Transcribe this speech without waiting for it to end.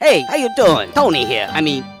Hey, how you doing? Tony here. I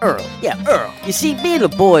mean, Earl. Yeah, Earl. You see, me and the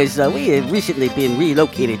boys, we have recently been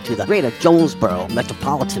relocated to the greater Jonesboro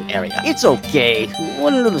metropolitan area. It's okay.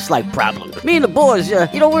 One little slight problem. Me and the boys,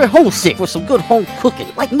 we're homesick for some good home cooking,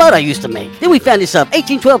 like Mother used to make. Then we found this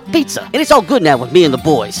 1812 pizza, and it's all good now with me and the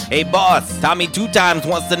boys. Hey, boss, Tommy 2 Times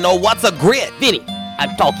wants to know what's a grit. Vinny,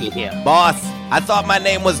 I'm talking here. Boss, I thought my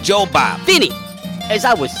name was Joe Bob. Vinny! As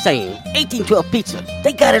I was saying, 1812 Pizza,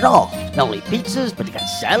 they got it all. Not only pizzas, but they got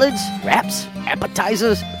salads, wraps,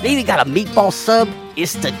 appetizers. They even got a meatball sub.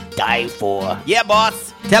 It's to die for. Yeah,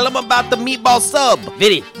 boss. Tell them about the meatball sub.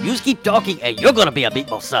 Vinny, you just keep talking and you're gonna be a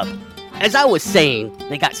meatball sub. As I was saying,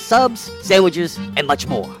 they got subs, sandwiches, and much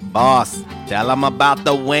more. Boss, tell them about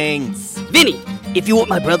the wings. Vinny, if you want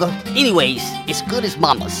my brother, anyways, it's good as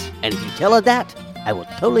mama's. And if you tell her that, I will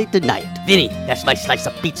totally deny it. Vinny, that's my slice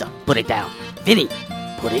of pizza. Put it down. Vinny,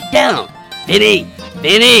 put it down. Vinny!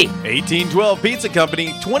 1812 Pizza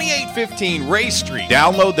Company, 2815 Ray Street.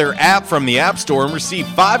 Download their app from the App Store and receive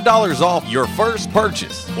 $5 off your first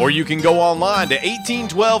purchase. Or you can go online to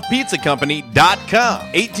 1812pizzacompany.com.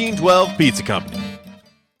 1812 Pizza Company.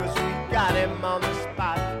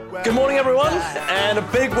 Good morning, everyone, and a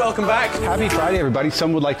big welcome back. Happy Friday, everybody.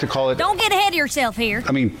 Some would like to call it... Don't get ahead of yourself here.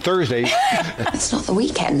 I mean, Thursday. It's not the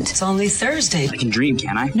weekend. It's only Thursday. I can dream,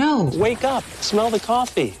 can I? No. Wake up. Smell the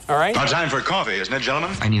coffee, all right? Our time for coffee, isn't it,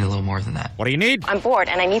 gentlemen? I need a little more than that. What do you need? I'm bored,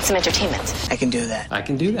 and I need some entertainment. I can do that. I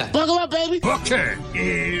can do that. Buckle up, baby. Okay,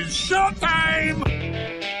 it's showtime.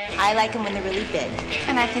 I like them when they're really big.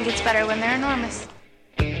 And I think it's better when they're enormous.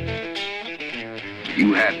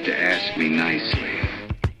 You have to ask me nicely.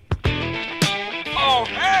 Oh,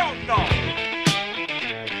 hell no!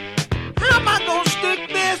 How am I gonna stick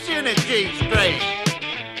this in a G-string?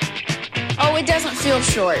 Oh, it doesn't feel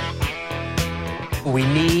short. We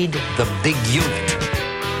need the big unit.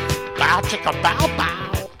 Bow chicka bow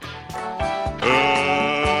bow.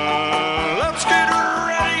 Let's get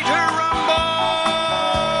ready to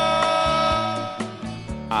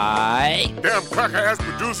rumble! Damn cracker-ass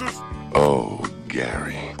producers. Oh,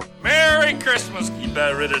 Gary. Merry Christmas. You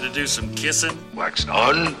about ready to do some kissing? Wax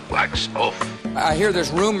on, wax off. I hear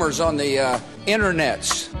there's rumors on the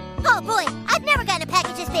internets. Oh boy, I've never gotten a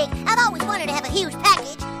package this big. I've always wanted to have a huge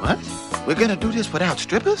package. What? We're gonna do this without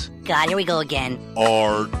strippers? God, here we go again.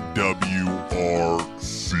 RWRC.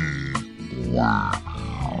 Wow.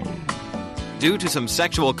 Due to some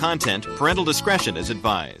sexual content, parental discretion is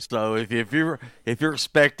advised. So if you're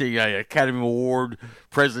expecting a Academy Award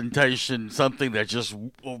presentation, something that's just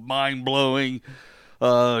mind-blowing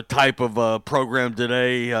type of program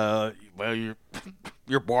today, well,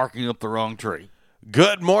 you're barking up the wrong tree.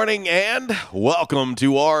 Good morning and welcome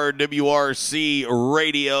to RWRC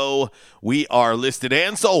Radio. We are listed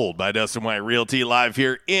and sold by Dustin White Realty live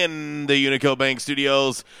here in the Unico Bank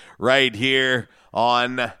Studios right here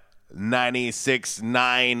on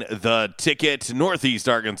 96.9 The Ticket, Northeast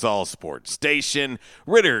Arkansas Sports Station,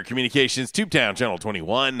 Ritter Communications, Tubetown Channel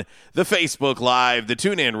 21, the Facebook Live, the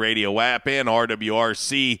TuneIn Radio app, and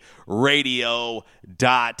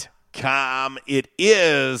RWRCradio.com. It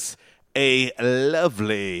is a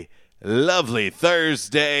lovely, lovely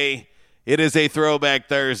Thursday. It is a Throwback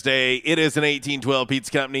Thursday. It is an 1812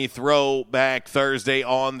 Pizza Company Throwback Thursday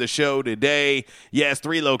on the show today. Yes,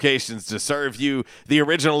 3 locations to serve you. The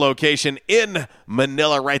original location in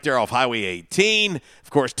Manila, right there off Highway 18.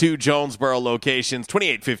 Of course, 2 Jonesboro locations,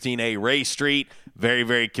 2815A Ray Street. Very,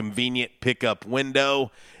 very convenient pickup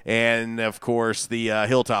window. And, of course, the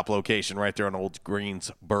Hilltop location right there on Old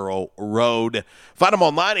Greensboro Road. Find them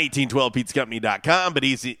online, 1812pizzacompany.com. But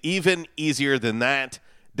even easier than that,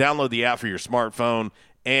 download the app for your smartphone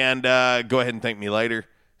and go ahead and thank me later.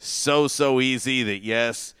 So easy that,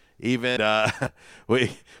 yes, even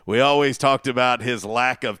we always talked about his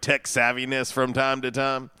lack of tech savviness from time to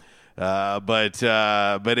time. But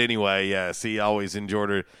anyway, yes, he always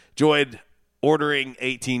enjoyed ordering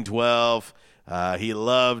 1812. He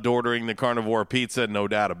loved ordering the carnivore pizza, no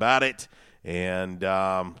doubt about it. And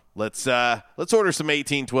let's order some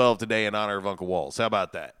 1812 today in honor of Uncle Walls. How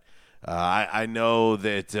about that? I know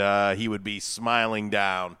that he would be smiling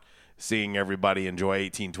down seeing everybody enjoy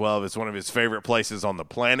 1812. It's one of his favorite places on the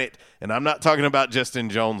planet, and I'm not talking about just in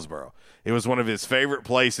Jonesboro. It was one of his favorite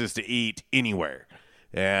places to eat anywhere,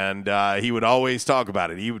 and he would always talk about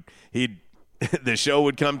it. The show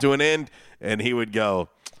would come to an end, and he would go,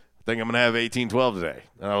 I think I'm going to have 1812 today.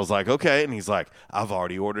 And I was like, okay. And he's like, I've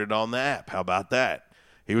already ordered it on the app. How about that?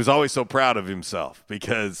 He was always so proud of himself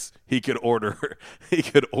because he could order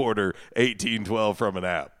 1812 from an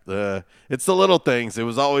app. It's the little things. It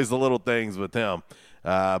was always the little things with him.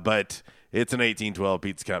 But it's an 1812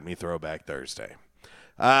 Pizza Company Throwback Thursday.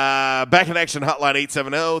 Back in action hotline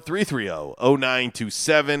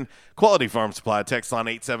 870-330-0927. Quality Farm Supply text line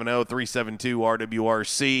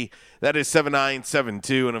 870-372-RWRC. That is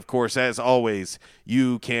 7972. And, of course, as always,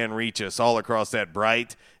 you can reach us all across that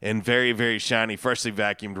bright and very, very shiny, freshly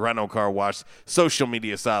vacuumed Rhino car wash social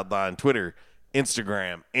media sideline, Twitter,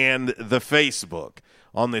 Instagram, and the Facebook.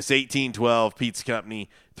 On this 1812 Pizza Company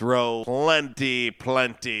throw, plenty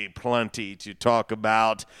to talk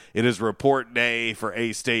about. It is report day for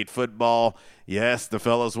A-State football. Yes, the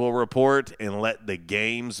fellas will report and let the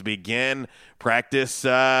games begin. Practice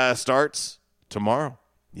starts tomorrow.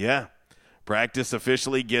 Yeah, practice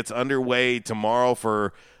officially gets underway tomorrow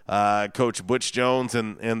for Coach Butch Jones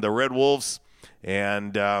and the Red Wolves.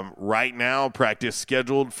 And right now, practice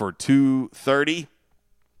scheduled for 2:30.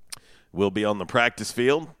 We'll be on the practice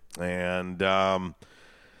field, and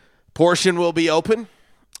portion will be open,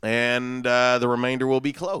 and the remainder will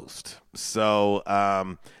be closed. So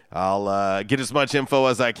I'll get as much info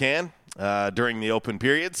as I can during the open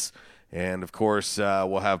periods, and, of course,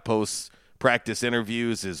 we'll have post-practice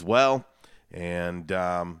interviews as well, and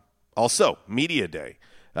also Media Day.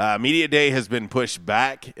 Media Day has been pushed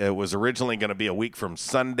back. It was originally going to be a week from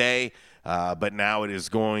Sunday, but now it is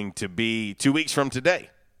going to be 2 weeks from today.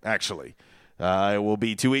 Actually, it will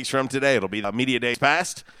be 2 weeks from today. It'll be the Media Day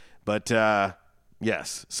past. But,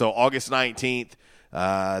 yes, so August 19th,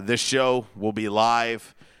 this show will be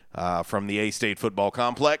live from the A-State Football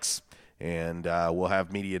Complex, and we'll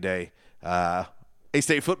have Media Day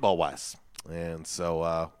A-State football-wise. And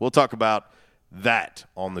so we'll talk about that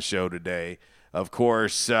on the show today. Of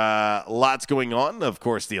course, lots going on. Of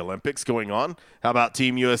course, the Olympics going on. How about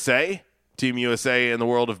Team USA? Team USA in the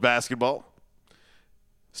world of basketball.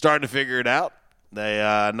 Starting to figure it out. They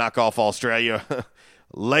knock off Australia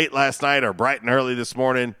late last night or bright and early this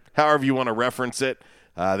morning, however you want to reference it.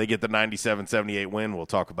 They get the 97-78 win. We'll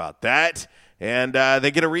talk about that. And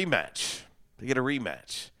they get a rematch. They get a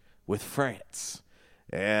rematch with France.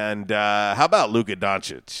 And how about Luka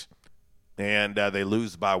Doncic? And they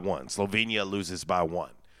lose by 1. Slovenia loses by 1.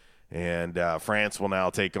 And France will now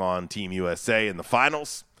take on Team USA in the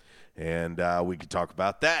finals. And we can talk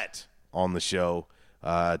about that on the show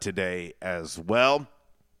today as well.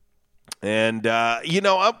 And,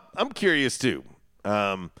 I'm curious too.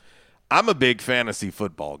 I'm a big fantasy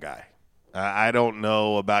football guy. I don't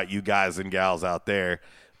know about you guys and gals out there,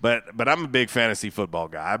 but I'm a big fantasy football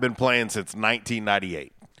guy. I've been playing since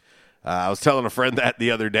 1998. I was telling a friend that the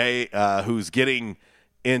other day who's getting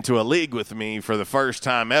into a league with me for the first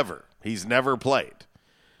time ever. He's never played.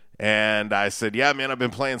 And I said, yeah, man, I've been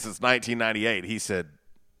playing since 1998. He said,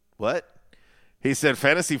 what? He said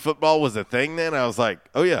fantasy football was a thing then? I was like,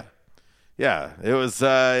 oh, yeah. Yeah, it was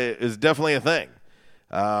definitely a thing.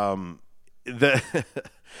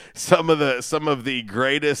 Some of the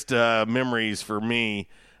greatest memories for me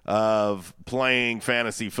of playing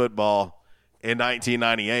fantasy football in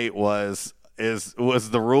 1998 was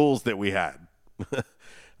the rules that we had.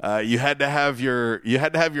 You had to have your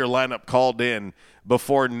lineup called in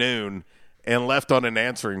before noon and left on an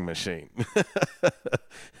answering machine.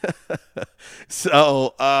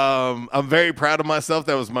 So I'm very proud of myself.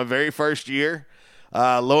 That was my very first year.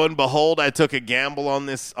 Lo and behold, I took a gamble on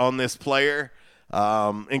this player.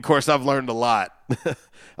 And of course, I've learned a lot.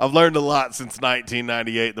 I've learned a lot since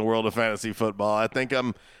 1998 in the world of fantasy football. I think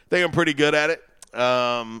I'm pretty good at it.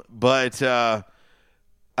 But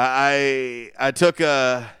I took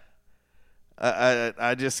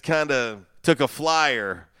I just kind of took a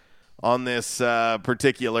flyer on this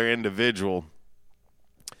particular individual.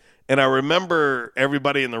 And I remember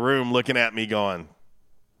everybody in the room looking at me going,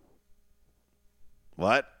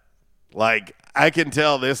 what? Like, I can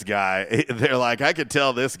tell this guy, they're like, I could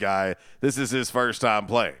tell this guy, this is his first time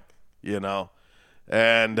playing, you know?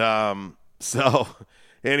 And so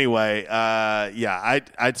anyway,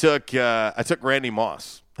 I took Randy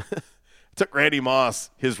Moss. Took Randy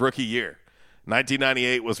Moss his rookie year.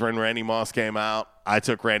 1998 was when Randy Moss came out. I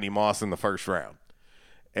took Randy Moss in the first round.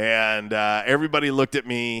 And everybody looked at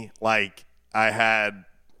me like I had,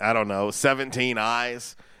 17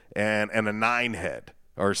 eyes and a 9 head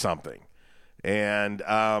or something. And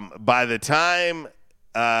by the time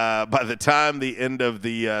the end of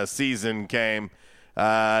the season came,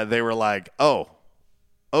 they were like, oh,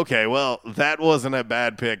 okay, well, that wasn't a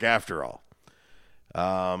bad pick after all.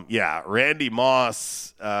 Randy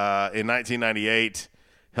Moss in 1998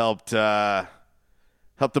 helped the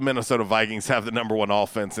Minnesota Vikings have the number 1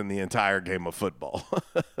 offense in the entire game of football.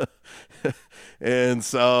 And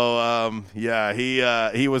so,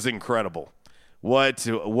 he was incredible. What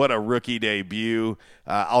a rookie debut.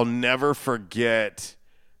 I'll never forget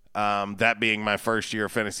that being my first year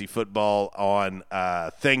of fantasy football on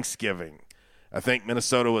Thanksgiving. I think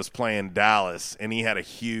Minnesota was playing Dallas, and he had a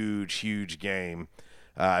huge, huge game.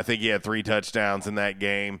 I think he had 3 touchdowns in that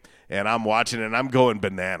game, and I'm watching it, and I'm going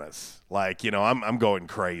bananas. Like, I'm going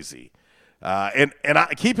crazy. And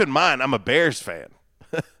I keep in mind, I'm a Bears fan.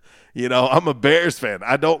 I'm a Bears fan.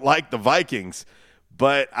 I don't like the Vikings,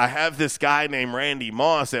 but I have this guy named Randy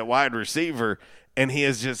Moss at wide receiver, and he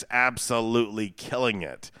is just absolutely killing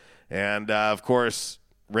it. And, of course,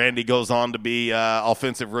 Randy goes on to be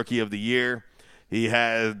Offensive Rookie of the Year. He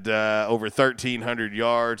had over 1,300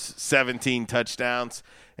 yards, 17 touchdowns,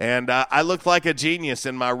 and I looked like a genius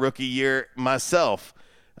in my rookie year myself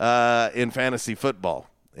in fantasy football.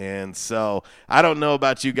 And so I don't know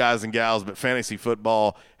about you guys and gals, but fantasy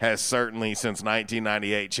football has certainly, since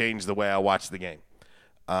 1998, changed the way I watch the game.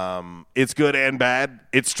 It's good and bad.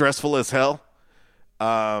 It's stressful as hell.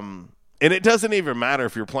 And it doesn't even matter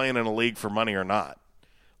if you're playing in a league for money or not.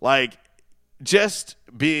 Like, just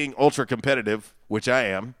being ultra competitive, which I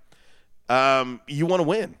am, you want to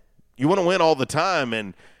win. You want to win all the time.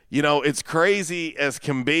 And, it's crazy as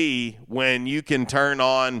can be when you can turn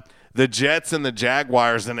on the Jets and the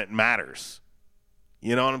Jaguars and it matters.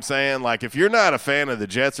 You know what I'm saying? Like, if you're not a fan of the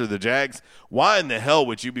Jets or the Jags, why in the hell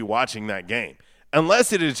would you be watching that game?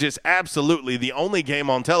 Unless it is just absolutely the only game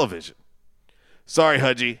on television. Sorry,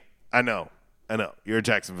 Hudgy. I know. You're a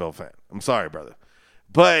Jacksonville fan. I'm sorry, brother.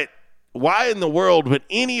 But why in the world would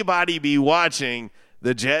anybody be watching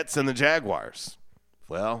the Jets and the Jaguars?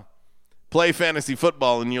 Well, play fantasy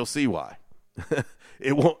football and you'll see why.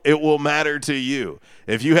 It will matter to you.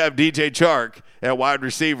 If you have DJ Chark at wide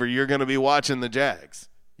receiver, you're going to be watching the Jags.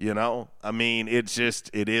 I mean, it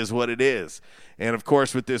is what it is. And, of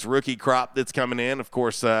course, with this rookie crop that's coming in, of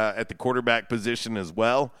course, at the quarterback position as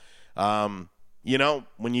well, when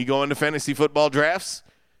you go into fantasy football drafts,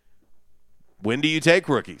 when do you take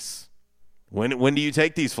rookies? When do you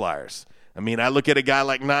take these flyers? I mean, I look at a guy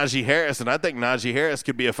like Najee Harris, and I think Najee Harris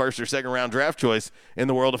could be a first or second round draft choice in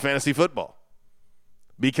the world of fantasy football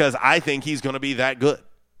because I think he's going to be that good.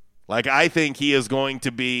 Like, I think he is going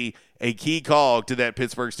to be a key cog to that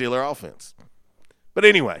Pittsburgh Steelers offense. But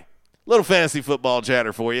anyway, little fantasy football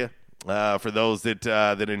chatter for you, for those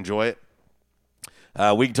that enjoy it.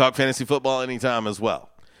 We can talk fantasy football anytime as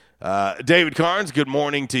well. David Carnes, good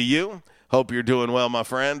morning to you. Hope you're doing well, my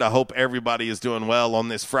friend. I hope everybody is doing well on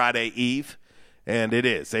this Friday Eve. And it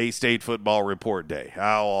is A-State Football Report Day.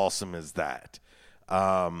 How awesome is that?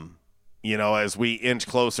 As we inch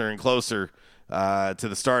closer and closer to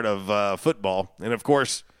the start of football. And, of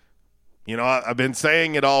course, I've been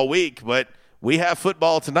saying it all week, but we have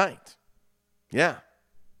football tonight. Yeah,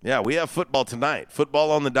 we have football tonight.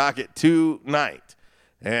 Football on the docket tonight.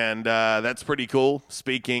 And that's pretty cool.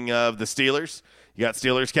 Speaking of the Steelers, you got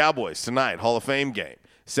Steelers-Cowboys tonight, Hall of Fame game,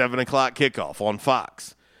 7 o'clock kickoff on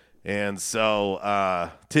Fox. And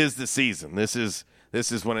so 'tis the season. This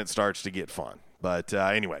is when it starts to get fun. But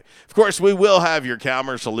anyway, of course, we will have your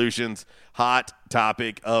Calmer Solutions hot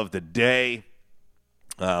topic of the day.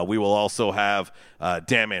 We will also have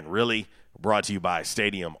Damn and Really, brought to you by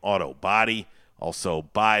Stadium Auto Body, also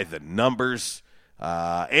by the numbers,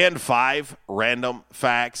 and 5 random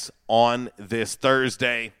facts on this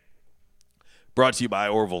Thursday. Brought to you by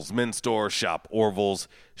Orville's Men's Store. Shop Orville's.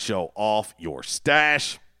 Show off your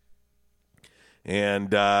stash.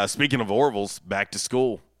 And speaking of Orville's, back to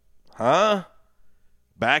school. Huh?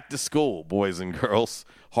 Back to school, boys and girls.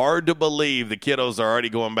 Hard to believe the kiddos are already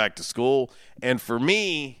going back to school. And for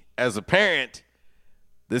me, as a parent,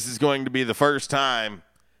 this is going to be the first time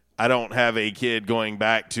I don't have a kid going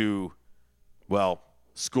back to,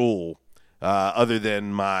 school, other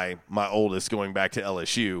than my oldest going back to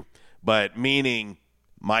LSU. But meaning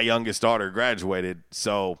my youngest daughter graduated,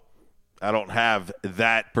 so I don't have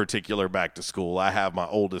that particular back to school. I have my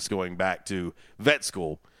oldest going back to vet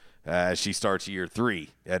school. She starts year 3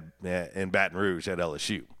 in Baton Rouge at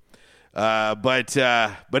LSU.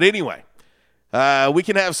 But anyway, we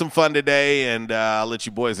can have some fun today, and I'll let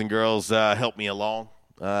you boys and girls help me along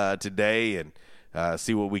today and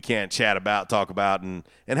see what we can chat about, talk about, and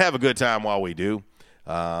have a good time while we do.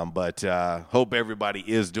 But hope everybody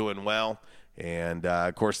is doing well. And,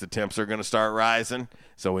 of course, the temps are going to start rising.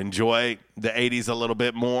 So enjoy the 80s a little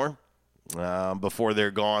bit more before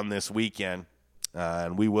they're gone this weekend.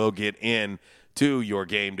 And we will get into your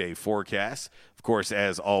game day forecast. Of course,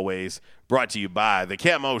 as always, brought to you by the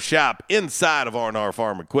Camo Shop inside of R&R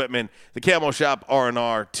Farm Equipment. The Camo Shop,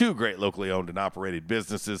 R&R, 2 great locally owned and operated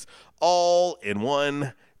businesses, all in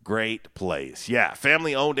one great place. Yeah,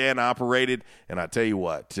 family owned and operated. And I tell you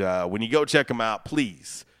what, when you go check them out,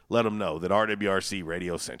 please let them know that RWRC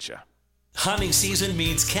Radio sent you. Hunting season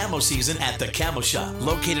means camo season at the Camo Shop,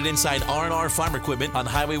 located inside R&R Farm Equipment on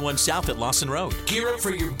Highway 1 South at Lawson Road. Gear up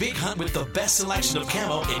for your big hunt with the best selection of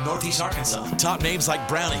camo in Northeast Arkansas. Top names like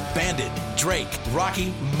Browning, Bandit, Drake,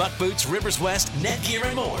 Rocky, Muck Boots, Rivers West, Netgear,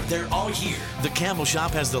 and more. They're all here. The Camo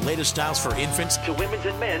Shop has the latest styles for infants to women's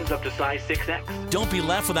and men's up to size 6X. Don't be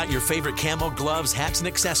left without your favorite camo gloves, hats, and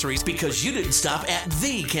accessories because you didn't stop at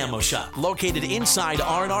the Camo Shop, located inside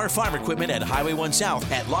R&R Farm Equipment at Highway 1 South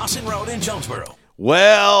at Lawson Road in Jonesboro.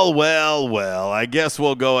 Well, I guess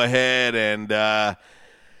we'll go ahead and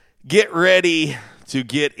get ready to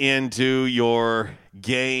get into your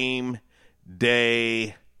game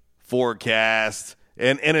day forecast.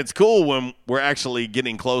 And it's cool when we're actually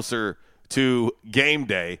getting closer to game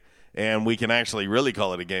day, and we can actually really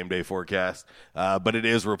call it a game day forecast. But it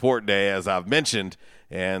is report day, as I've mentioned,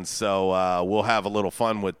 and so we'll have a little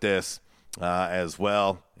fun with this as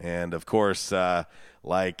well. And, of course,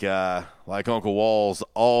 like Uncle Walls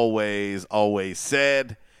always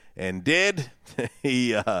said and did,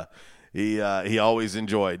 he always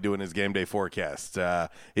enjoyed doing his game day forecast.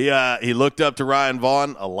 He looked up to Ryan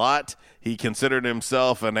Vaughn a lot. He considered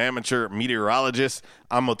himself an amateur meteorologist.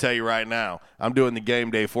 I'm going to tell you right now, I'm doing the game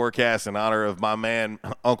day forecast in honor of my man,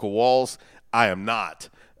 Uncle Walls. I am not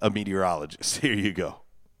a meteorologist. Here you go.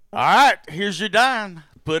 All right, here's your dime.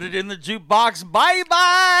 Put it in the jukebox.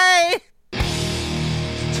 Bye-bye.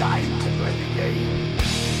 Time to play the game.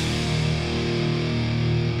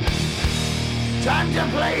 Time to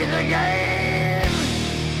play the game.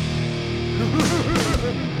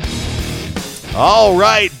 All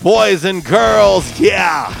right, boys and girls,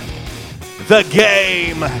 yeah, the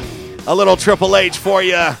game. A little Triple H for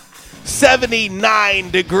you.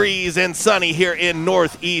 79 degrees and sunny here in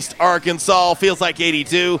Northeast Arkansas. Feels like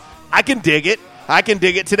 82. I can dig it.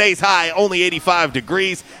 Today's high, only 85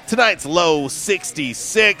 degrees. Tonight's low,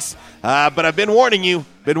 66. But I've been warning you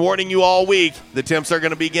all week. The temps are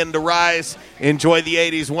going to begin to rise. Enjoy the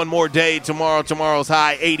 80s one more day tomorrow. Tomorrow's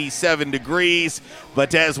high, 87 degrees.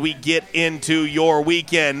 But as we get into your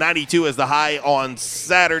weekend, 92 is the high on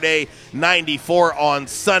Saturday, 94 on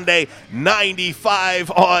Sunday, 95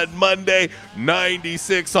 on Monday,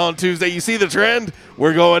 96 on Tuesday. You see the trend?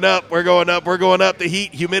 We're going up. The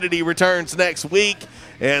heat, humidity returns next week.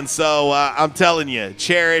 And so I'm telling you,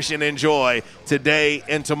 cherish and enjoy today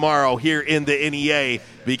and tomorrow here in the NEA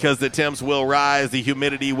because the temps will rise. The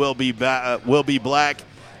humidity will be black,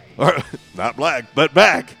 or not black, but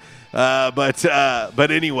back.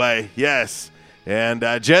 But anyway, yes.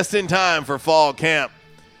 And just in time for fall camp.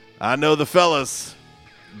 I know the fellas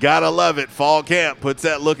gotta love it. Fall camp puts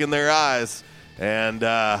that look in their eyes, and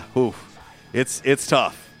it's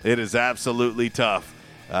tough. It is absolutely tough.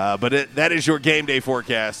 But that is your game day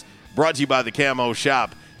forecast, brought to you by the Camo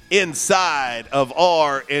Shop inside of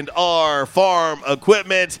R&R Farm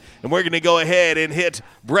Equipment. And we're going to go ahead and hit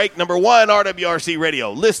break number 1, RWRC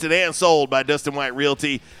Radio, listed and sold by Dustin White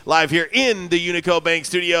Realty, live here in the Unico Bank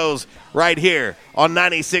Studios, right here on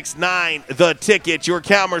 96.9 The Ticket. Your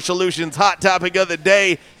Calmer Solutions hot topic of the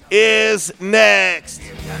day is next.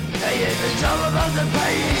 It's all about the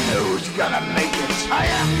pain. Who's gonna make it? I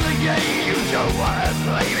am the game. You don't wanna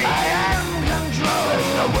play me. I am control.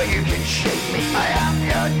 There's no way you can shake me. I am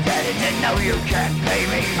your daddy, and no, you can't pay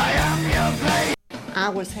me. I am your play. I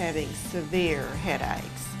was having severe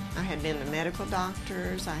headaches. I had been to medical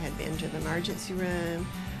doctors. I had been to the emergency room.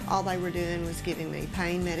 All they were doing was giving me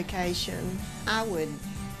pain medication. I would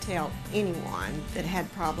tell anyone that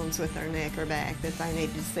had problems with their neck or back that they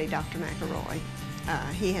needed to see Dr. McElroy.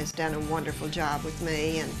 He has done a wonderful job with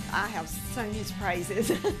me, and I have sung his praises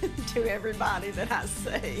to everybody that I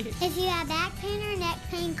see. If you have back pain or neck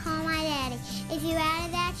pain, call my daddy. If you're out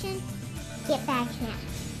of action, get back in action.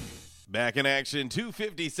 Back in action,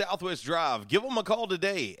 250 Southwest Drive. Give them a call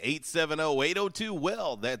today,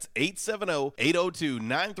 870-802-WELL. That's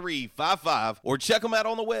 870-802-9355. Or check them out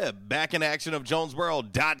on the web,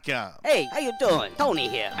 backinactionofjonesboro.com. Hey, how you doing? Tony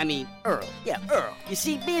here. Earl. Yeah, Earl. You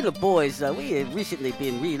see, me and the boys, we have recently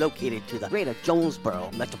been relocated to the greater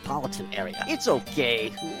Jonesboro metropolitan area. It's okay.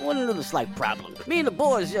 One little slight problem. Me and the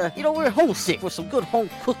boys, we're homesick for some good home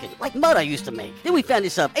cooking, like Mother used to make. Then we found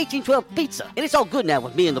this 1812 pizza, and it's all good now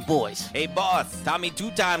with me and the boys. Hey, boss, Tommy 2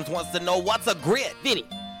 times wants to know what's a grit. Vinny,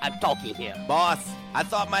 I'm talking here. Boss, I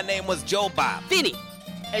thought my name was Joe Bob. Vinny,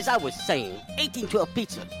 as I was saying, 1812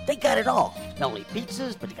 Pizza, they got it all. Not only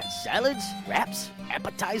pizzas, but they got salads, wraps,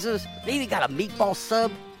 appetizers. They even got a meatball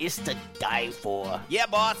sub. It's to die for. Yeah,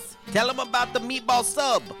 boss. Tell them about the meatball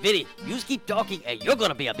sub. Vinny, you just keep talking and you're going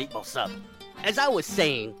to be a meatball sub. as I was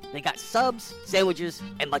saying, they got subs, sandwiches,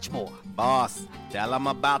 and much more. Boss, tell them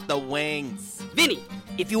about the wings. Vinny,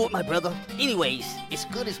 if you want my brother, anyways, it's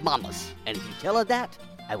good as mama's. And if you tell her that,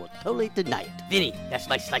 I will totally deny it. Vinny, that's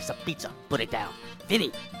my slice of pizza. Put it down.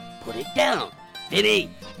 Vinny, put it down. Vinny!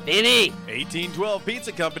 1812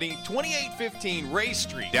 Pizza Company, 2815 Ray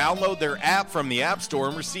Street. Download their app from the App Store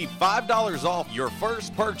and receive $5 off your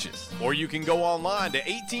first purchase. Or you can go online to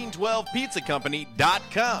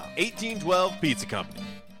 1812pizzacompany.com. 1812 Pizza Company.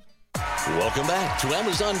 Welcome back to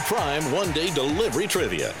Amazon Prime one-day delivery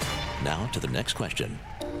trivia. Now to the next question.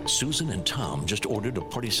 Susan and Tom just ordered a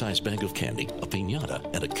party-sized bag of candy, a piñata,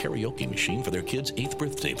 and a karaoke machine for their kid's 8th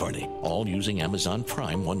birthday party, all using Amazon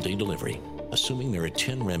Prime one-day delivery. Assuming there are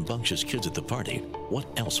 10 rambunctious kids at the party, what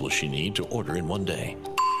else will she need to order in one day?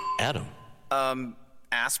 Adam.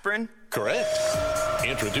 Aspirin? Correct.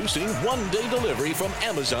 Introducing one-day delivery from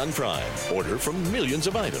Amazon Prime. Order from millions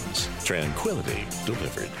of items. Tranquility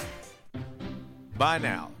delivered. By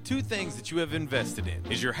now, two things that you have invested in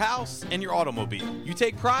is your house and your automobile. You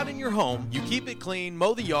take pride in your home, you keep it clean,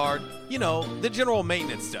 mow the yard, you know, the general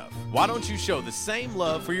maintenance stuff. Why don't you show the same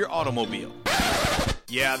love for your automobile?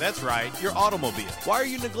 Yeah, that's right, your automobile. Why are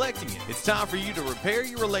you neglecting it? It's time for you to repair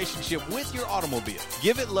your relationship with your automobile.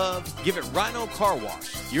 Give it love, give it Rhino Car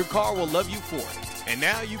Wash. Your car will love you for it. And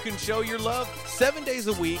now you can show your love 7 days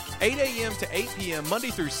a week, 8 a.m. to 8 p.m. Monday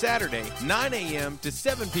through Saturday, 9 a.m. to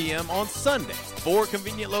 7 p.m. on Sunday. 4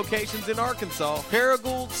 convenient locations in Arkansas,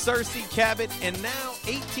 Paragould, Searcy, Cabot, and now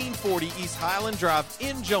 1840 East Highland Drive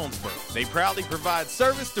in Jonesboro. They proudly provide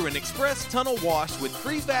service through an express tunnel wash with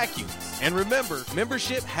free vacuums. And remember,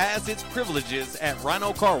 membership has its privileges at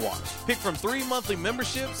Rhino Car Wash. Pick from 3 monthly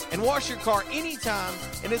memberships and wash your car anytime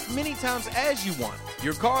and as many times as you want.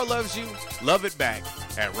 Your car loves you, love it back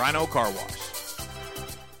at Rhino Car Wash.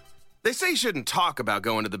 They say you shouldn't talk about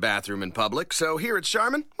going to the bathroom in public, so here at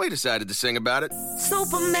Charmin, we decided to sing about it.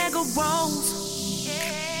 Super mega rolls.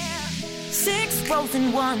 Yeah. 6 rolls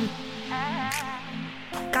in one.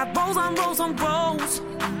 Got rolls on rolls on rolls.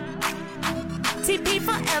 TP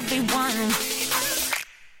for everyone.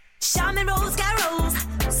 Charmin rolls got rolls.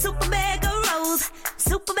 Super mega rolls.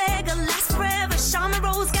 Super mega lasts forever. Charmin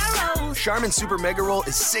rolls got rolls. Charmin Super Mega Roll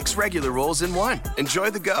is 6 regular rolls in one.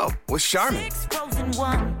 Enjoy the go with Charmin. 6 rolls in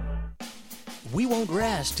one. We won't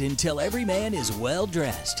rest until every man is well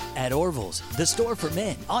dressed. At Orville's, the store for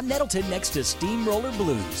men, on Nettleton next to Steamroller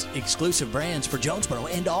Blues. Exclusive brands for Jonesboro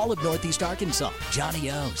and all of Northeast Arkansas.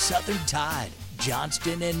 Johnny O, Southern Tide,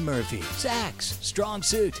 Johnston and Murphy, Saks, Strong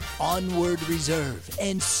Suit, Onward Reserve,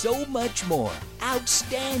 and so much more.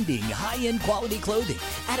 Outstanding high-end quality clothing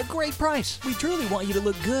at a great price. We truly want you to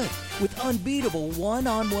look good with unbeatable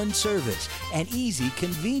one-on-one service and easy,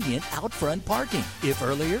 convenient out-front parking. If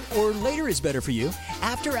earlier or later is better for you,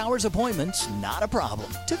 after-hours appointments, not a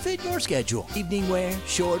problem. To fit your schedule. Evening wear,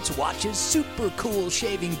 shorts, watches, super cool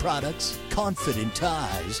shaving products, confident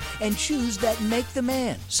ties, and shoes that make the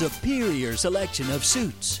man. Superior selection of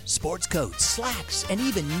suits, sports coats, slacks, and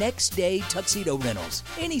even next-day tuxedo rentals.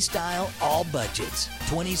 Any style, all budgets.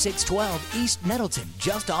 2612 East Nettleton,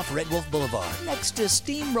 just off Red Wolf Boulevard, next to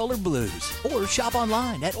Steamroller Blues. Or shop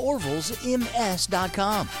online at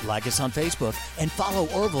orvillesms.com. Like us on Facebook and follow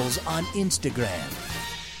Orville's on Instagram.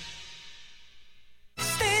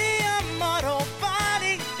 Stadium Auto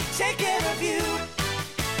Body, take care of you.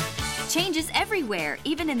 Changes everywhere,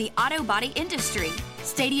 even in the auto body industry.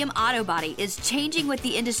 Stadium Auto Body is changing with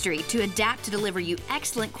the industry to adapt to deliver you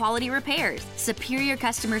excellent quality repairs, superior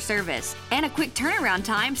customer service, and a quick turnaround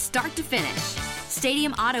time start to finish.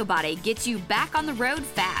 Stadium Auto Body gets you back on the road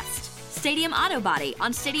fast. Stadium Auto Body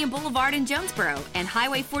on Stadium Boulevard in Jonesboro and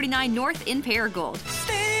Highway 49 North in Paragould.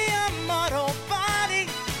 Stadium Auto Body,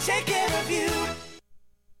 take care of you.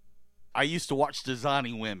 I used to watch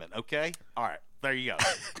Designing Women, okay? All right, there you go.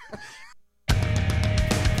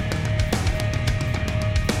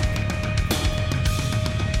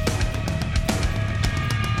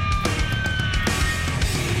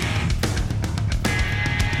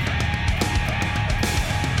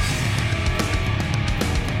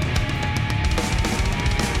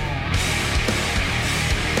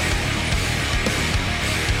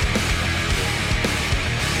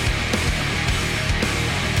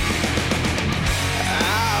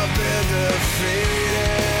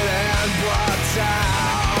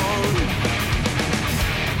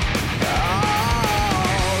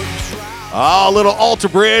 Oh, a little Alter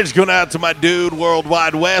Bridge going out to my dude,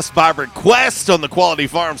 Worldwide West, by request on the Quality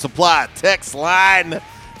Farm Supply text line.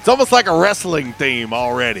 It's almost like a wrestling theme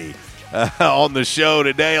already on the show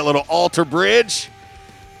today. A little Alter Bridge.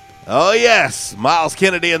 Oh, yes, Miles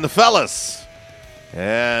Kennedy and the fellas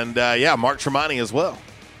And, Mark Tremonti as well.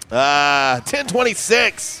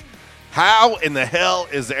 1026. How in the hell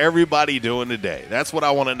is everybody doing today? That's what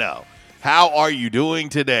I want to know. How are you doing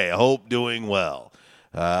today? I hope doing well.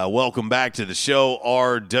 Welcome back to the show,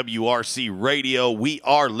 RWRC Radio. We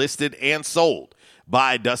are listed and sold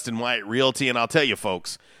by Dustin White Realty. And I'll tell you,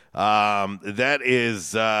 folks, that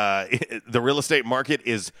is the real estate market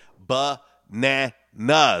is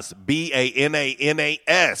bananas.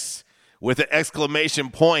 BANANAS with an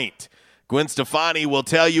exclamation point. Gwen Stefani will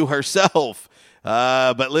tell you herself.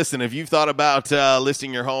 But listen, if you've thought about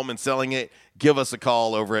listing your home and selling it, give us a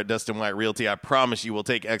call over at Dustin White Realty. I promise you we'll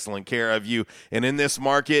take excellent care of you. And in this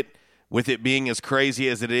market, with it being as crazy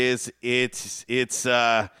as it is, it's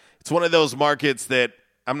one of those markets that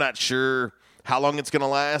I'm not sure how long it's going to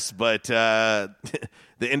last, but the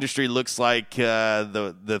industry looks like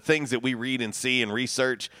the things that we read and see and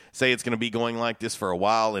research say it's going to be going like this for a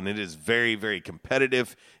while, and it is very, very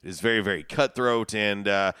competitive. It is very, very cutthroat, and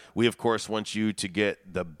we, of course, want you to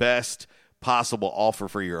get the best possible offer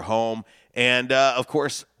for your home and, of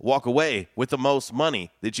course, walk away with the most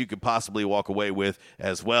money that you could possibly walk away with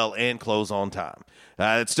as well and close on time.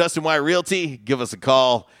 It's Dustin White Realty. Give us a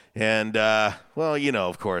call, and,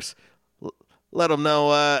 of course, let them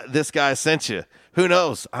know this guy sent you. Who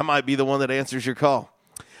knows? I might be the one that answers your call.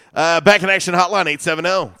 Back in action hotline,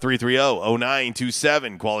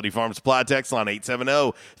 870-330-0927. Quality Farm Supply text line,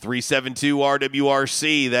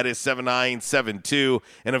 870-372-RWRC. That is 7972.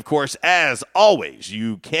 And, of course, as always,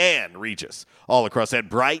 you can reach us all across that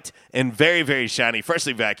bright and very, very shiny,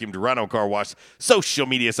 freshly vacuumed Rhino Car Wash social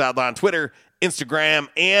media sideline, Twitter, Instagram,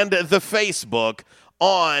 and the Facebook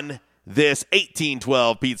on this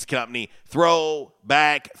 1812 Pizza Company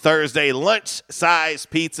Throwback Thursday. Lunch-size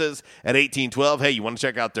pizzas at 1812. Hey, you want to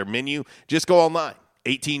check out their menu? Just go online,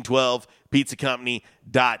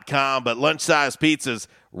 1812pizzacompany.com. But lunch-size pizzas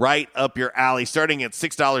right up your alley, starting at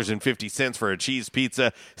 $6.50 for a cheese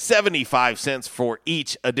pizza, 75 cents for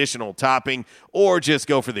each additional topping, or just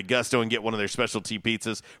go for the gusto and get one of their specialty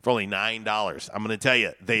pizzas for only $9. I'm going to tell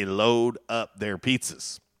you, they load up their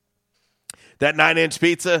pizzas. That 9-inch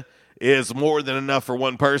pizza is more than enough for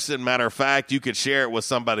one person. Matter of fact, you could share it with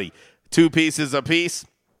somebody. 2 pieces a piece.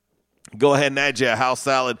 Go ahead and add you a house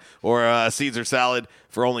salad or a Caesar salad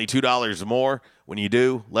for only $2 more. When you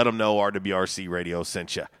do, let them know RWRC Radio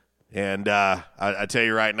sent you. And I tell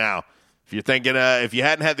you right now, if you're thinking, if you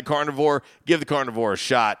hadn't had the carnivore, give the carnivore a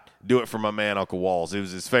shot. Do it for my man, Uncle Walls. It was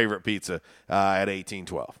his favorite pizza at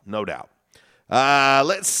 1812, no doubt.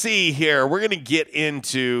 Let's see here. We're going to get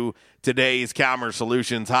into today's Calmer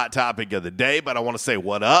Solutions hot topic of the day, but I want to say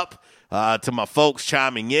what up to my folks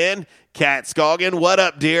chiming in. Kat Scoggin, what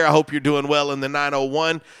up, dear? I hope you're doing well in the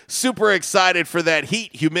 901. Super excited for that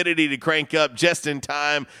heat humidity to crank up just in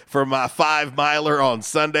time for my 5-miler on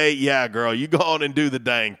Sunday. Yeah, girl, you go on and do the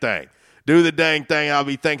dang thing. Do the dang thing. I'll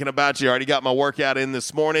be thinking about you. I already got my workout in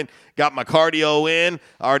this morning, got my cardio in,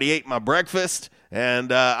 I already ate my breakfast,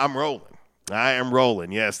 and I'm rolling. I am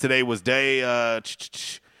rolling. Yes, today was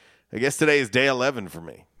I guess today is day 11 for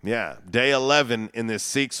me. Yeah, day 11 in this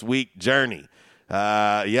 6-week journey.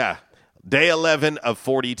 Day 11 of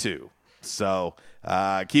 42. So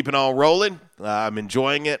keeping on rolling. I'm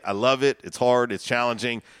enjoying it. I love it. It's hard. It's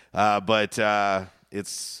challenging, but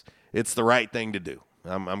it's the right thing to do.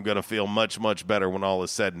 I'm going to feel much, much better when all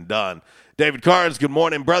is said and done. David Carnes, good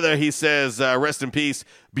morning, brother. He says, rest in peace,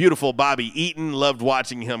 beautiful Bobby Eaton. Loved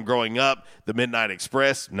watching him growing up. The Midnight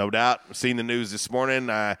Express, no doubt. Seen the news this morning.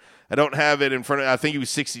 I don't have it in front of I think he was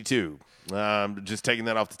 62. Just taking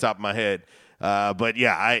that off the top of my head. But,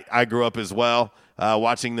 yeah, I grew up as well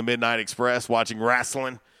watching the Midnight Express, watching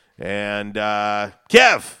wrestling. And,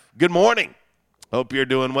 Kev, good morning. Hope you're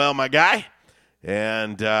doing well, my guy.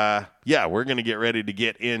 And, we're going to get ready to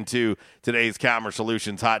get into today's Calmer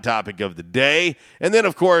Solutions hot topic of the day. And then,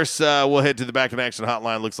 of course, we'll head to the Back in Action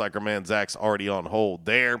hotline. Looks like our man Zach's already on hold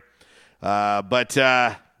there.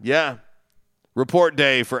 Report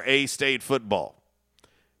day for A-State football.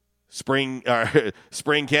 Spring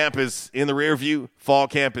camp is in the rear view. Fall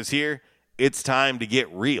camp is here. It's time to get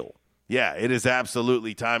real. Yeah, it is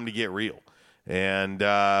absolutely time to get real. And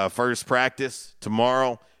first practice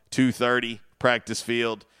tomorrow, 2:30. Practice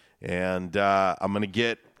field, and I'm going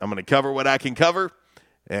to cover what I can cover,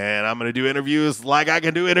 and I'm going to do interviews like I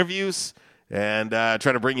can do interviews, and try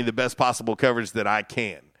to bring you the best possible coverage that I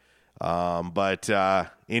can.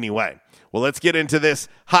 Anyway, well, let's get into this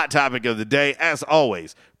hot topic of the day. As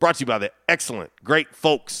always, brought to you by the excellent, great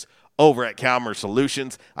folks over at Calmer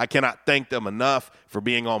Solutions. I cannot thank them enough for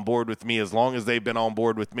being on board with me as long as they've been on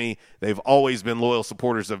board with me. They've always been loyal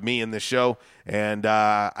supporters of me in this show, and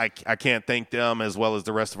I can't thank them as well as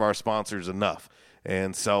the rest of our sponsors enough.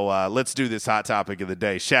 And so let's do this hot topic of the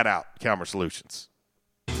day. Shout out Calmer Solutions.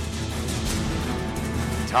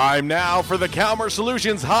 Time now for the Calmer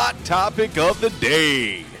Solutions hot topic of the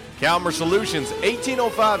day. Calmer Solutions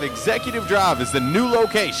 1805 Executive Drive is the new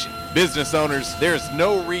location. Business owners, there's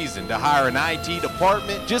no reason to hire an IT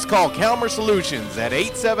department. Just call Calmer Solutions at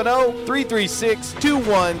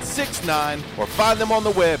 870-336-2169 or find them on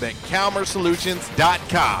the web at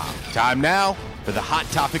calmersolutions.com. Time now for the hot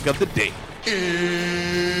topic of the day.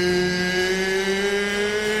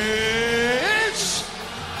 It's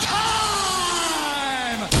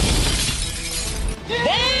time!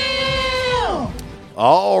 Damn!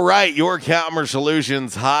 All right, your Calmer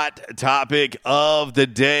Solutions hot topic of the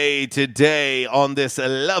day today on this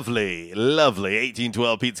lovely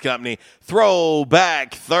 1812 Pizza Company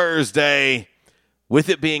Throwback Thursday. With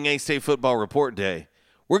it being A-State Football Report Day,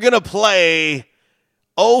 we're going to play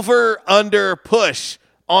over, under, push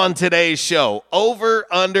on today's show. Over,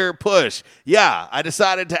 under, push. Yeah, I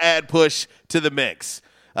decided to add push to the mix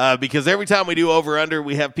because every time we do over, under,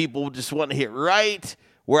 we have people just want to hit right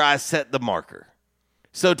where I set the marker.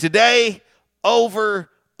 So today, over,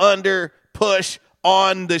 under, push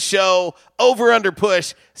on the show. Over, under,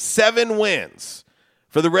 push, 7 wins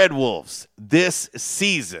for the Red Wolves this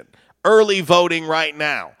season. Early voting right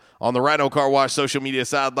now on the Rhino Car Wash social media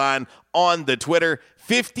sideline on the Twitter.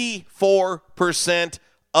 54%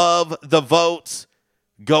 of the votes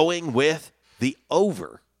going with the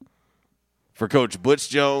over for Coach Butch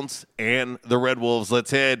Jones and the Red Wolves.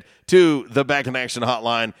 Let's head to the Back in Action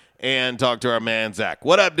hotline and talk to our man, Zach.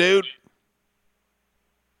 What up, dude?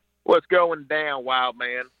 What's going down, wild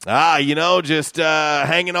man? Just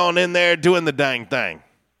hanging on in there, doing the dang thing.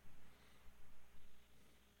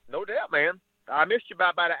 No doubt, man. I missed you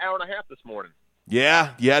by about an hour and a half this morning.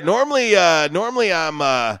 Yeah. Normally I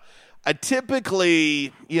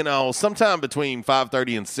typically, sometime between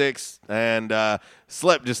 5:30 and 6, and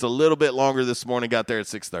slept just a little bit longer this morning. Got there at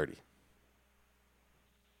 6:30.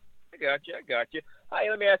 I got you. Hey,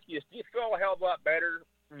 let me ask you this. Do you feel a hell of a lot better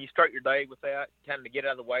when you start your day with that, kind of get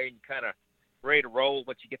out of the way and kind of ready to roll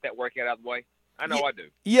once you get that workout out of the way? I know I do.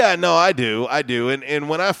 Yeah, no, I do. And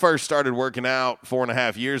when I first started working out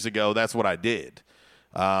 4.5 years ago, that's what I did.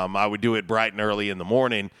 I would do it bright and early in the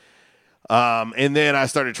morning. And then I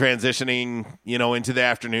started transitioning, into the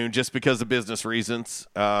afternoon just because of business reasons.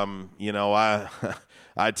 I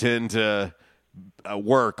tend to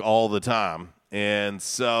work all the time. And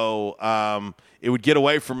so it would get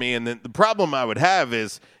away from me. And then the problem I would have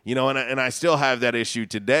is, and I still have that issue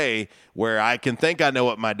today where I can think I know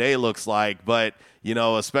what my day looks like, but,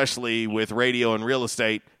 especially with radio and real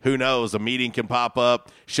estate, who knows? A meeting can pop up,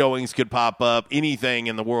 showings could pop up, anything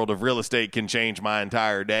in the world of real estate can change my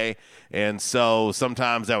entire day. And so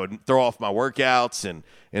sometimes I would throw off my workouts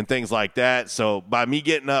and things like that. So by me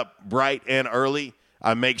getting up bright and early,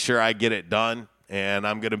 I make sure I get it done. And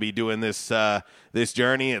I'm going to be doing this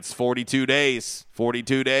journey. It's 42 days,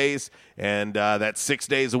 and that's 6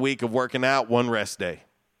 days a week of working out, 1 rest day.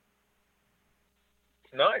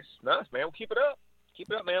 Nice, man. Well, keep it up,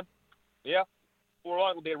 man. Yeah, for long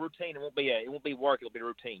it'll be a routine. It won't be work. It'll be a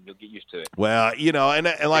routine. You'll get used to it. Well,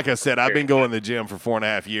 and like I said, I've been going to the gym for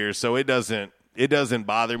 4.5 years, so it doesn't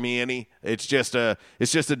bother me any. It's just a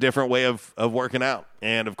different way of working out,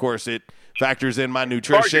 and of course it factors in my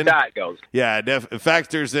nutrition. As far as your diet goes. Yeah, it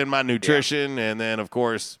factors in my nutrition, and then, of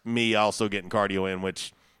course, me also getting cardio in,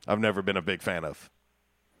 which I've never been a big fan of.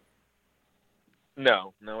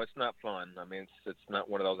 No, it's not fun. I mean, it's not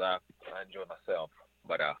one of those I enjoy myself.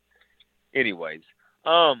 But anyways,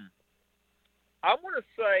 I want to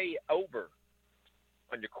say over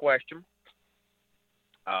on your question.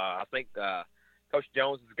 I think Coach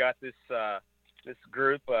Jones has got this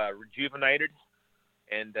group rejuvenated.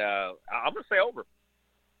 And I'm going to say over.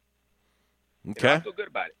 Okay. I feel good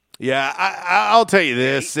about it. Yeah, I'll tell you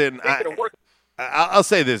this, and I'll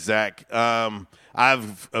say this, Zach.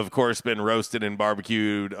 I've, of course, been roasted and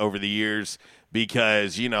barbecued over the years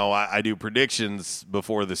because, I do predictions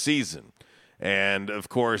before the season. And, of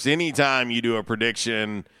course, anytime you do a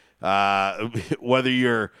prediction, whether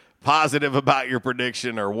you're positive about your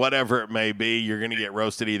prediction or whatever it may be, you're going to get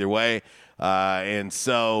roasted either way. And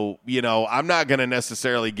so, I'm not going to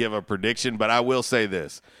necessarily give a prediction, but I will say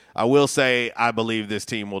this. I will say I believe this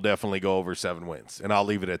team will definitely go over 7 wins, and I'll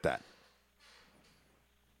leave it at that.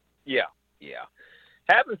 Yeah.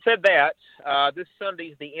 Having said that, this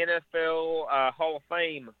Sunday's the NFL Hall of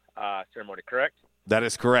Fame ceremony, correct? That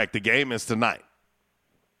is correct. The game is tonight.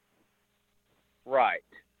 Right.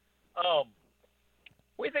 What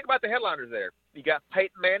do you think about the headliners there? You got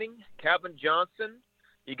Peyton Manning, Calvin Johnson.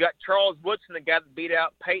 You got Charles Woodson, the guy that beat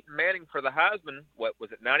out Peyton Manning for the Heisman. What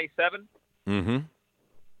was it, 97? Mm-hmm.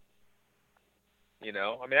 You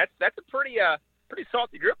know, I mean, that's a pretty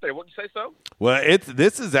salty group there. Wouldn't you say so? Well,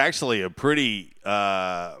 this is actually a pretty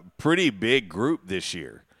big group this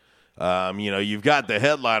year. You know, you've got the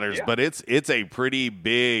headliners, but it's a pretty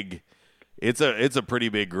big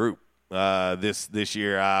group this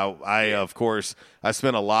year. I of course I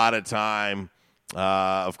spent a lot of time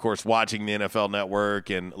of course watching the NFL Network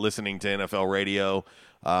and listening to NFL radio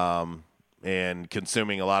and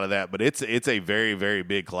consuming a lot of that, but it's a very, very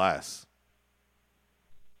big class.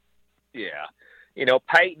 Yeah. You know,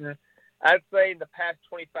 Peyton, I'd say in the past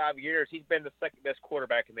 25 years, he's been the second best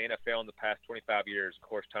quarterback in the NFL in the past 25 years. Of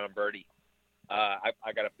course, Tom Brady. I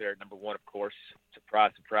got up there at number one, of course.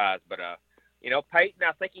 Surprise, surprise. But, you know, Peyton,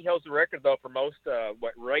 I think he holds the record, though, for most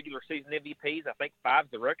regular season MVPs. I think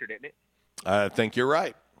 5's the record, isn't it? I think you're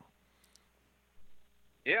right.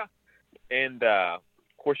 Yeah. And, of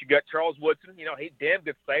course, you got Charles Woodson. You know, he's damn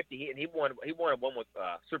good safety. He won one with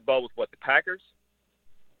Super Bowl with the Packers.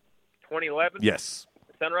 2011? Yes.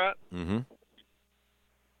 Sound right? Mm-hmm.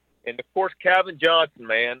 And, of course, Calvin Johnson,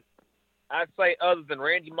 man. I'd say other than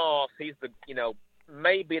Randy Moss, he's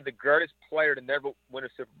maybe the greatest player to never win a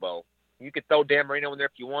Super Bowl. You could throw Dan Marino in there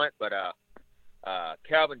if you want, but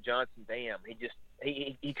Calvin Johnson, damn,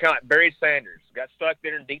 he kind of like Barry Sanders. Got stuck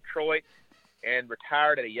there in Detroit and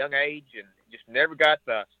retired at a young age and just never got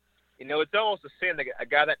the – it's almost a sin that a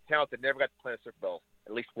guy that talented never got to play a Super Bowl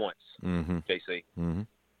at least once, JC. Mm-hmm.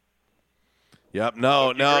 Yep.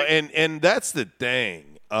 No, and that's the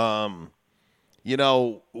thing. You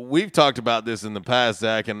know, we've talked about this in the past,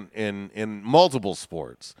 Zach, in multiple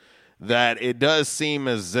sports, that it does seem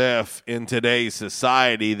as if in today's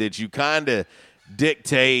society that you kind of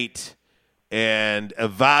dictate and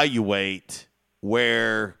evaluate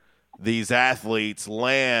where these athletes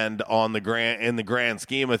land on in the grand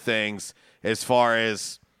scheme of things as far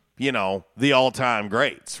as, you know, the all-time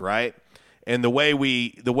greats, right? And the way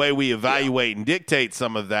we evaluate and dictate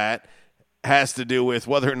some of that has to do with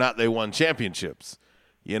whether or not they won championships,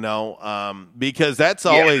 you know, because that's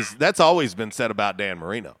always been said about Dan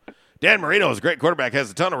Marino. Dan Marino is a great quarterback, has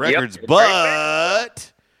a ton of records,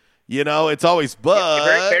 but, you know, it's always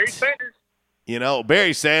Barry Sanders. You know,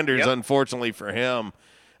 Barry Sanders, unfortunately for him.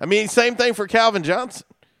 I mean, same thing for Calvin Johnson.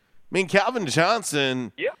 I mean, Calvin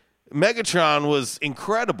Johnson, Megatron was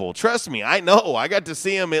incredible. Trust me, I know. I got to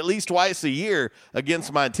see him at least twice a year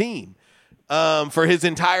against my team for his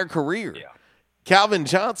entire career. Yeah. Calvin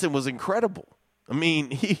Johnson was incredible. I mean,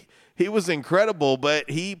 he was incredible, but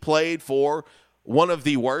he played for one of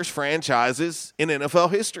the worst franchises in NFL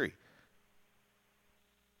history.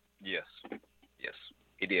 Yes,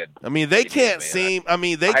 he did. I mean, they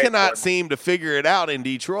cannot seem to figure it out in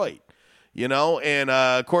Detroit. You know, and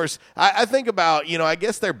of course, I think about, you know, I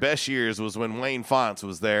guess their best years was when Wayne Fontes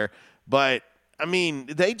was there, but I mean,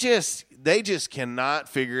 they just cannot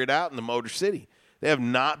figure it out in the Motor City. They have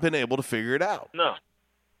not been able to figure it out. No.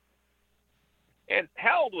 And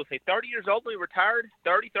how old was he? 30 years old when he retired?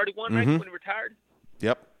 30, 31 maybe when he retired?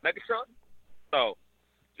 Yep. Megatron? So,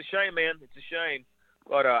 it's a shame, man. It's a shame.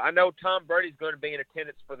 But I know Tom Brady's going to be in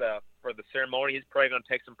attendance for the ceremony. He's probably going to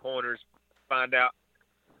take some pointers, find out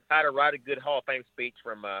how to write a good Hall of Fame speech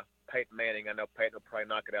from Peyton Manning. I know Peyton will probably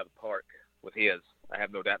knock it out of the park with his. I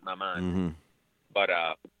have no doubt in my mind. Mm-hmm. But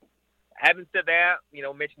having said that, you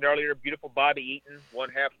know, mentioned earlier, beautiful Bobby Eaton, one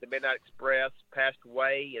half of the Midnight Express, passed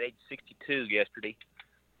away at age 62 yesterday.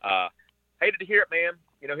 Hated to hear it, man.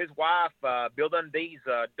 You know, his wife, Bill Dundee's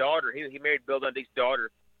daughter, he married Bill Dundee's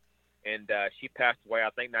daughter, and she passed away, I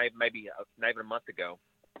think, maybe not even a month ago.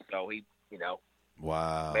 So he, you know,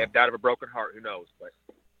 wow, may have died of a broken heart. Who knows? But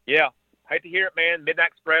yeah, hate to hear it, man. Midnight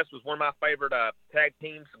Express was one of my favorite tag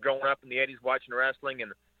teams growing up in the 80s watching wrestling.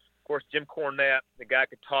 And, of course, Jim Cornette, the guy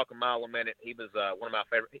could talk a mile a minute. He was one of my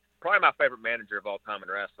favorite, probably my favorite manager of all time in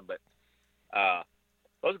wrestling. But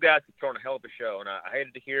those guys could throw on a hell of a show, and I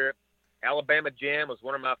hated to hear it. Alabama Jam was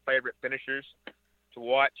one of my favorite finishers to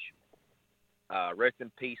watch. Rest in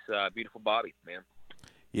peace, beautiful Bobby, man.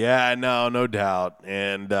 Yeah, no doubt.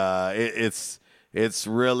 And it's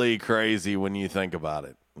really crazy when you think about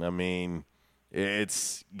it. I mean,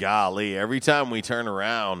 it's golly. Every time we turn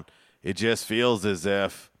around, it just feels as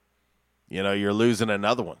if, you know, you're losing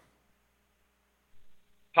another one.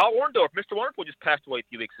 Paul Orndorff, Mr. Wonderful, just passed away a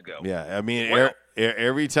few weeks ago. Yeah, I mean,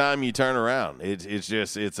 every time you turn around,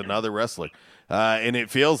 it's another wrestler. And it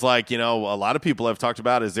feels like, you know, a lot of people have talked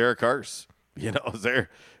about is there a curse? You know,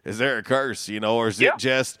 is there a curse? You know, or is it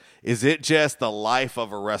just the life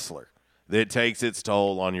of a wrestler that takes its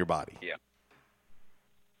toll on your body? Yeah,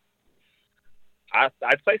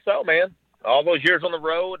 I'd say so, man. All those years on the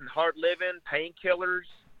road and hard living, painkillers.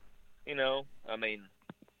 You know, I mean,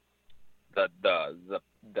 the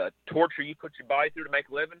torture you put your body through to make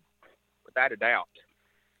a living, without a doubt.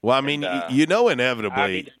 Well, I mean,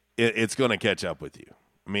 inevitably, it's going to catch up with you.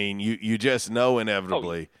 I mean, you just know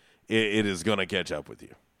inevitably it is going to catch up with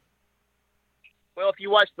you. Well, if you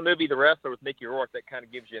watch the movie The Wrestler with Mickey Rourke, that kind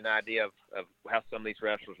of gives you an idea of how some of these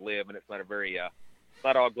wrestlers live, and it's not a very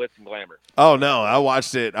not all glitz and glamour. Oh no, I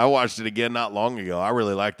watched it again not long ago. I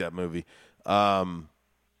really liked that movie.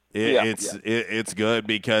 It's good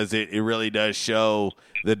because it really does show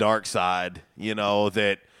the dark side. You know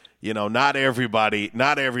that not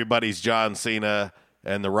everybody's John Cena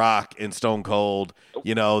and The Rock and Stone Cold.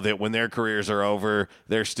 You know that when their careers are over,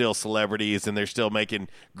 they're still celebrities and they're still making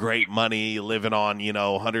great money, living on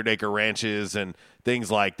 100-acre ranches and things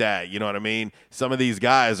like that. You know what I mean? Some of these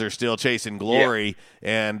guys are still chasing glory,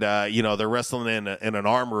 and they're wrestling in an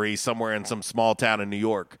armory somewhere in some small town in New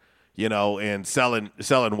York. And selling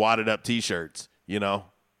wadded up T-shirts. Yeah.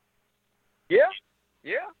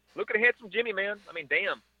 Look at handsome Jimmy, man. I mean,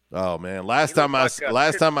 damn. Oh man, last time I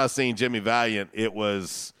seen Jimmy Valiant, it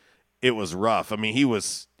was rough. I mean, he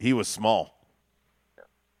was small.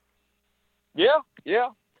 Yeah.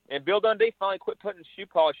 And Bill Dundee finally quit putting shoe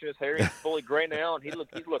polish in his hair. He's fully gray now, and he's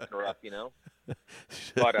looking rough,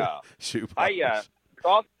 But shoe polish.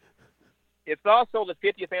 It's also the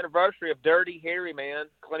 50th anniversary of Dirty Harry, man.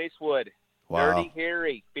 Clint Eastwood. Wow. Dirty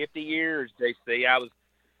Harry, 50 years, JC. I'm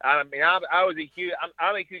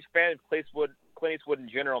a huge fan of Clint Eastwood in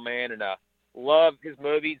general, man, and love his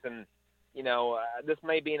movies. And this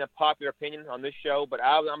may be an unpopular opinion on this show, but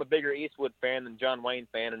I'm a bigger Eastwood fan than John Wayne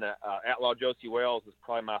fan, and Outlaw Josie Wells is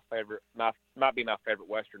probably my favorite. Might be my favorite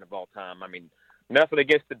Western of all time. I mean, nothing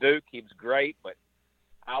against the Duke; he was great, but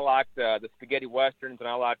I liked the spaghetti westerns, and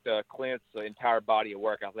I liked Clint's entire body of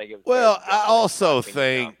work. I think it was. Well, I also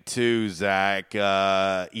think too, Zach. For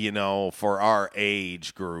our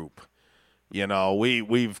age group,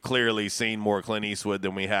 we've clearly seen more Clint Eastwood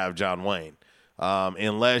than we have John Wayne.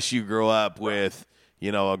 Unless you grew up with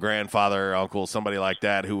a grandfather, uncle, somebody like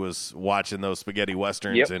that who was watching those spaghetti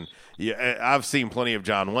westerns. Yep. And I've seen plenty of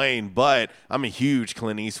John Wayne, but I'm a huge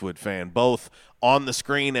Clint Eastwood fan, both on the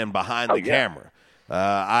screen and behind the camera.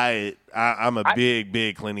 I'm a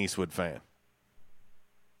big Clint Eastwood fan.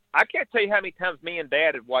 I can't tell you how many times me and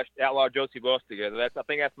Dad had watched Outlaw Josie Wells together. I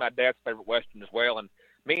think that's my dad's favorite Western as well. And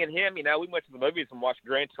me and him, we went to the movies and watched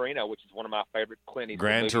Gran Torino, which is one of my favorite Clint Eastwood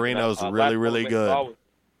movies. Gran Torino's really good.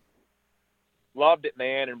 Loved it,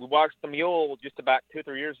 man. And we watched The Mule just about 2 or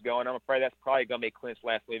 3 years ago, and I'm afraid that's probably going to be Clint's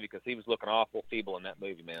last movie because he was looking awful feeble in that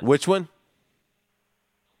movie, man. Which one?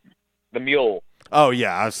 The Mule. Oh,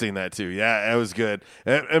 yeah, I've seen that too. Yeah, it was good.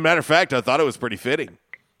 As a matter of fact, I thought it was pretty fitting.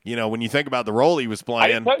 When you think about the role he was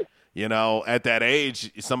playing, at that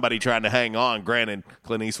age, somebody trying to hang on, granted,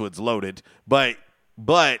 Clint Eastwood's loaded, but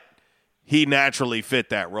he naturally fit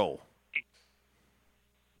that role.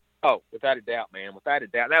 Oh, without a doubt, man. Without a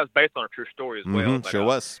doubt. That was based on a true story as well. But, sure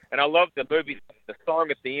was. And I loved the movie, the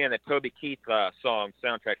song at the end, the Toby Keith song,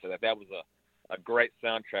 soundtrack to that. That was a great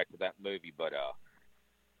soundtrack to that movie. But,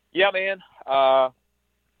 yeah, man.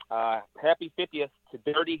 Happy 50th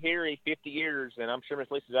to Dirty Harry, 50 years. And I'm sure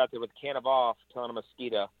Miss Lisa's out there with a can of off telling a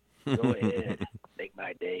mosquito, go ahead, make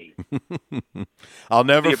my day. I'll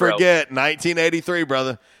never forget 1983,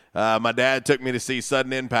 brother. My dad took me to see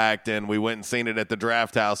Sudden Impact, and we went and seen it at the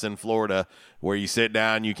Draft House in Florida, where you sit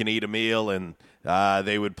down, you can eat a meal, and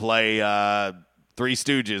they would play Three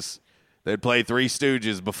Stooges. They'd play Three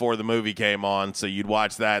Stooges before the movie came on, so you'd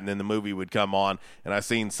watch that, and then the movie would come on. And I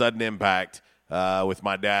seen Sudden Impact with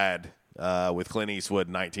my dad with Clint Eastwood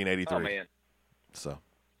in 1983. Oh, man. So.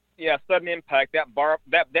 Yeah, Sudden Impact. That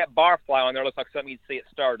bar fly on there looks like something you'd see at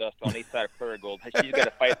Stardust on the east side of Prairie Gold. She's got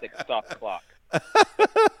a face that can stop the clock.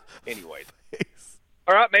 Anyways.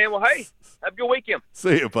 All right, man. Well, hey, have a good weekend.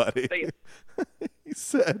 See you, buddy. See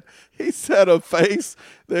you. He said a face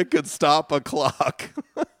that could stop a clock.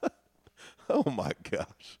 Oh, my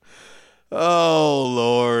gosh. Oh,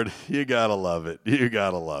 Lord. You got to love it. You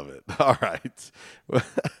got to love it. All right.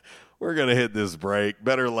 We're going to hit this break.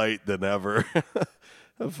 Better late than ever.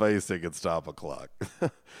 A face that could stop a clock.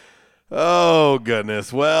 Oh,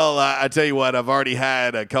 goodness. Well, I tell you what, I've already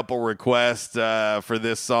had a couple requests for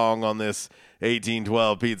this song on this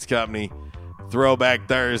 1812 Pete's Company Throwback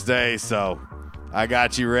Thursday, so I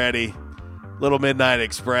got you ready. Little Midnight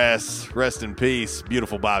Express, rest in peace,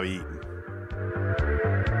 beautiful Bobby Eaton.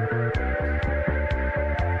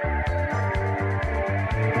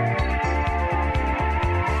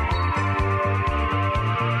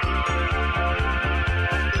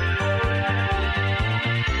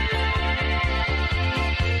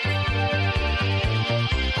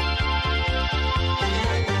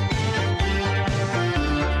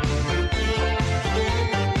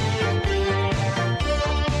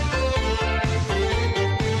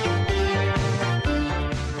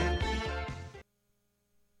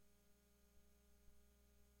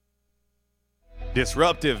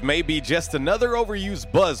 Disruptive may be just another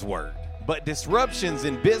overused buzzword, but disruptions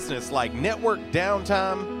in business like network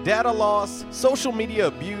downtime, data loss, social media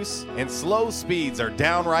abuse, and slow speeds are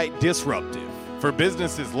downright disruptive. For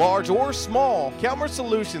businesses large or small, Calmer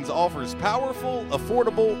Solutions offers powerful,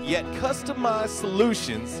 affordable, yet customized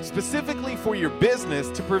solutions specifically for your business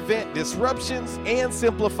to prevent disruptions and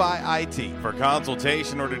simplify IT. For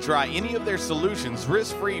consultation or to try any of their solutions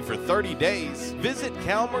risk-free for 30 days, visit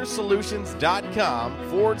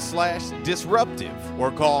calmersolutions.com/disruptive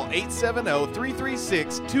or call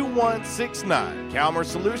 870-336-2169. Calmer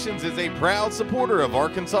Solutions is a proud supporter of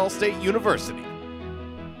Arkansas State University.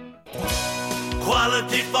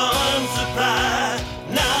 Quality Farm Supply,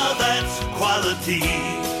 now that's quality.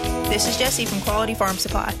 This is Jessie from Quality Farm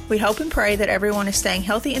Supply. We hope and pray that everyone is staying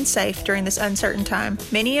healthy and safe during this uncertain time.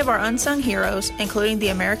 Many of our unsung heroes, including the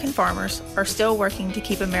American farmers, are still working to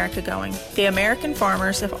keep America going. The American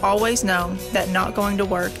farmers have always known that not going to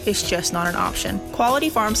work is just not an option. Quality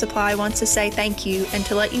Farm Supply wants to say thank you and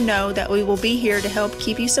to let you know that we will be here to help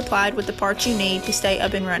keep you supplied with the parts you need to stay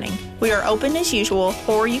up and running. We are open as usual,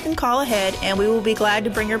 or you can call ahead and we will be glad to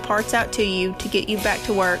bring your parts out to you to get you back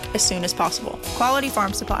to work as soon as possible. Quality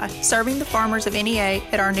Farm Supply, serving the farmers of NEA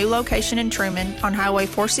at our new location in Truman on Highway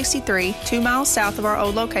 463, 2 miles south of our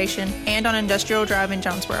old location, and on Industrial Drive in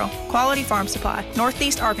Jonesboro. Quality Farm Supply,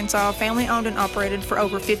 Northeast Arkansas, family owned and operated for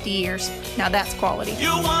over 50 years. Now that's quality.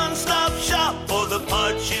 Your one-stop shop for the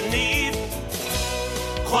parts you need.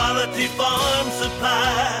 Quality Farm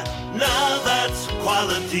Supply, now that's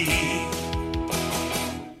quality.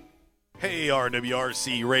 Hey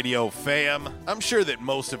RWRC Radio fam, I'm sure that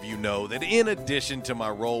most of you know that in addition to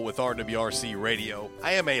my role with RWRC Radio,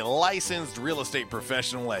 I am a licensed real estate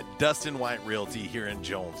professional at Dustin White Realty here in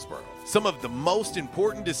Jonesboro. Some of the most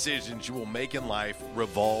important decisions you will make in life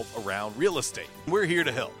revolve around real estate. We're here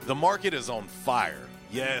to help. The market is on fire.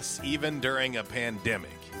 Yes, even during a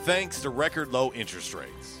pandemic, thanks to record low interest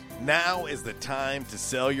rates. Now is the time to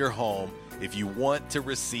sell your home if you want to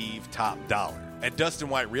receive top dollar. At Dustin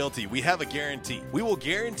White Realty, we have a guarantee. We will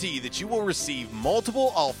guarantee that you will receive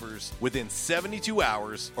multiple offers within 72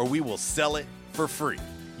 hours or we will sell it for free.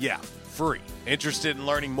 Yeah, free. Interested in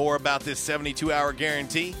learning more about this 72-hour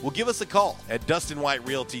guarantee? Well, give us a call at Dustin White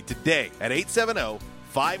Realty today at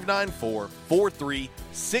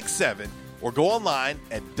 870-594-4367 or go online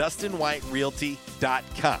at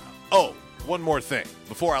DustinWhiteRealty.com. Oh, one more thing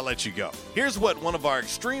before I let you go. Here's what one of our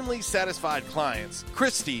extremely satisfied clients,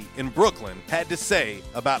 Christy in Brooklyn, had to say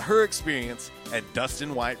about her experience at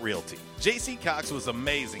Dustin White Realty. J.C. Cox was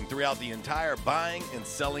amazing throughout the entire buying and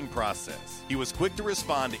selling process. He was quick to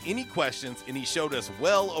respond to any questions and he showed us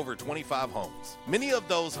well over 25 homes. Many of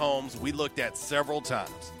those homes we looked at several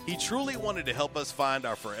times. He truly wanted to help us find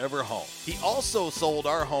our forever home. He also sold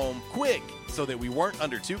our home quick so that we weren't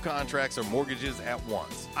under 2 contracts or mortgages at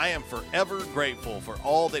once. I am forever grateful for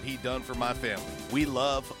all that he done for my family. We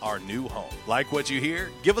love our new home. Like what you hear?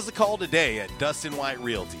 Give us a call today at Dustin White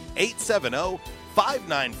Realty,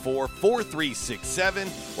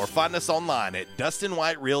 870-594-4367 or find us online at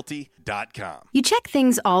DustinWhiteRealty.com. You check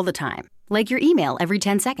things all the time, like your email every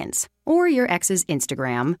 10 seconds or your ex's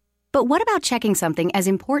Instagram. But what about checking something as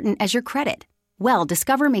important as your credit? Well,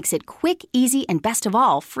 Discover makes it quick, easy, and best of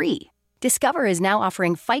all, free. Discover is now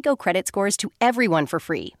offering FICO credit scores to everyone for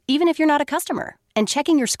free, even if you're not a customer. And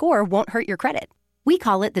checking your score won't hurt your credit. We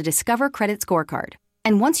call it the Discover Credit Scorecard.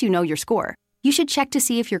 And once you know your score, you should check to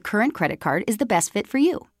see if your current credit card is the best fit for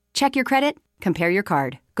you. Check your credit, compare your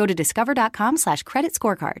card. Go to discover.com/credit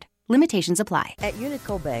scorecard. Limitations apply. At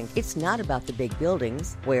Unico Bank, it's not about the big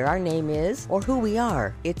buildings, where our name is, or who we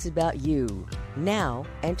are. It's about you, now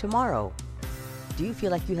and tomorrow. Do you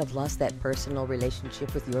feel like you have lost that personal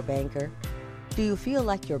relationship with your banker? Do you feel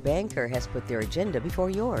like your banker has put their agenda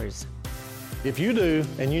before yours? If you do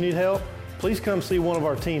and you need help, please come see one of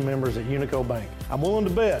our team members at Unico Bank. I'm willing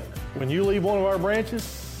to bet when you leave one of our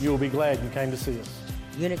branches, you will be glad you came to see us.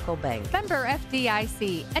 Unico Bank. Member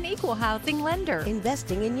FDIC, an equal housing lender.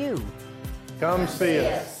 Investing in you. Come see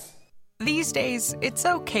us. These days, it's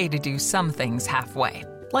okay to do some things halfway,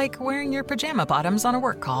 like wearing your pajama bottoms on a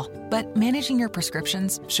work call. But managing your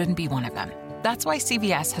prescriptions shouldn't be one of them. That's why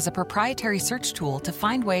CVS has a proprietary search tool to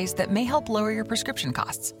find ways that may help lower your prescription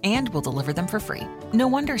costs, and will deliver them for free. No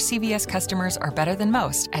wonder CVS customers are better than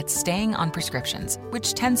most at staying on prescriptions,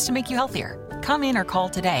 which tends to make you healthier. Come in or call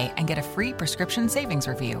today and get a free prescription savings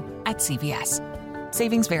review at CVS.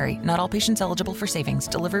 Savings vary. Not all patients eligible for savings.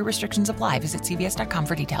 Delivery restrictions apply. Visit cvs.com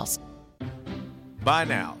for details. By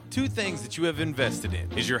now, two things that you have invested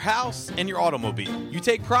in is your house and your automobile. You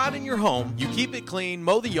take pride in your home, you keep it clean,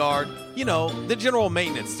 mow the yard, you know, the general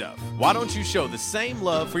maintenance stuff. Why don't you show the same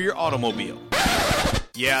love for your automobile?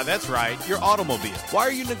 Yeah, that's right, your automobile. Why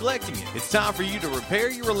are you neglecting it? It's time for you to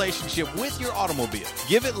repair your relationship with your automobile.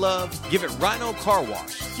 Give it love, give it Rhino Car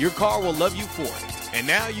Wash. Your car will love you for it. And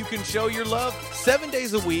now you can show your love 7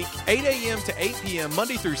 days a week, 8 a.m. to 8 p.m.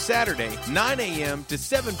 Monday through Saturday, 9 a.m. to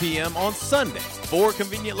 7 p.m. on Sunday. 4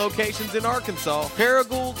 convenient locations in Arkansas: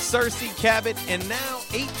 Paragould, Searcy, Cabot, and now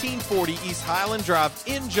 1840 East Highland Drive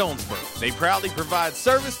in Jonesboro. They proudly provide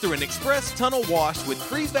service through an express tunnel wash with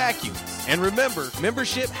free vacuums. And remember,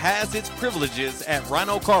 membership has its privileges at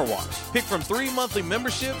Rhino Car Wash. Pick from 3 monthly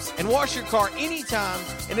memberships and wash your car anytime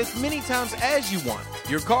and as many times as you want.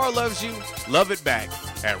 Your car loves you, love it back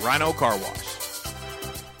at Rhino Car Wash.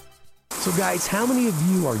 So guys, how many of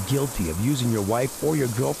you are guilty of using your wife or your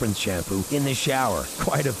girlfriend's shampoo in the shower?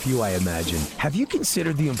 Quite a few, I imagine. Have you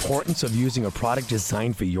considered the importance of using a product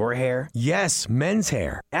designed for your hair? Yes, men's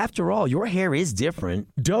hair. After all, your hair is different.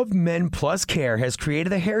 Dove Men Plus Care has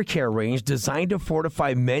created a hair care range designed to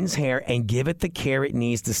fortify men's hair and give it the care it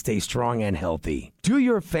needs to stay strong and healthy. Do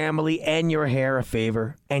your family and your hair a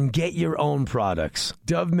favor and get your own products.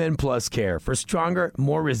 Dove Men Plus Care for stronger,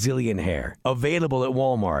 more resilient hair. Available at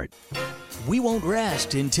Walmart. We won't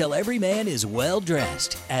rest until every man is well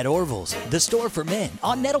dressed. At Orville's, the store for men,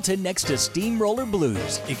 on Nettleton next to Steamroller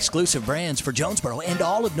Blues. Exclusive brands for Jonesboro and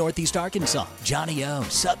all of Northeast Arkansas. Johnny O,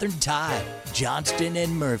 Southern Tide, Johnston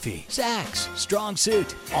and Murphy, Saks, Strong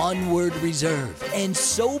Suit, Onward Reserve, and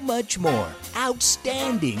so much more.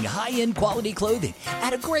 Outstanding high-end quality clothing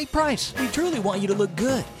at a great price. We truly want you to look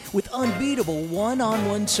good with unbeatable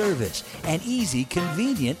one-on-one service and easy,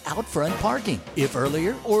 convenient out-front parking. If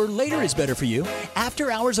earlier or later is better for you,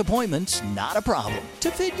 after-hours appointments, not a problem.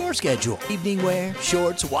 To fit your schedule. Evening wear,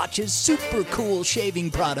 shorts, watches, super cool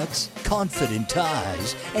shaving products, confident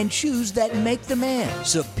ties, and shoes that make the man.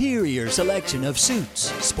 Superior selection of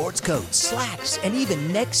suits, sports coats, slacks, and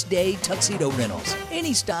even next-day tuxedo rentals.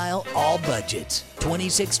 Any style, all budgets.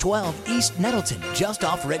 2612 East Nettleton, just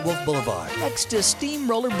off Red Wolf Boulevard, next to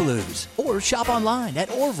Steamroller Blues. Or shop online at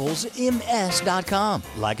orvillesms.com.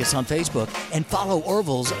 Like us on Facebook and follow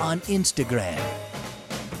Orville's on Instagram.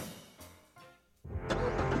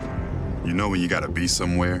 You know when you gotta be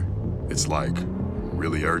somewhere, it's like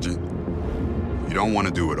really urgent. You don't want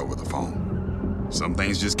to do it over the phone. Some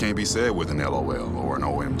things just can't be said with an LOL or an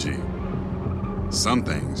OMG. Some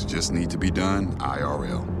things just need to be done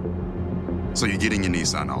IRL. So you get in your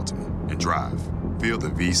Nissan Altima and drive. Feel the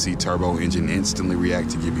VC turbo engine instantly react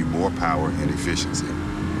to give you more power and efficiency,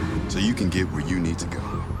 so you can get where you need to go.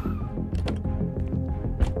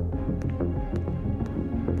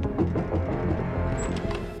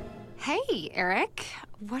 Hey, Eric.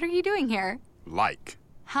 What are you doing here? Like.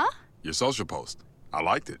 Huh? Your social post. I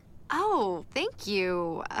liked it. Oh, thank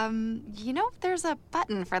you. You know there's a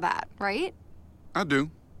button for that, right? I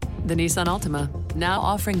do. The Nissan Altima, now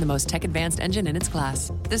offering the most tech-advanced engine in its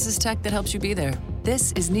class. This is tech that helps you be there.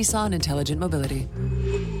 This is Nissan Intelligent Mobility.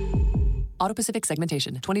 Auto-Pacific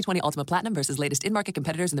segmentation. 2020 Altima Platinum versus latest in-market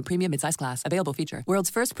competitors in the premium midsize class. Available feature.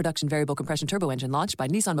 World's first production variable compression turbo engine launched by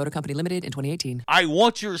Nissan Motor Company Limited in 2018. I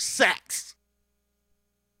want your sex.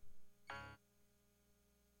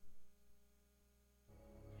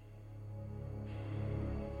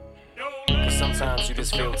 Sometimes you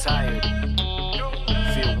just feel tired,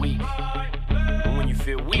 feel weak. And when you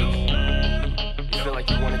feel weak, you feel like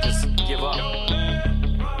you want to just give up.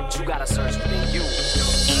 But you gotta search within you.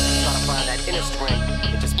 Try to find that inner strength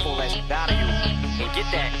and just pull that shit out of you. And get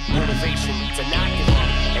that motivation to not give up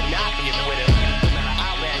and not be a quitter. No matter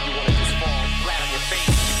how bad you want to just fall flat on your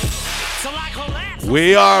face. Till I collapse.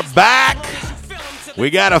 We are back.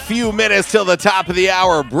 We got a few minutes till the top of the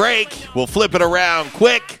hour break. We'll flip it around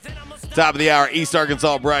quick. Top of the hour, East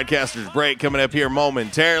Arkansas Broadcasters break coming up here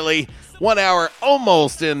momentarily. 1 hour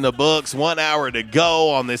almost in the books. 1 hour to go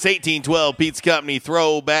on this 1812 Pizza Company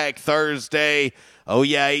Throwback Thursday. Oh,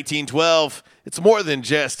 yeah, 1812. It's more than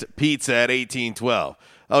just pizza at 1812.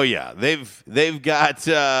 Oh, yeah. They've got,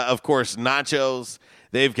 of course, nachos.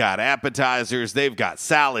 They've got appetizers. They've got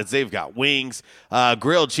salads. They've got wings,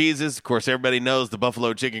 grilled cheeses. Of course, everybody knows the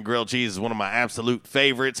buffalo chicken grilled cheese is one of my absolute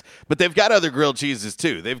favorites. But they've got other grilled cheeses,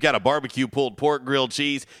 too. They've got a barbecue pulled pork grilled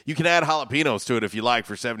cheese. You can add jalapenos to it if you like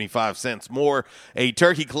for 75 cents more. A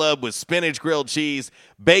turkey club with spinach grilled cheese,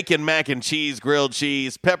 bacon mac and cheese grilled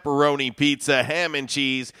cheese, pepperoni pizza, ham and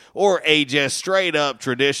cheese, or a just straight-up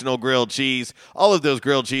traditional grilled cheese. All of those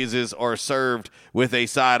grilled cheeses are served with a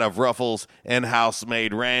side of Ruffles and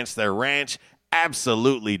house-made ranch. Their ranch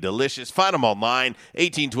absolutely delicious. Find them online,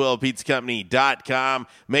 1812pizzacompany.com.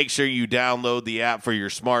 Make sure you download the app for your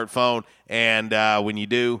smartphone, and when you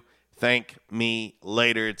do, thank me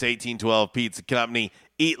later. It's 1812 Pizza Company.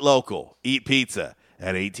 Eat local. Eat pizza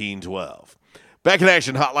at 1812. Back in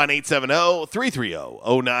action, hotline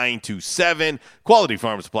 870-330-0927. Quality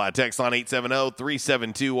Farm Supply text line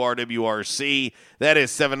 870-372-RWRC. That is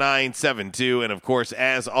 7972. And, of course,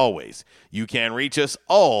 as always, you can reach us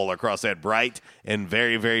all across that bright and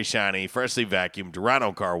very, very shiny, freshly vacuumed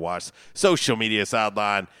Rhino Car Wash social media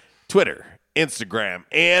sideline, Twitter, Instagram,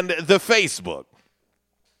 and the Facebook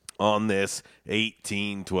on this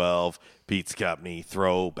 1812 Pizza Company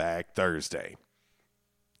Throwback Thursday.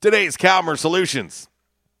 Today's Calmer Solutions.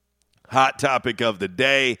 Hot topic of the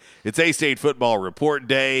day. It's A-State Football Report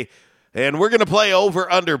Day, and we're going to play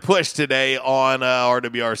over-under push today on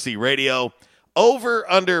RWRC Radio.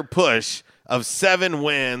 Over-under push of 7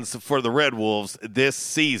 wins for the Red Wolves this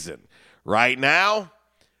season. Right now,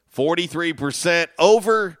 43%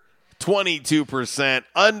 over, 22%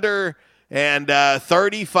 under, and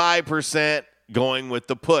 35% going with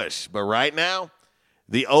the push. But right now,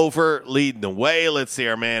 the over leading the way. Let's see.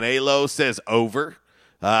 Our man Alo says over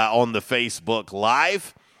on the Facebook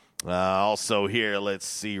Live. Also here, let's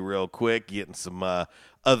see real quick, getting some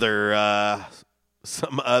other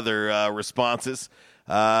responses.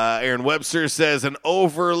 Aaron Webster says an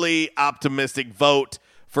overly optimistic vote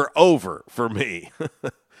for over for me.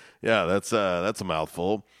 Yeah, that's a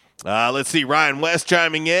mouthful. Let's see. Ryan West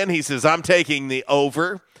chiming in. He says, I'm taking the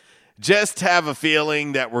over. Just have a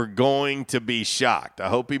feeling that we're going to be shocked. I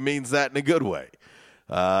hope he means that in a good way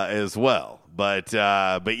as well. But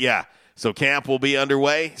yeah, so camp will be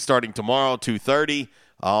underway starting tomorrow, 2:30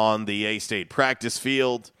 on the A-State practice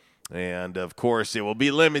field. And, of course, it will be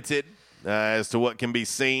limited as to what can be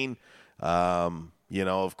seen.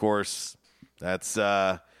 Of course, that's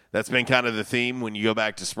been kind of the theme when you go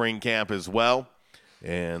back to spring camp as well.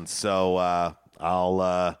 And so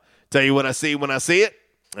I'll tell you what I see when I see it.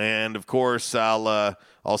 And, of course, I'll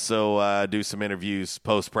also do some interviews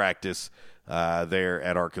post-practice there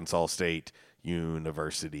at Arkansas State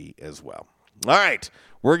University as well. All right,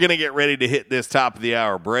 we're going to get ready to hit this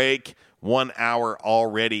top-of-the-hour break. 1 hour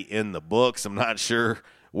already in the books. I'm not sure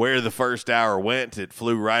where the first hour went. It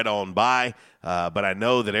flew right on by. But I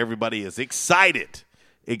know that everybody is excited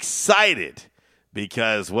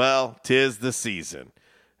because, well, 'tis the season.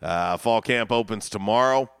 Fall camp opens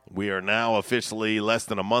tomorrow. We are now officially less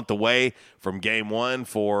than a month away from game 1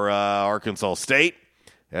 for Arkansas State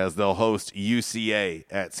as they'll host UCA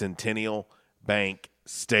at Centennial Bank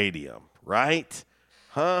Stadium. Right?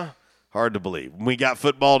 Huh? Hard to believe. We got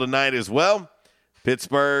football tonight as well.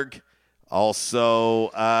 Pittsburgh, also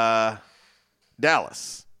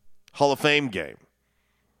Dallas. Hall of Fame game.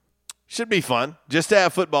 Should be fun. Just to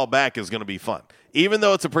have football back is going to be fun. Even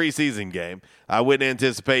though it's a preseason game, I wouldn't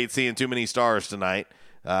anticipate seeing too many stars tonight.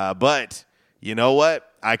 But you know what?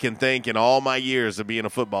 I can think in all my years of being a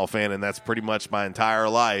football fan, and that's pretty much my entire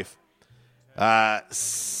life,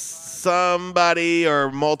 somebody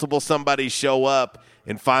or multiple somebodies show up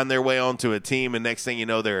and find their way onto a team, and next thing you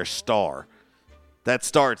know, they're a star. That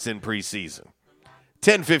starts in preseason.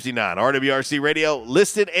 1059 RWRC Radio,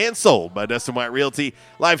 listed and sold by Dustin White Realty,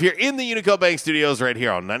 live here in the Unico Bank Studios right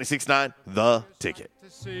here on 96.9 The Ticket. To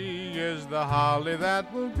see is the holly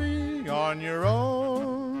that will be on your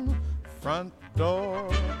own front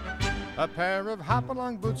door. A pair of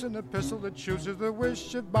hop-along boots and a pistol that chooses the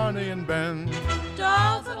wish of Barney and Ben.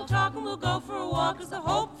 Dogs that'll talk and we'll go for a walk is the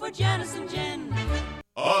hope for Janice and Jen.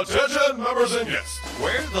 Attention members and guests,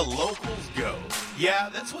 where the locals go. Yeah,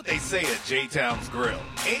 that's what they say at J-Town's Grill.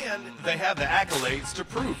 And they have the accolades to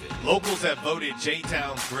prove it. Locals have voted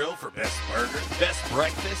J-Town's Grill for best burger, best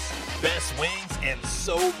breakfast, best wings, and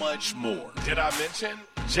so much more. Did I mention?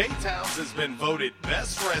 J-Town's has been voted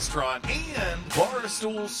best restaurant and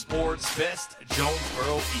Barstool Sports best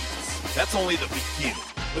Jonesboro Eats. That's only the beginning.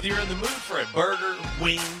 Whether you're in the mood for a burger,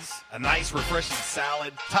 wings, a nice refreshing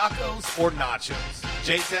salad, tacos, or nachos,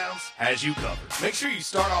 J-Town's has you covered. Make sure you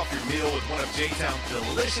start off your meal with one of J-Town's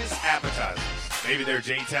delicious appetizers. Maybe their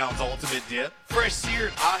J-Town's ultimate dip, fresh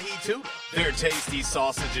seared ahi tuna, their tasty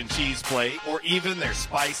sausage and cheese plate, or even their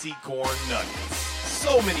spicy corn nuggets.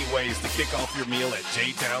 So many ways to kick off your meal at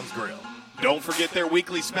J-Town's Grill. Don't forget their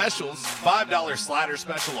weekly specials, $5 slider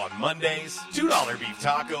special on Mondays, $2 beef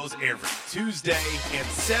tacos every Tuesday, and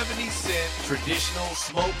 70-cent traditional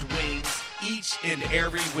smoked wings each and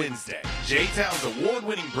every Wednesday. J-Town's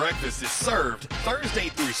award-winning breakfast is served Thursday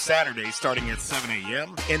through Saturday starting at 7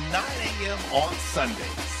 a.m. and 9 a.m. on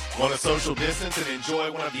Sundays. Want to social distance and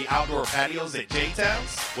enjoy one of the outdoor patios at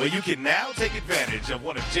J-Town's? Well, you can now take advantage of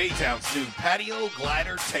one of J-Town's new patio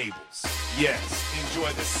glider tables. Yes,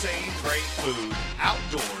 enjoy the same great food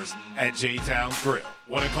outdoors at J-Town's Grill.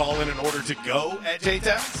 Want to call in an order to go at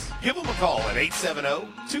J-Town's? Give them a call at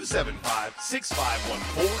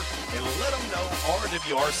 870-275-6514 and let them know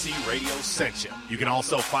RWRC Radio sent you. You can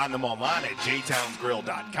also find them online at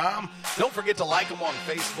jtownsgrill.com. Don't forget to like them on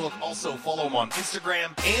Facebook. Also follow them on Instagram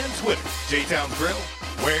and Twitter. J-Town's Grill,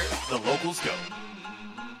 where the locals go.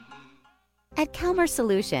 At Calmer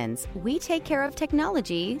Solutions, we take care of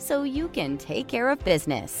technology so you can take care of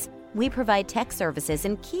business. We provide tech services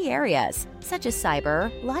in key areas such as cyber,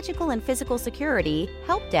 logical and physical security,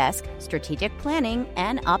 help desk, strategic planning,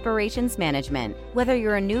 and operations management. Whether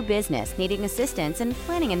you're a new business needing assistance in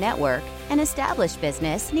planning a network, an established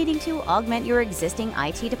business needing to augment your existing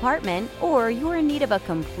IT department, or you're in need of a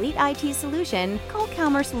complete IT solution, call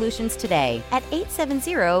Calmer Solutions today at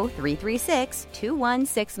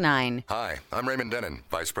 870-336-2169. Hi, I'm Raymond Denon,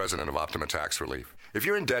 Vice President of Optima Tax Relief. If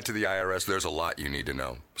you're in debt to the IRS, there's a lot you need to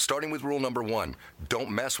know. Starting with rule number 1, don't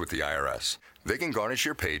mess with the IRS. They can garnish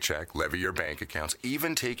your paycheck, levy your bank accounts,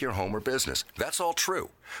 even take your home or business. That's all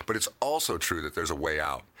true. But it's also true that there's a way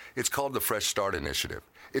out. It's called the Fresh Start Initiative.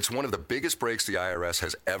 It's one of the biggest breaks the IRS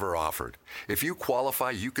has ever offered. If you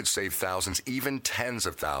qualify, you could save thousands, even tens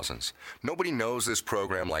of thousands. Nobody knows this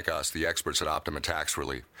program like us, the experts at Optima Tax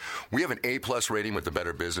Relief. We have an A-plus rating with the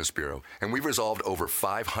Better Business Bureau, and we've resolved over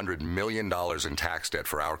 $500 million in tax debt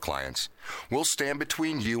for our clients. We'll stand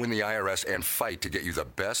between you and the IRS and fight to get you the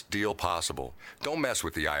best deal possible. Don't mess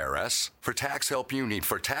with the IRS. For tax help you need,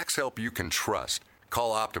 for tax help you can trust,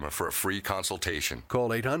 call Optima for a free consultation.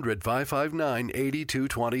 Call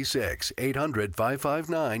 800-559-8226.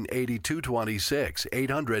 800-559-8226.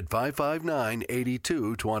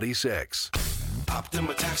 800-559-8226.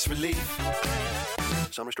 Optima Tax Relief.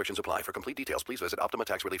 Some restrictions apply. For complete details, please visit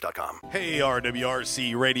OptimaTaxRelief.com. Hey,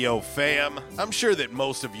 RWRC Radio fam. I'm sure that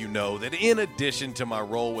most of you know that in addition to my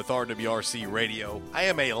role with RWRC Radio, I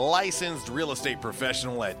am a licensed real estate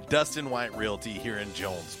professional at Dustin White Realty here in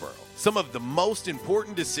Jonesboro. Some of the most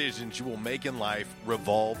important decisions you will make in life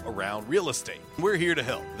revolve around real estate. We're here to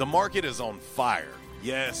help. The market is on fire.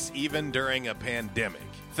 Yes, even during a pandemic,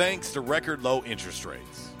 thanks to record low interest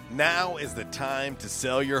rates. Now is the time to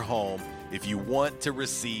sell your home if you want to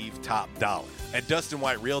receive top dollar. At Dustin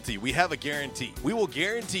White Realty, we have a guarantee. We will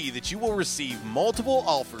guarantee that you will receive multiple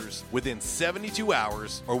offers within 72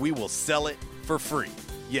 hours, or we will sell it for free.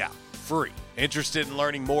 Yeah, free. Interested in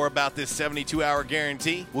learning more about this 72-hour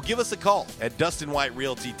guarantee? Well, give us a call at Dustin White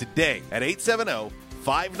Realty today at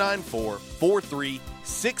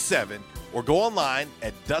 870-594-4367 or go online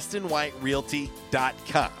at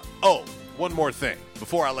DustinWhiteRealty.com. Oh, one more thing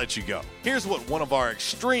before I let you go. Here's what one of our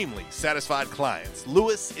extremely satisfied clients,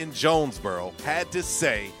 Lewis in Jonesboro, had to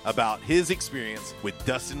say about his experience with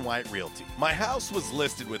Dustin White Realty. My house was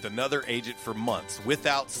listed with another agent for months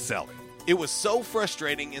without selling. It was so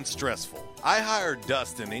frustrating and stressful. I hired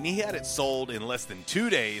Dustin and he had it sold in less than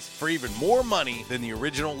 2 days for even more money than the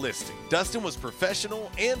original listing. Dustin was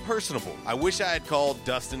professional and personable. I wish I had called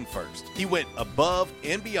Dustin first. He went above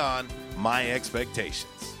and beyond my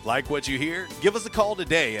expectations. Like what you hear? Give us a call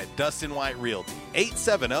today at Dustin White Realty,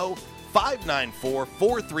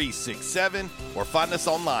 870-594-4367, or find us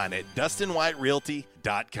online at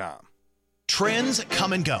DustinWhiteRealty.com. Trends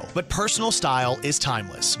come and go, but personal style is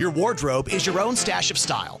timeless. Your wardrobe is your own stash of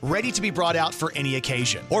style, ready to be brought out for any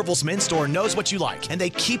occasion. Orville's Men's Store knows what you like, and they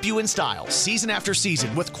keep you in style season after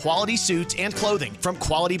season with quality suits and clothing from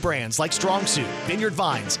quality brands like Strong Suit, Vineyard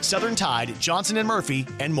Vines, Southern Tide, Johnson & Murphy,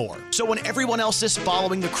 and more. So when everyone else is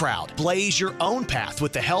following the crowd, blaze your own path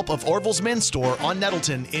with the help of Orville's Men's Store on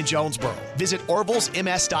Nettleton in Jonesboro. Visit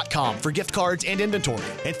orvillesms.com for gift cards and inventory,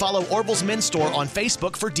 and follow Orville's Men's Store on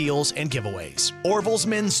Facebook for deals and giveaways. Orville's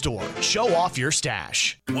Men's Store. Show off your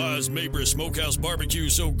stash. Why is Mabry Smokehouse Barbecue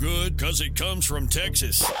so good? Because it comes from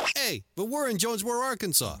Texas. Hey, but we're in Jonesboro,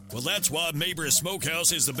 Arkansas. Well, that's why Mabry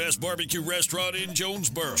Smokehouse is the best barbecue restaurant in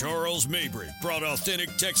Jonesboro. Charles Mabry brought authentic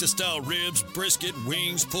Texas-style ribs, brisket,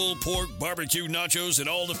 wings, pulled pork, barbecue nachos, and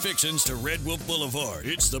all the fixings to Red Wolf Boulevard.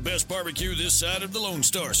 It's the best barbecue this side of the Lone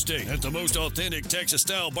Star State at the most authentic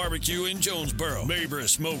Texas-style barbecue in Jonesboro. Mabry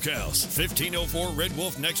Smokehouse, 1504 Red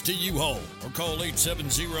Wolf next to U-Haul. Or call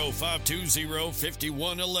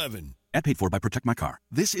 870-520-5111. At paid for by Protect My Car.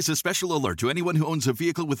 This is a special alert to anyone who owns a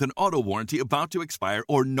vehicle with an auto warranty about to expire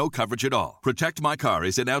or no coverage at all. Protect My Car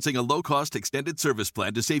is announcing a low-cost extended service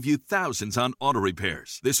plan to save you thousands on auto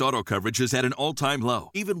repairs. This auto coverage is at an all-time low,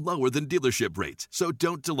 even lower than dealership rates. So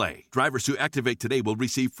don't delay. Drivers who activate today will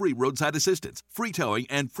receive free roadside assistance, free towing,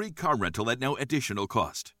 and free car rental at no additional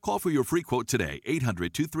cost. Call for your free quote today,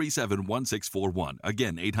 800-237-1641.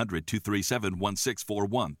 Again,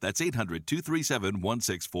 800-237-1641. That's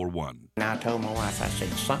 800-237-1641. And I told my wife, I said,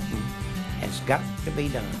 something has got to be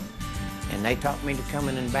done. And they taught me to come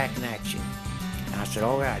in and back in action. And I said,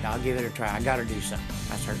 all right, I'll give it a try. I got to do something.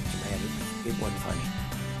 I was hurting so bad, it wasn't funny.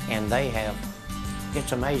 And they have,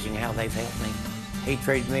 it's amazing how they've helped me. He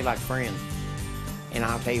treated me like a friend. And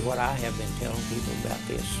I'll tell you what, I have been telling people about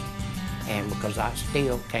this. And because I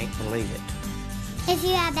still can't believe it. If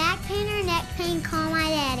you have back pain or neck pain, call my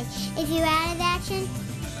daddy. If you're out of action,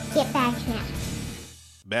 get back in.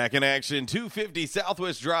 Back in action, 250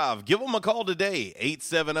 Southwest Drive. Give them a call today,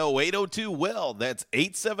 870-802-WELL. That's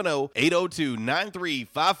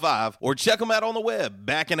 870-802-9355. Or check them out on the web,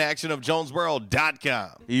 backinactionofjonesboro.com.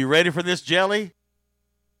 Are you ready for this, Jelly?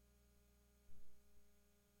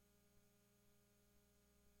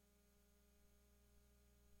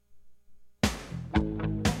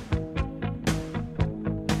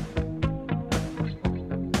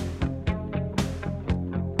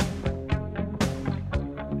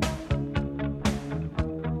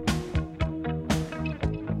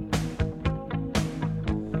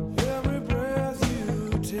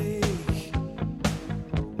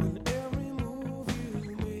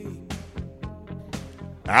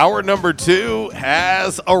 Hour number 2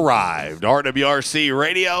 has arrived. RWRC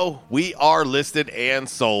Radio, we are listed and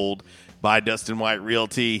sold by Dustin White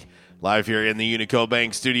Realty, live here in the Unico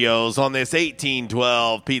Bank Studios on this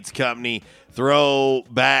 1812 Pizza Company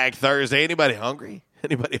Throwback Thursday. Anybody hungry?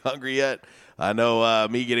 Anybody hungry yet? I know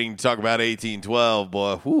me getting to talk about 1812,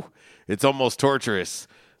 boy, whew, it's almost torturous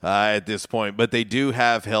at this point. But they do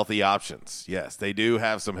have healthy options. Yes, they do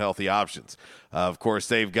have some healthy options. Of course,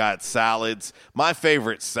 they've got salads. My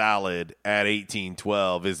favorite salad at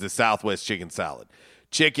 1812 is the Southwest chicken salad.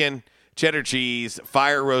 Chicken, cheddar cheese,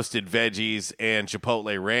 fire-roasted veggies, and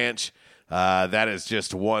chipotle ranch. That is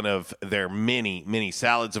just one of their many, many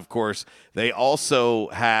salads, of course. They also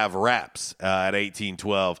have wraps at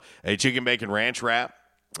 1812. A chicken bacon ranch wrap.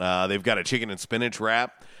 They've got a chicken and spinach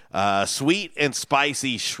wrap. Sweet and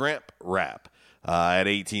spicy shrimp wrap at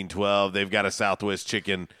 1812. They've got a Southwest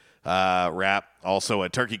chicken wrap, also a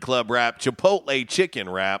turkey club wrap, chipotle chicken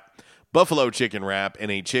wrap, buffalo chicken wrap,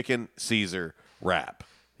 and a chicken Caesar wrap.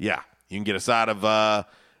 Yeah, you can get a side of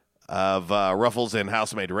Ruffles and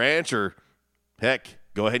house-made ranch, or heck,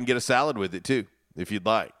 go ahead and get a salad with it too, if you'd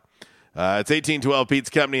like. It's 1812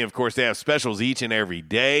 Pizza Company. Of course, they have specials each and every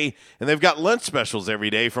day, and they've got lunch specials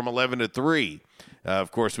every day from 11 to 3.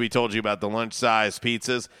 Of course, we told you about the lunch-size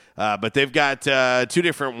pizzas, but they've got 2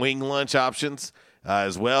 different wing lunch options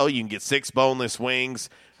as well. You can get 6 boneless wings,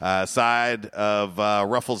 side of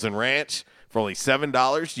Ruffles and Ranch for only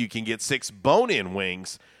 $7. You can get 6 bone-in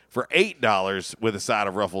wings for $8 with a side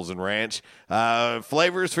of Ruffles and Ranch.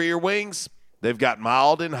 Flavors for your wings, they've got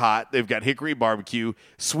mild and hot. They've got hickory barbecue,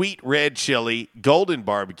 sweet red chili, golden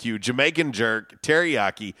barbecue, Jamaican jerk,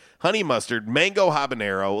 teriyaki, honey mustard, mango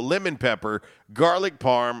habanero, lemon pepper, garlic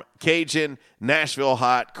parm, Cajun, Nashville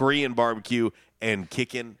hot, Korean barbecue, and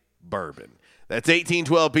kickin' bourbon. That's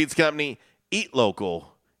 1812 Pizza Company. Eat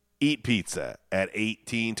local, eat pizza at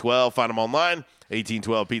 1812. Find them online,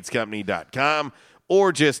 1812pizzacompany.com,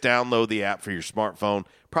 or just download the app for your smartphone.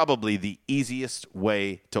 Probably the easiest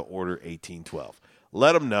way to order 1812.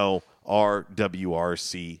 Let them know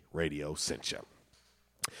RWRC Radio sent you.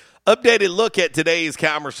 Updated look at today's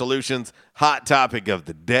Commerce Solutions hot topic of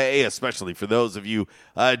the day, especially for those of you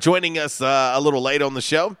joining us a little late on the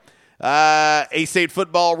show. A-State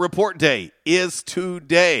football report day is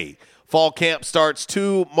today. Fall camp starts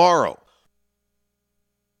tomorrow.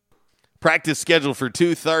 Practice scheduled for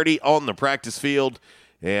 2:30 on the practice field,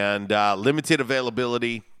 and limited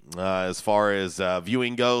availability as far as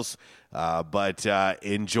viewing goes. But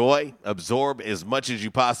enjoy, absorb as much as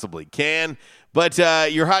you possibly can. But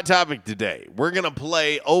your hot topic today, we're going to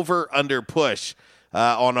play over, under, push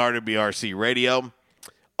on RWRC Radio.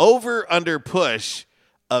 Over, under, push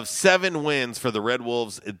of 7 wins for the Red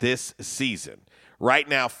Wolves this season. Right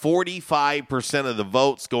now, 45% of the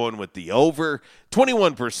votes going with the over,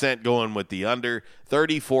 21% going with the under,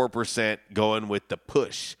 34% going with the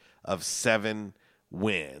push of 7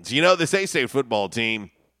 wins. You know, this A-State football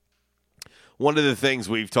team, one of the things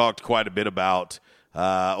we've talked quite a bit about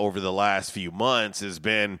over the last few months has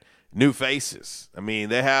been new faces. I mean,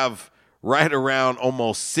 they have right around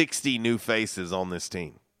almost 60 new faces on this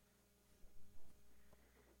team.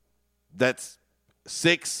 That's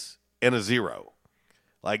 6 and a 0.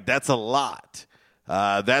 Like, that's a lot.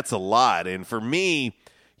 That's a lot. And for me,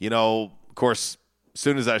 of course, as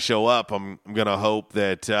soon as I show up, I'm going to hope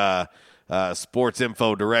that sports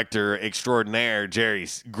info director extraordinaire, Jerry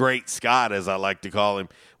Great Scott, as I like to call him,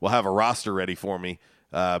 will have a roster ready for me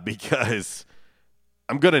because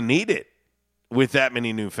I'm going to need it with that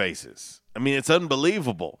many new faces. I mean, it's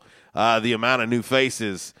unbelievable the amount of new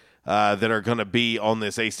faces that are going to be on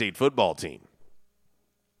this A-State football team.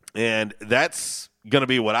 And that's going to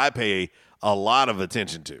be what I pay a lot of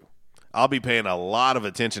attention to. I'll be paying a lot of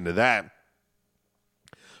attention to that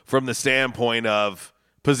from the standpoint of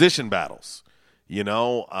position battles.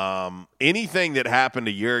 Anything that happened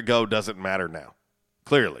a year ago doesn't matter now.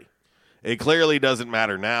 Clearly. It clearly doesn't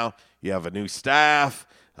matter now. You have a new staff.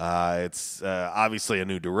 It's obviously a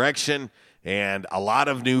new direction and a lot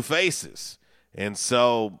of new faces. And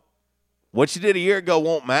so what you did a year ago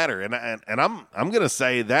won't matter. And I'm going to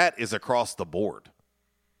say that is across the board.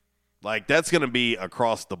 Like, that's going to be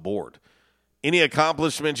across the board. Any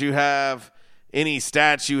accomplishments you have, any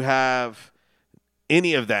stats you have,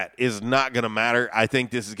 any of that is not going to matter. I think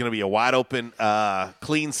this is going to be a wide open,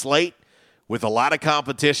 clean slate with a lot of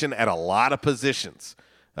competition at a lot of positions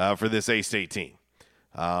for this A-State team.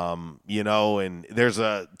 And there's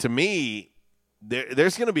to me,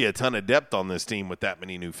 there's going to be a ton of depth on this team with that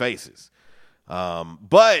many new faces.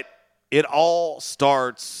 But it all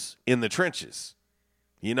starts in the trenches.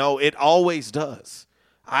 It always does.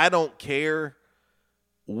 I don't care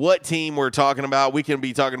what team we're talking about. We can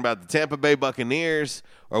be talking about the Tampa Bay Buccaneers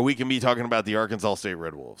or we can be talking about the Arkansas State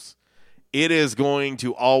Red Wolves. It is going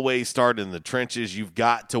to always start in the trenches. You've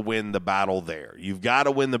got to win the battle there. You've got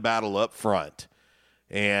to win the battle up front.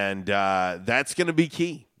 And that's going to be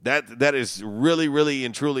key. That is really, really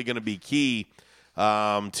and truly going to be key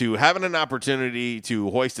to having an opportunity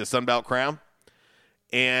to hoist a Sunbelt crown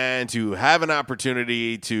and to have an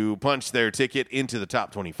opportunity to punch their ticket into the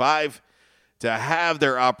top 25, to have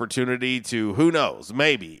their opportunity to, who knows,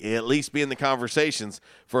 maybe at least be in the conversations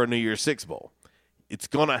for a New Year's Six Bowl. It's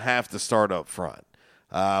going to have to start up front.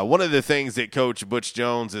 One of the things that Coach Butch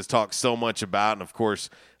Jones has talked so much about, and of course,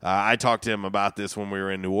 I talked to him about this when we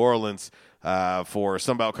were in New Orleans for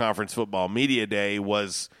Sunbelt Conference Football Media Day,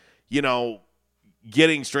 was,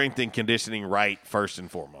 getting strength and conditioning right first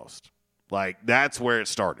and foremost. Like, that's where it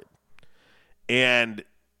started. And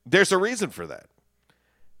there's a reason for that.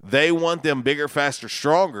 They want them bigger, faster,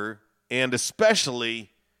 stronger, and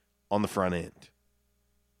especially on the front end.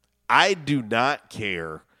 I do not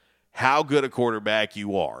care how good a quarterback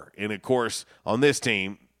you are. And, of course, on this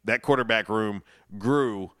team, that quarterback room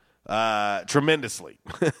grew tremendously.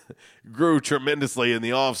 Grew tremendously in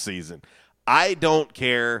the offseason. I don't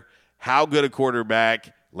care how good a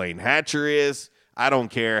quarterback Lane Hatcher is. I don't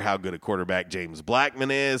care how good a quarterback James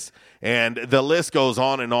Blackman is. And the list goes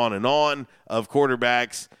on and on and on of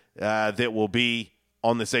quarterbacks that will be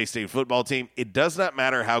on the A-State football team. It does not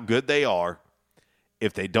matter how good they are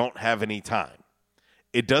if they don't have any time.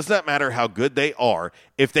 It does not matter how good they are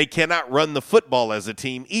if they cannot run the football as a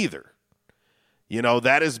team either.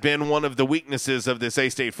 That has been one of the weaknesses of this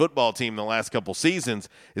A-State football team the last couple seasons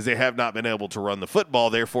is they have not been able to run the football.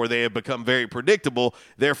 Therefore, they have become very predictable.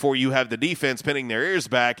 Therefore, you have the defense pinning their ears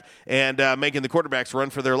back and making the quarterbacks run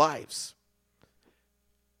for their lives.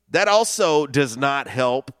 That also does not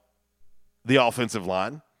help the offensive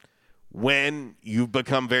line when you've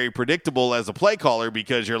become very predictable as a play caller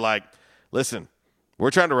because you're like, listen,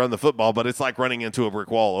 we're trying to run the football, but it's like running into a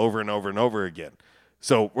brick wall over and over and over again.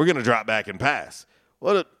 So we're going to drop back and pass.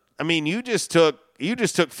 Well, I mean, you just took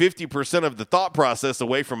 50% of the thought process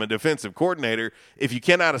away from a defensive coordinator if you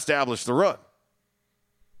cannot establish the run.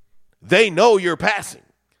 They know you're passing.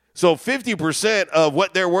 So 50% of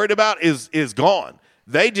what they're worried about is gone.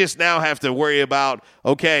 They just now have to worry about,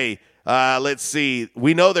 okay, let's see.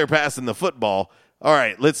 We know they're passing the football. All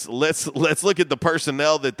right, let's look at the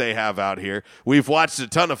personnel that they have out here. We've watched a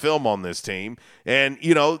ton of film on this team, and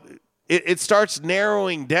it starts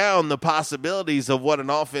narrowing down the possibilities of what an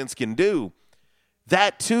offense can do.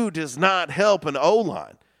 That, too, does not help an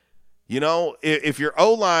O-line. If your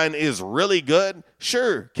O-line is really good,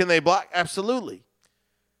 sure. Can they block? Absolutely.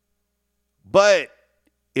 But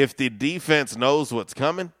if the defense knows what's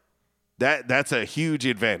coming, that's a huge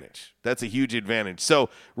advantage. That's a huge advantage. So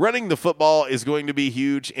running the football is going to be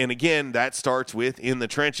huge. And, again, that starts with in the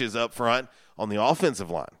trenches up front on the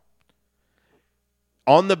offensive line.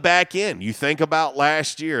 On the back end, you think about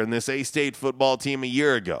last year and this A-State football team a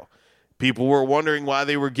year ago. People were wondering why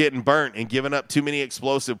they were getting burnt and giving up too many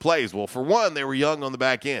explosive plays. Well, for one, they were young on the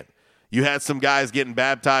back end. You had some guys getting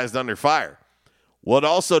baptized under fire. Well, it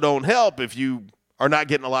also don't help if you are not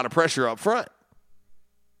getting a lot of pressure up front.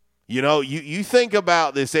 You know, you think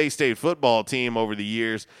about this A-State football team over the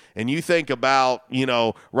years, and you think about, you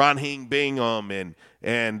know, Ronheen Bingham and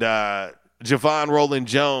Javon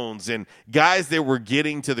Roland-Jones and guys that were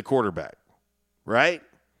getting to the quarterback, right?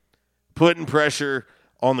 Putting pressure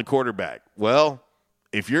on the quarterback. Well,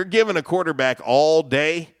 if you're giving a quarterback all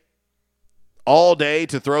day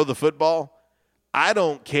to throw the football, I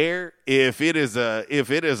don't care if it is a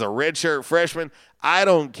redshirt freshman. I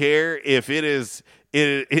don't care if it is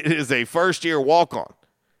a first-year walk-on.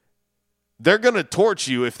 They're going to torch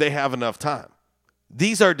you if they have enough time.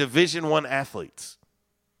 These are Division I athletes.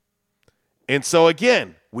 And so,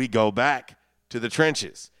 again, we go back to the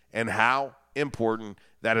trenches and how important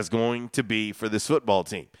that is going to be for this football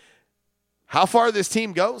team. How far this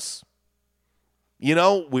team goes? You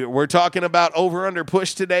know, we're talking about over-under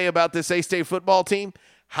push today about this A-State football team.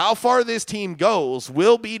 How far this team goes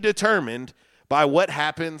will be determined by what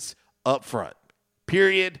happens up front.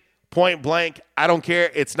 Period. Point blank. I don't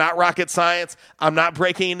care. It's not rocket science. I'm not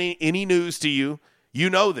breaking any news to you.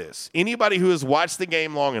 You know this. Anybody who has watched the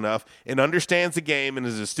game long enough and understands the game and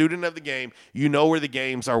is a student of the game, you know where the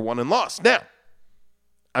games are won and lost. Now,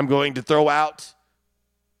 I'm going to throw out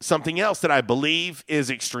something else that I believe is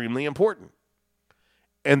extremely important,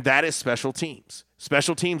 and that is special teams.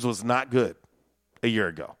 Special teams was not good a year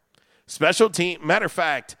ago. Matter of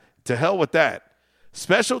fact, to hell with that.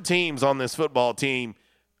 Special teams on this football team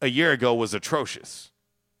a year ago was atrocious.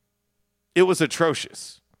 It was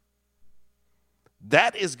atrocious.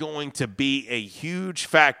 That is going to be a huge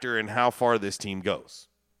factor in how far this team goes.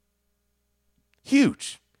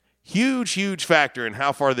 Huge factor in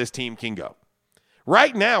how far this team can go.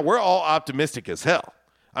 Right now, we're all optimistic as hell.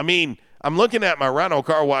 I mean, I'm looking at my Rhino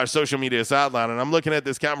Car Wash social media sideline, and I'm looking at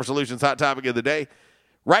this Calmer Solutions hot topic of the day.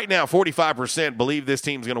 Right now, 45% believe this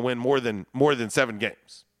team's going to win more than 7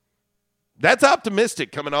 games. That's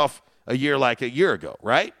optimistic coming off a year like a year ago,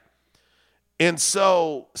 right? And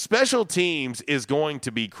so special teams is going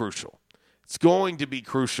to be crucial. It's going to be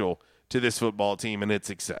crucial to this football team and its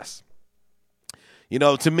success. You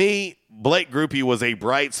know, to me, Blake Grupe was a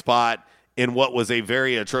bright spot in what was a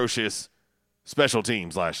very atrocious special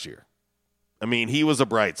teams last year. I mean, he was a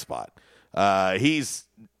bright spot. He's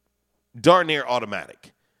darn near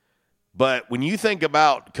automatic. But when you think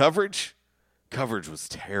about coverage was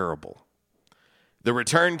terrible. The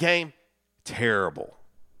return game, terrible.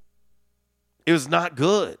 It was not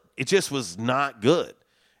good. It just was not good.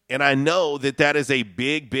 And I know that is a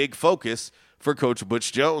big focus for Coach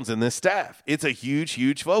Butch Jones and this staff. It's a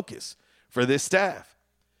huge focus for this staff.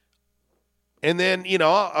 And then, you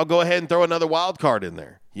know, I'll go ahead and throw another wild card in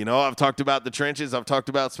there. You know, I've talked about the trenches. I've talked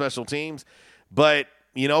about special teams. But,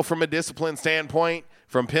 you know, from a discipline standpoint,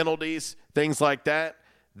 from penalties, things like that,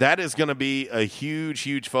 that is going to be a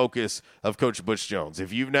huge focus of Coach Butch Jones.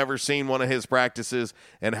 If you've never seen one of his practices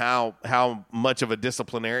and how much of a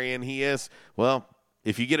disciplinarian he is, well,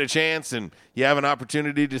 if you get a chance and you have an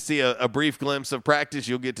opportunity to see a brief glimpse of practice,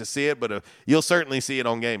 you'll get to see it, but you'll certainly see it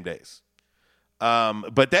on game days.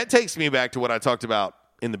 But that takes me back to what I talked about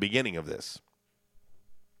in the beginning of this.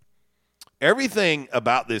 Everything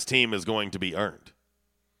about this team is going to be earned.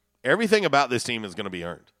 Everything about this team is going to be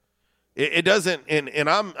earned. It doesn't, and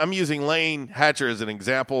I'm using Lane Hatcher as an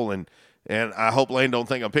example, and I hope Lane don't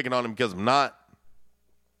think I'm picking on him because I'm not.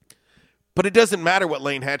 But it doesn't matter what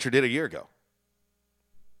Lane Hatcher did a year ago.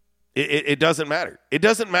 It doesn't matter. It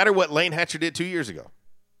doesn't matter what Lane Hatcher did 2 years ago.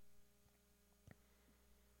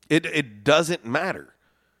 It doesn't matter.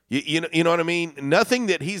 You know what I mean? Nothing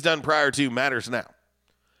that he's done prior to matters now.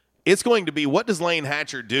 It's going to be, what does Lane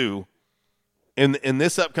Hatcher do in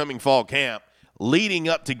this upcoming fall camp leading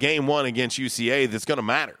up to game 1 against UCA that's going to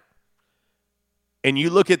matter? And you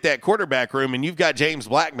look at that quarterback room, and you've got James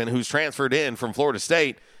Blackman, who's transferred in from Florida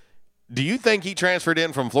State. Do you think he transferred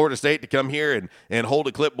in from Florida State to come here and hold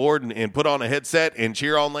a clipboard and put on a headset and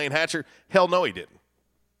cheer on Lane Hatcher? Hell no, he didn't.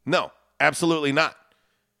 No, absolutely not.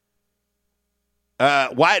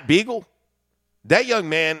 Wyatt Beagle, that young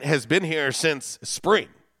man has been here since spring.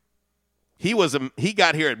 He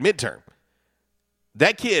got here at midterm.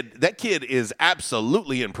 That kid is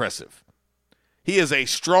absolutely impressive. He is a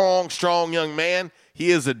strong young man.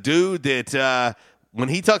 He is a dude that when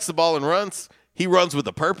he tucks the ball and runs, he runs with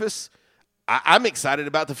a purpose. I'm excited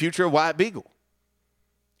about the future of Wyatt Beagle.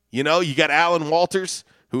 You know, you got Alan Walters,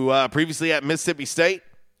 who previously at Mississippi State,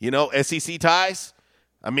 you know, SEC ties.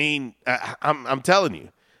 I mean, I'm telling you,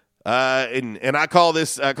 And I call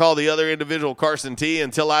the other individual Carson T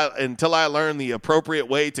until I learn the appropriate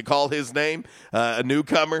way to call his name. A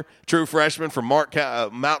newcomer, true freshman from Mount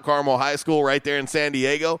Carmel High School right there in San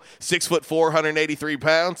Diego, 6'4", 183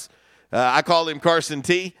 pounds. I call him Carson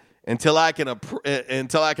T until I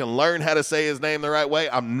can learn how to say his name the right way.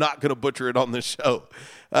 I'm not going to butcher it on this show.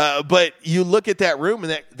 But you look at that room,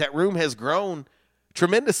 and that room has grown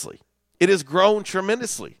tremendously. It has grown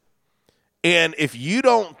tremendously. And if you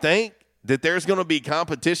don't think that there's going to be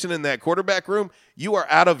competition in that quarterback room, you are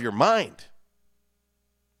out of your mind.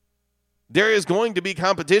 There is going to be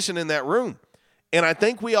competition in that room. And I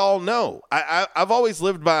think we all know. I've always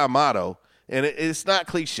lived by a motto, and it's not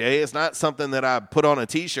cliche. It's not something that I put on a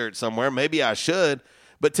T-shirt somewhere. Maybe I should.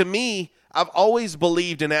 But to me, I've always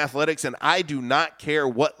believed in athletics, and I do not care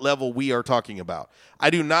what level we are talking about. I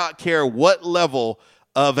do not care what level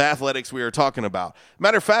of athletics we are talking about.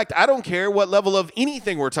 Matter of fact, I don't care what level of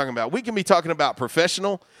anything we're talking about. We can be talking about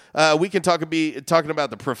professional. We can be talking about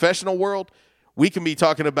the professional world. We can be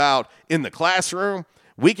talking about in the classroom.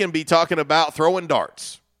 We can be talking about throwing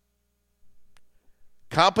darts.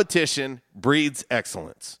 Competition breeds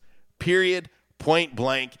excellence. Period. Point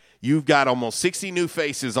blank. You've got almost 60 new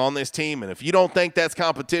faces on this team, and if you don't think that's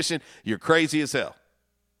competition, you're crazy as hell.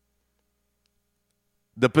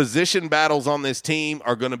 The position battles on this team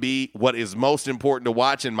are going to be what is most important to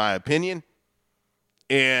watch, in my opinion,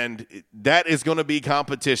 and that is going to be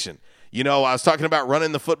competition. You know, I was talking about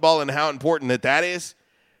running the football and how important that is.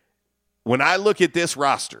 When I look at this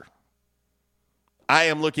roster, I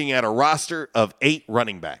am looking at a roster of 8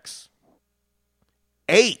 running backs.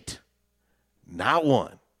 8. Not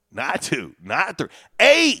 1, not 2, not 3.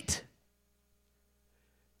 8.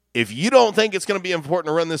 If you don't think it's going to be important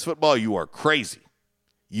to run this football, you are crazy.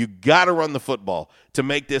 You got to run the football to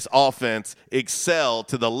make this offense excel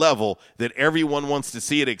to the level that everyone wants to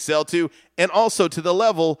see it excel to, and also to the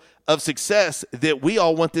level of success that we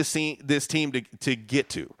all want this team to get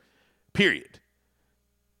to. Period.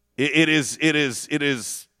 It is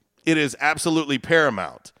absolutely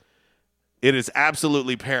paramount. It is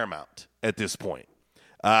absolutely paramount at this point.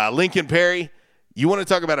 Lincoln Perry, you want to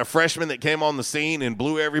talk about a freshman that came on the scene and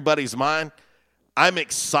blew everybody's mind? I'm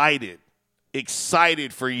excited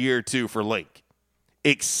for year 2 for Link.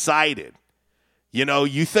 Excited. You know,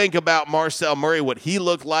 you think about Marcel Murray, what he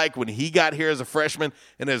looked like when he got here as a freshman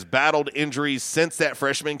and has battled injuries since that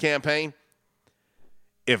freshman campaign.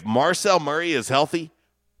 If Marcel Murray is healthy,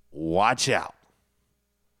 watch out.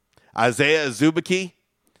 Isaiah Azubike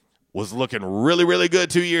was looking really, really good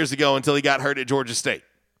 2 years ago until he got hurt at Georgia State.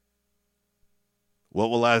 What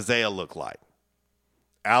will Isaiah look like?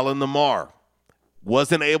 Alan Lamar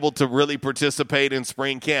wasn't able to really participate in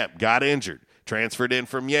spring camp, got injured, transferred in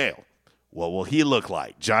from Yale. What will he look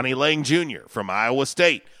like? Johnny Lang Jr. from Iowa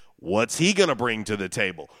State. What's he going to bring to the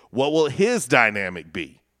table? What will his dynamic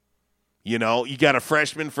be? You know, you got a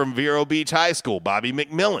freshman from Vero Beach High School, Bobby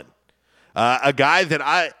McMillan. A guy that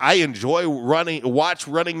I enjoy running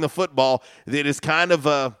the football that is kind of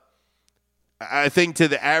I think to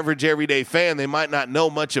the average everyday fan, they might not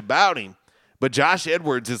know much about him, but Josh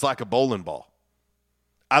Edwards is like a bowling ball.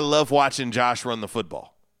 I love watching Josh run the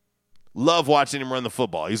football. Love watching him run the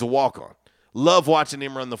football. He's a walk-on. Love watching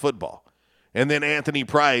him run the football. And then Anthony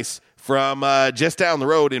Price from just down the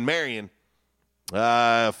road in Marion,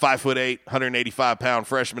 5'8", 185-pound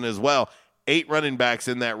freshman as well. 8 running backs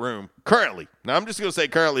in that room currently. Now, I'm just going to say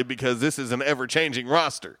currently because this is an ever-changing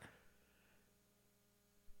roster.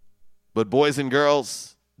 But boys and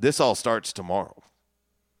girls, this all starts tomorrow.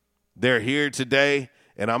 They're here today,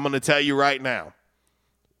 and I'm going to tell you right now,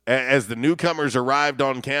 as the newcomers arrived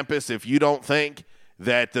on campus, if you don't think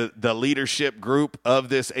that the leadership group of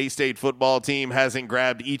this A-State football team hasn't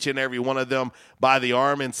grabbed each and every one of them by the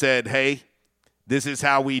arm and said, hey, this is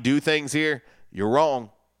how we do things here, you're wrong.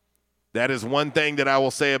 That is one thing that I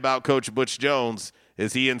will say about Coach Butch Jones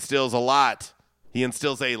is he instills a lot. He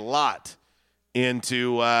instills a lot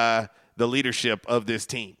into the leadership of this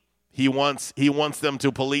team. He wants them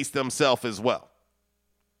to police themselves as well.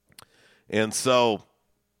 And so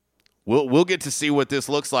we'll get to see what this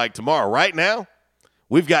looks like tomorrow. Right now,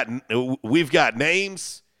 we've got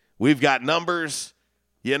names, we've got numbers,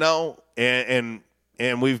 you know, and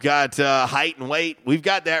we've got height and weight. We've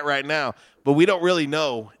got that right now, but we don't really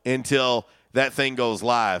know until that thing goes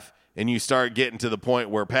live and you start getting to the point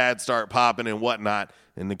where pads start popping and whatnot.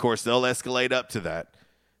 And of course, they'll escalate up to that.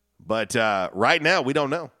 But right now, we don't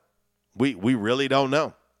know. We really don't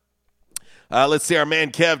know. Let's see our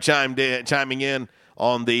man Kev chiming in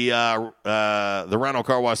on the Rhino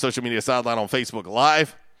Car Wash social media sideline on Facebook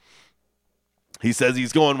Live. He says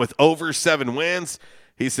he's going with over 7 wins.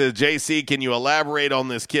 He says, JC, can you elaborate on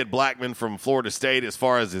this kid Blackman from Florida State as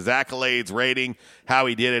far as his accolades, rating, how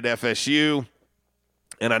he did at FSU?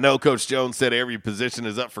 And I know Coach Jones said every position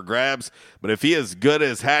is up for grabs, but if he is good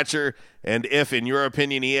as Hatcher, and if, in your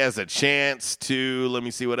opinion, he has a chance to, let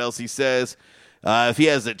me see what else he says, if he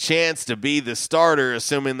has a chance to be the starter,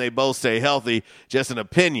 assuming they both stay healthy, just an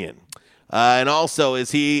opinion. And also,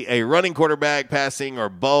 is he a running quarterback, passing, or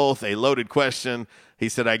both? A loaded question. He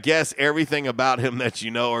said, I guess everything about him that you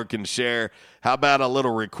know or can share. How about a little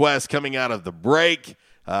request coming out of the break?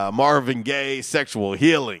 Marvin Gaye, Sexual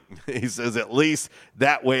Healing. He says, at least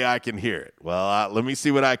that way I can hear it. Well, let me see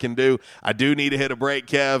what I can do. I do need to hit a break,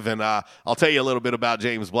 Kev, and I'll tell you a little bit about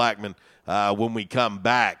James Blackman when we come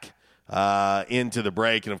back into the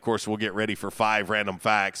break. And, of course, we'll get ready for 5 random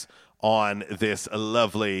facts on this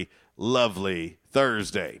lovely, lovely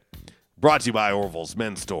Thursday. Brought to you by Orville's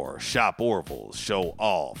Men's Store. Shop Orville's. Show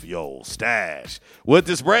off your stash. With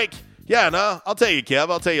this break, I'll tell you,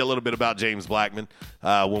 Kev. I'll tell you a little bit about James Blackman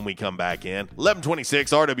when we come back in.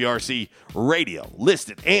 1126 RWRC Radio,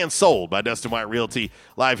 listed and sold by Dustin White Realty,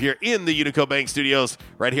 live here in the Unico Bank Studios,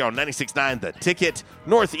 right here on 96.9 The Ticket,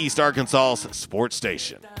 Northeast Arkansas's sports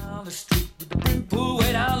station. Down the street with the brim pulled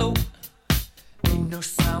way down low. Ain't no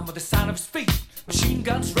sound but the sound of his feet. Machine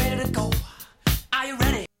guns ready to go. Are you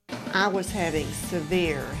ready? I was having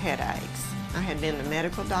severe headaches. I had been to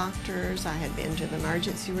medical doctors, I had been to the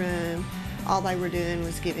emergency room. All they were doing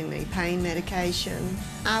was giving me pain medication.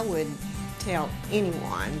 I would tell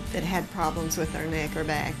anyone that had problems with their neck or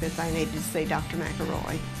back that they needed to see Dr.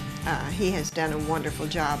 McElroy. He has done a wonderful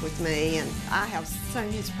job with me, and I have sung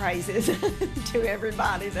his praises to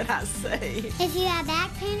everybody that I see. If you have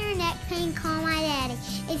back pain or neck pain, call my daddy.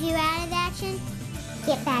 If you're out of action,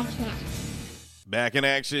 get back in action. Back in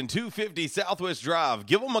action, 250 Southwest Drive.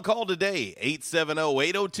 Give them a call today,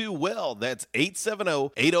 870-802-WELL. That's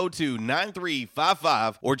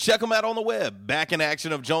 870-802-9355. Or check them out on the web,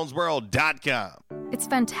 backinactionofjonesboro.com. It's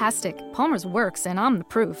fantastic. Palmer's works, and I'm the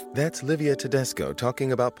proof. That's Livia Tedesco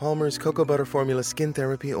talking about Palmer's Cocoa Butter Formula Skin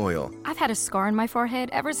Therapy Oil. I've had a scar on my forehead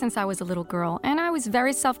ever since I was a little girl, and I was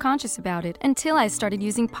very self-conscious about it until I started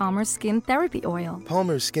using Palmer's Skin Therapy Oil.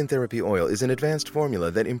 Palmer's Skin Therapy Oil is an advanced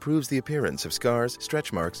formula that improves the appearance of scars,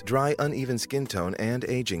 stretch marks, dry, uneven skin tone, and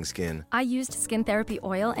aging skin. I used Skin Therapy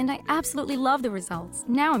Oil, and I absolutely love the results.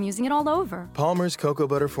 Now I'm using it all over. Palmer's Cocoa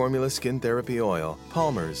Butter Formula Skin Therapy Oil.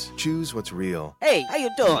 Palmer's. Choose what's real. Hey, how you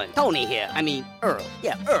doing? Tony here. Earl.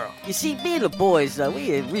 Yeah, Earl. You see, me and the boys, we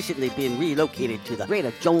have recently been relocated to the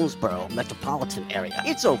greater Jonesboro metropolitan area.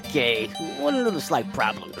 It's okay. One little slight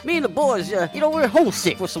problem. Me and the boys, we're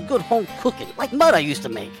homesick for some good home cooking, like Mud I used to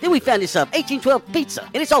make. Then we found this 1812 pizza,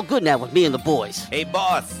 and it's all good now with me and the boys. Hey,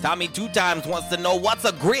 boss, Tommy 2 Times wants to know what's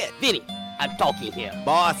a grit. Vinny, I'm talking here.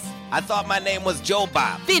 Boss, I thought my name was Joe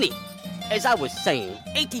Bob. Vinny! As I was saying,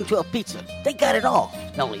 1812 Pizza, they got it all.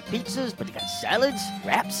 Not only pizzas, but they got salads,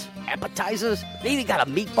 wraps, appetizers. They even got a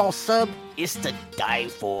meatball sub. It's to die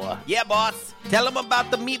for. Yeah, boss. Tell them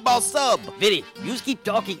about the meatball sub. Vinny, you just keep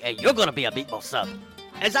talking and you're gonna be a meatball sub.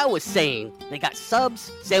 As I was saying, they got subs,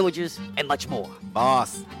 sandwiches, and much more.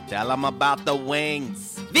 Boss, tell them about the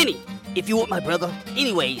wings. Vinny, if you want my brother,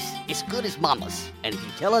 anyways, it's good as mama's. And if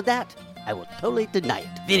you tell her that, I will totally deny it.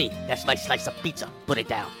 Vinny, that's my slice of pizza. Put it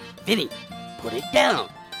down. Vinny, put it down.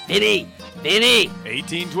 Vinny!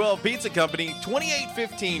 1812 Pizza Company,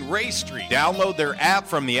 2815 Ray Street. Download their app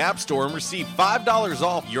from the App Store and receive $5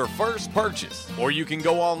 off your first purchase. Or you can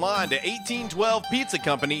go online to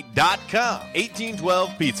 1812pizzacompany.com.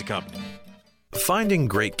 1812 Pizza Company. Finding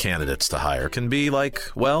great candidates to hire can be like,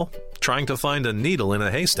 well, trying to find a needle in a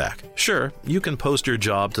haystack. Sure, you can post your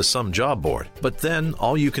job to some job board, but then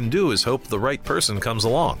all you can do is hope the right person comes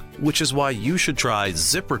along, which is why you should try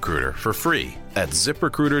ZipRecruiter for free at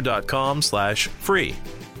ZipRecruiter.com/free.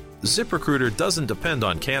 ZipRecruiter doesn't depend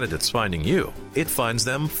on candidates finding you. It finds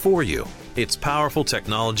them for you. Its powerful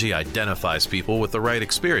technology identifies people with the right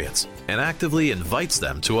experience and actively invites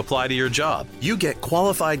them to apply to your job. You get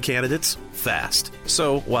qualified candidates fast.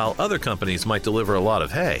 So while other companies might deliver a lot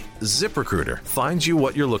of hay, ZipRecruiter finds you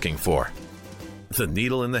what you're looking for. The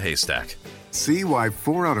needle in the haystack. See why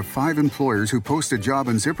 4 out of 5 employers who post a job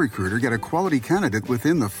on ZipRecruiter get a quality candidate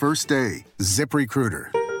within the first day.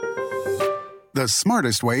 ZipRecruiter, the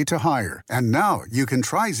smartest way to hire. And now you can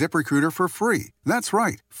try ZipRecruiter for free. That's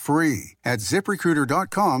right, free at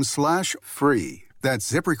ZipRecruiter.com/free.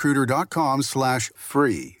 That's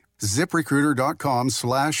ZipRecruiter.com/free.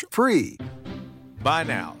 ZipRecruiter.com/free. By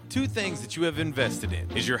now, 2 things that you have invested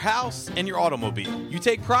in is your house and your automobile. You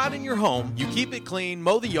take pride in your home, you keep it clean,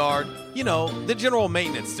 mow the yard, the general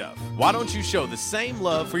maintenance stuff. Why don't you show the same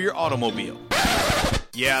love for your automobile?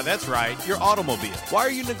 Yeah, that's right, your automobile. Why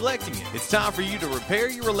are you neglecting it? It's time for you to repair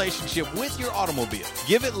your relationship with your automobile.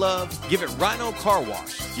 Give it love, give it Rhino Car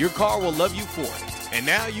Wash. Your car will love you for it. And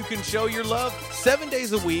now you can show your love 7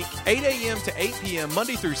 days a week, 8 a.m. to 8 p.m.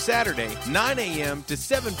 Monday through Saturday, 9 a.m. to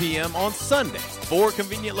 7 p.m. on Sunday. 4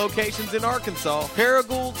 convenient locations in Arkansas: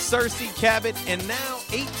 Paragould, Searcy, Cabot, and now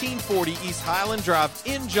 1840 East Highland Drive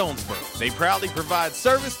in Jonesboro. They proudly provide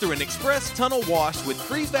service through an express tunnel wash with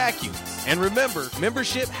free vacuums. And remember,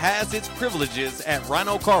 membership has its privileges at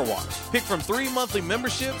Rhino Car Wash. Pick from 3 monthly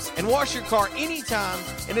memberships and wash your car anytime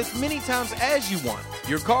and as many times as you want.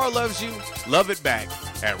 Your car loves you, love it back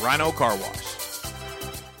at Rhino Car Wash.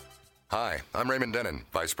 Hi, I'm Raymond Denon,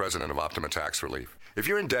 Vice President of Optima Tax Relief. If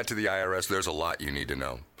you're in debt to the IRS, there's a lot you need to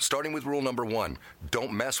know. Starting with rule number 1,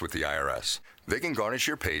 don't mess with the IRS. They can garnish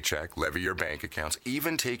your paycheck, levy your bank accounts,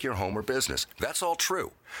 even take your home or business. That's all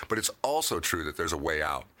true. But it's also true that there's a way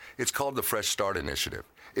out. It's called the Fresh Start Initiative.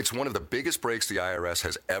 It's one of the biggest breaks the IRS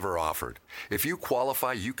has ever offered. If you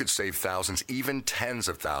qualify, you could save thousands, even tens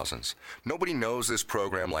of thousands. Nobody knows this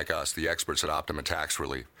program like us, the experts at Optima Tax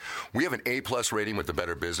Relief. We have an A-plus rating with the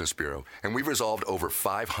Better Business Bureau, and we've resolved over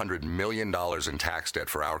 $500 million in tax debt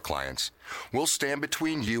for our clients. We'll stand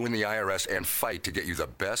between you and the IRS and fight to get you the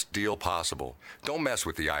best deal possible. Don't mess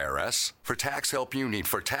with the IRS. For tax help you need,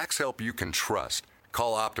 for tax help you can trust,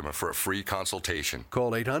 call Optima for a free consultation.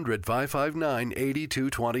 Call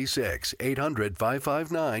 800-559-8226.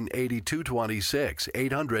 800-559-8226.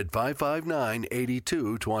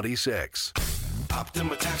 800-559-8226.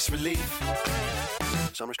 Optima Tax Relief.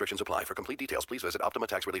 Some restrictions apply. For complete details, please visit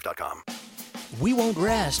OptimaTaxRelief.com. We won't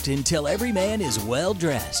rest until every man is well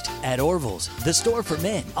dressed at Orville's, the store for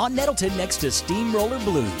men, on Nettleton next to Steamroller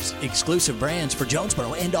Blues. Exclusive brands for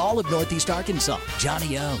Jonesboro and all of Northeast Arkansas.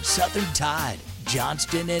 Johnny O, Southern Tide,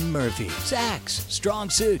 Johnston and Murphy, Saks, Strong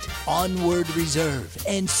Suit, Onward Reserve,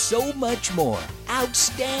 and so much more.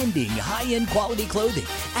 Outstanding high-end quality clothing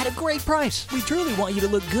at a great price. We truly want you to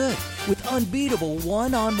look good with unbeatable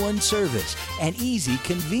one-on-one service and easy,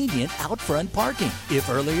 convenient out-front parking. If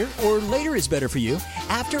earlier or later is better for you,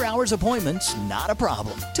 after-hours appointments, not a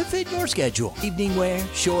problem. To fit your schedule. Evening wear,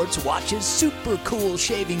 shorts, watches, super cool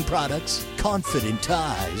shaving products, confident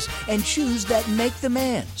ties, and shoes that make the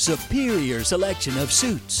man. Superior selection of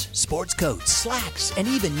suits, sports coats, slacks, and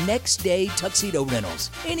even next-day tuxedo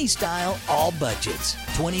rentals. Any style, all budgets.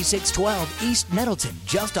 2612 East Nettleton,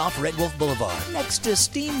 just off Red Wolf Boulevard, next to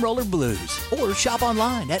Steamroller Blues. Or shop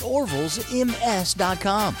online at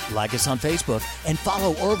orvillesms.com. Like us on Facebook and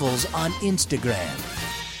follow Orville's on Instagram.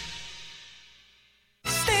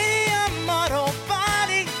 Stadium Auto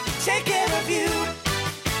Body, take care of you.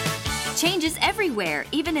 Changes everywhere,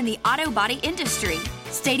 even in the auto body industry.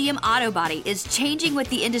 Stadium Auto Body is changing with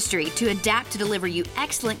the industry to adapt to deliver you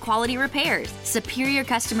excellent quality repairs, superior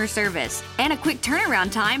customer service, and a quick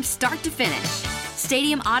turnaround time start to finish.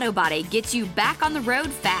 Stadium Auto Body gets you back on the road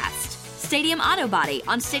fast. Stadium Auto Body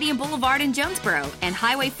on Stadium Boulevard in Jonesboro and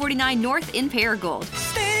Highway 49 North in Paragould.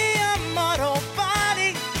 Stadium Auto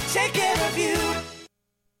Body, take care of you.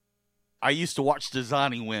 I used to watch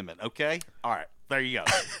Designing Women, okay? All right, there you go.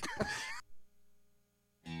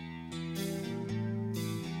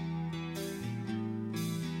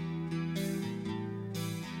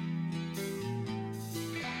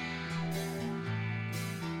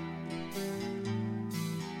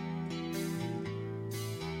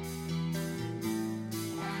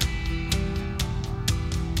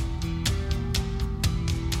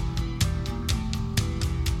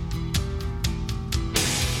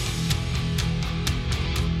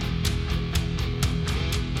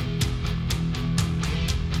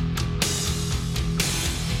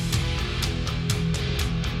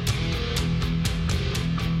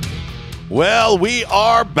 Well, we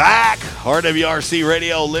are back. RWRC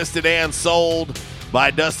Radio listed and sold by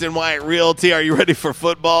Dustin White Realty. Are you ready for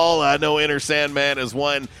football? I know Inner Sandman is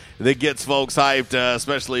one that gets folks hyped,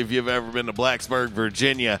 especially if you've ever been to Blacksburg,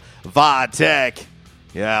 Virginia. Va Tech.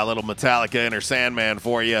 Yeah, a little Metallica Inner Sandman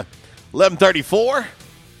for you. 11:34.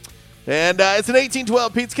 And it's an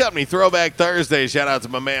 1812 Pizza Company Throwback Thursday. Shout out to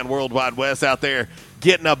my man Worldwide West out there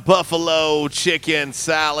getting a buffalo chicken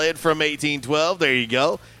salad from 1812. There you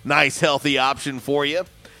go. Nice, healthy option for you.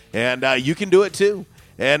 And you can do it too.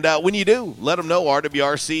 And when you do, let them know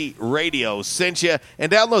RWRC Radio sent you.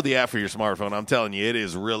 And download the app for your smartphone. I'm telling you, it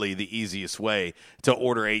is really the easiest way to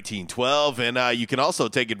order 1812. And you can also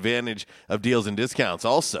take advantage of deals and discounts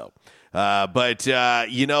also. But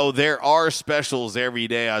there are specials every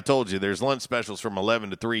day. I told you there's lunch specials from 11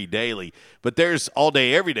 to 3 daily, but there's all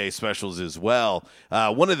day, every day specials as well.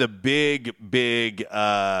 One of the big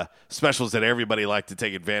specials that everybody like to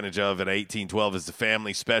take advantage of at 1812 is the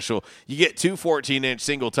family special. You get 2 14-inch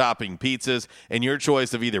single topping pizzas and your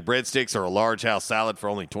choice of either breadsticks or a large house salad for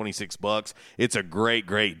only $26. It's a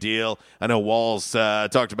great deal. I know Walls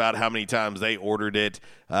talked about how many times they ordered it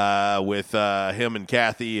with him and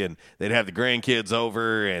Kathy, and they'd have the grandkids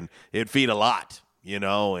over, and it'd feed a lot,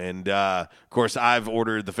 and of course I've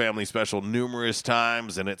ordered the family special numerous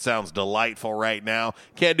times, and it sounds delightful right now.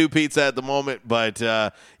 Can't do pizza at the moment, but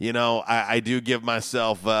I do give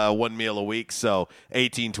myself one meal a week, so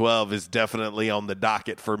 1812 is definitely on the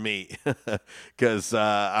docket for me because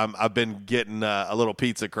I've been getting a little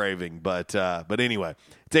pizza craving, but anyway,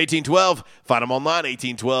 it's 1812. Find them online,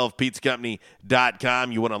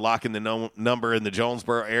 1812pizzacompany.com. You want to lock in the number in the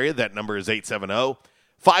Jonesboro area. That number is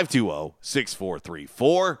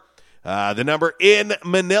 870-520-6434. The number in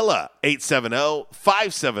Manila,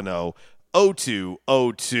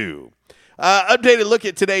 870-570-0202. Updated look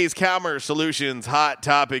at today's Calmer Solutions hot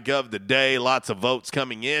topic of the day. Lots of votes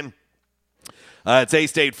coming in. It's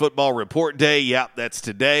A-State Football Report Day. Yep, that's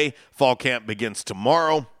today. Fall camp begins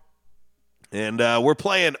tomorrow. And we're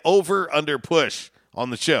playing over, under, push on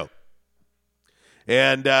the show.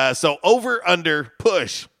 And so over, under,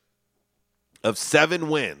 push of 7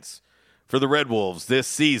 wins for the Red Wolves this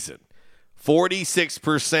season.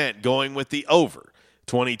 46% going with the over,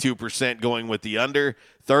 22% going with the under,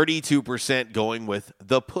 32% going with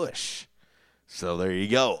the push. So there you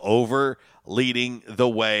go. Over leading the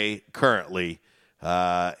way currently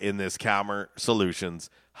in this Calmer Solutions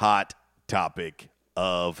hot topic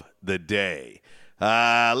of the day.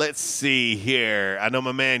 Let's see here. I know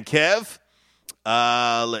my man Kev.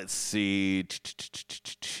 Let's see.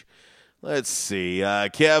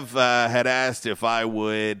 Kev had asked if I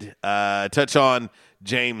would touch on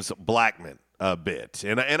James Blackman a bit,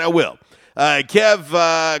 and I will. Kev,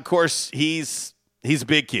 of course, he's a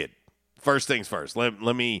big kid. First things first.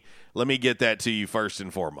 Let me get that to you first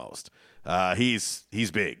and foremost. He's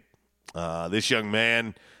big. This young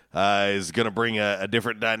man is going to bring a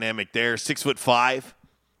different dynamic there. 6'5",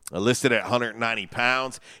 listed at 190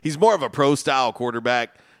 pounds. He's more of a pro-style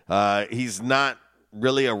quarterback. He's not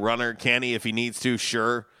really a runner. Can he if he needs to?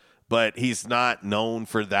 Sure. But he's not known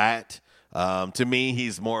for that. To me,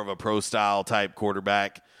 he's more of a pro-style type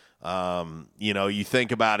quarterback. You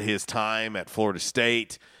think about his time at Florida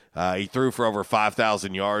State. He threw for over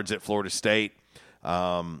 5,000 yards at Florida State.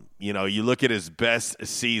 You look at his best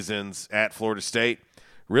seasons at Florida State.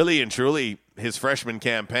 Really and truly, his freshman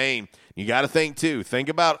campaign, you got to think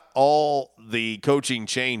about all the coaching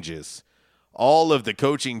changes,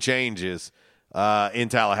 in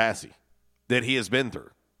Tallahassee that he has been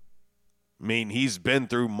through. I mean, he's been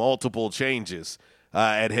through multiple changes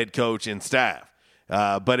at head coach and staff.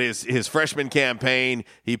 But his freshman campaign,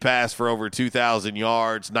 he passed for over 2,000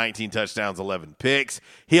 yards, 19 touchdowns, 11 picks.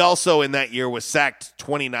 He also, in that year, was sacked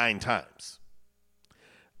 29 times.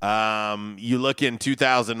 You look in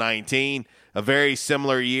 2019, a very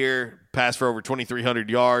similar year, passed for over 2,300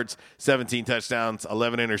 yards, 17 touchdowns,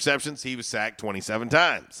 11 interceptions. He was sacked 27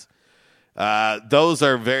 times. Those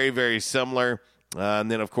are very, very similar. And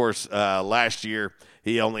then, of course, last year,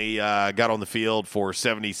 he only got on the field for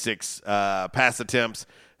 76 pass attempts,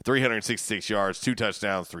 366 yards, 2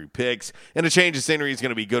 touchdowns, 3 picks. And a change of scenery is going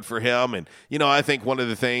to be good for him. And, I think one of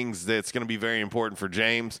the things that's going to be very important for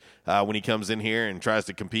James when he comes in here and tries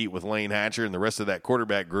to compete with Lane Hatcher and the rest of that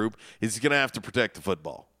quarterback group is he's going to have to protect the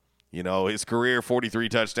football. His career, 43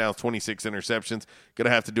 touchdowns, 26 interceptions, going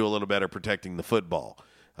to have to do a little better protecting the football.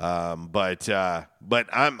 But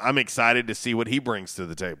I'm excited to see what he brings to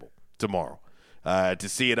the table tomorrow. To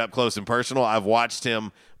see it up close and personal. I've watched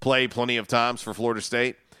him play plenty of times for Florida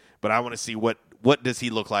State, but I want to see what does he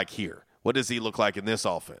look like here? What does he look like in this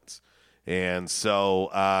offense? And so,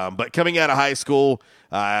 but coming out of high school,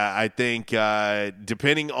 I think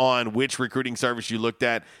depending on which recruiting service you looked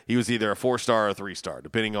at, he was either a 4-star or a 3-star,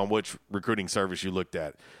 depending on which recruiting service you looked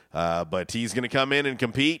at. But he's going to come in and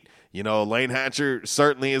compete. Lane Hatcher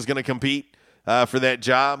certainly is going to compete for that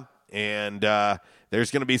job, and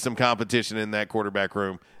there's going to be some competition in that quarterback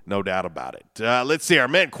room, no doubt about it. Let's see. Our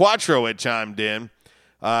man Quattro had chimed in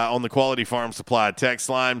on the Quality Farm Supply text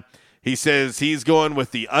line. He says he's going with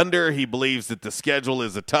the under. He believes that the schedule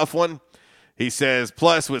is a tough one. He says,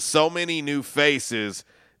 plus with so many new faces,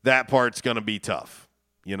 that part's going to be tough.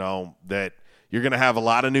 That you're going to have a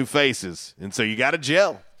lot of new faces. And so you got to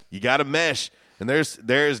gel. You got to mesh. And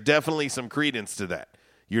there's definitely some credence to that.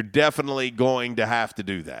 You're definitely going to have to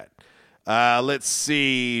do that. Let's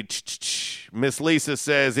see. Miss Lisa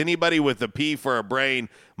says, anybody with a P for a brain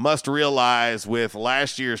must realize with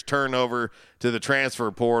last year's turnover to the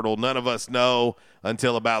transfer portal, none of us know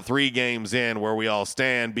until about 3 games in where we all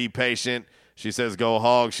stand. Be patient. She says, go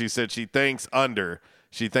Hogs. She said she thinks under.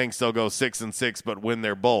 She thinks they'll go 6-6 but win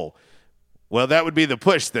their bowl. Well, that would be the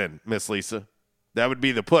push then, Miss Lisa. That would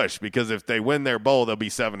be the push, because if they win their bowl, they'll be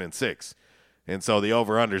 7-6. And so the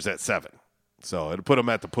over-under's at 7. So it'll put them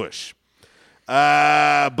at the push.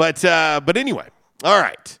 But anyway, all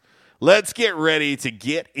right. Let's get ready to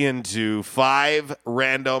get into 5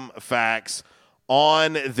 random facts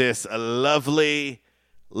on this lovely,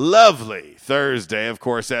 lovely Thursday. Of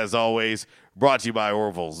course, as always, brought to you by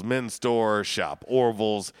Orville's Men's Store. Shop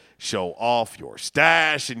Orville's. Show off your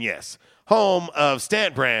stash. And yes, home of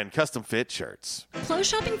Stant Brand custom fit shirts. Clothes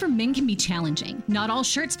shopping for men can be challenging. Not all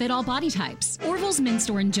shirts fit all body types. Orville's Men's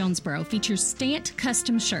Store in Jonesboro features Stant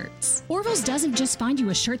custom shirts. Orville's doesn't just find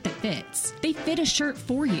you a shirt that fits. They fit a shirt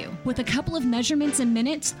for you. With a couple of measurements and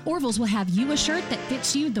minutes, Orville's will have you a shirt that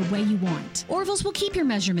fits you the way you want. Orville's will keep your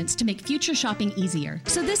measurements to make future shopping easier.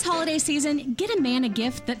 So this holiday season, get a man a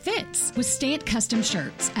gift that fits with Stant custom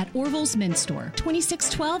shirts at Orville's Men's Store,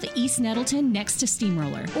 2612 East Nettleton, next to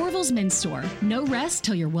Steamroller. Orville's Men's Store. No rest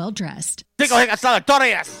till you're well dressed.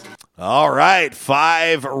 All right,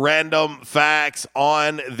 5 random facts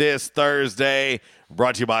on this Thursday.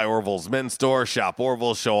 Brought to you by Orville's Men's Store. Shop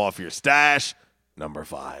Orville. Show off your stash. Number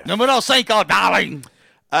 5. Número 5, darling.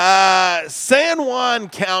 San Juan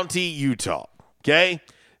County, Utah. Okay?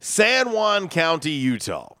 San Juan County,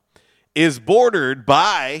 Utah is bordered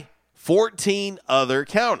by 14 other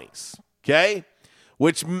counties. Okay?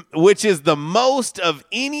 Which is the most of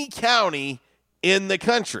any county in the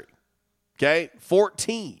country. Okay?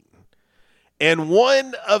 14. And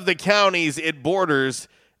one of the counties it borders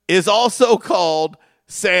is also called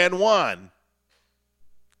San Juan.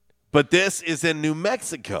 But this is in New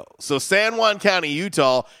Mexico. So San Juan County,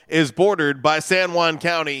 Utah is bordered by San Juan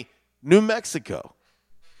County, New Mexico.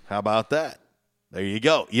 How about that? There you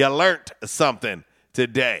go. You learned something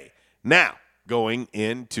today. Now, going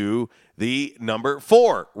into the number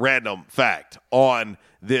 4 random fact on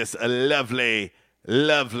this lovely,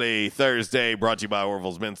 lovely Thursday, brought to you by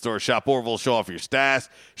Orville's Men's Store. Shop Orville, show off your stash.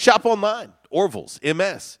 Shop online,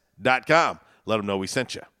 orvillesms.com. Let them know we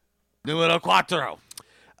sent you. Numero 4.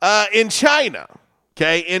 In China,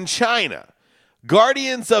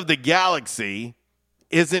 Guardians of the Galaxy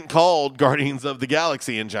isn't called Guardians of the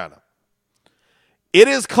Galaxy in China. It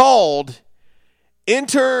is called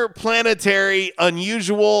Interplanetary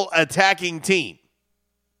Unusual Attacking Team.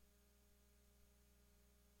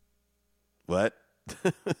 What?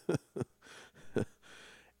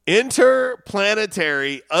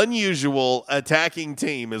 Interplanetary Unusual Attacking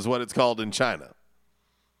Team is what it's called in China.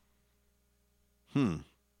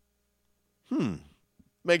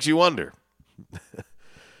 Makes you wonder.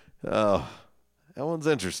 Oh, that one's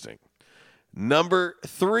interesting. Number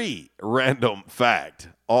 3 random fact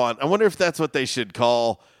on, I wonder if that's what they should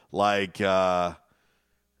call, like,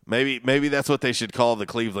 maybe that's what they should call the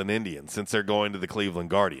Cleveland Indians, since they're going to the Cleveland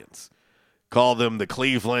Guardians. Call them the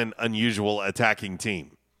Cleveland Unusual Attacking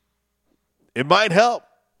Team. It might help.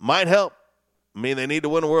 I mean, they need to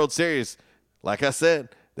win a World Series. Like I said,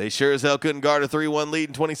 they sure as hell couldn't guard a 3-1 lead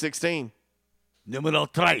in 2016. Numero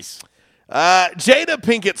 3. Jada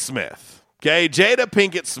Pinkett Smith. Okay, Jada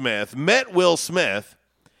Pinkett Smith met Will Smith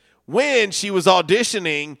when she was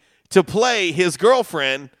auditioning to play his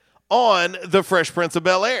girlfriend on The Fresh Prince of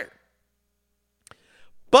Bel-Air.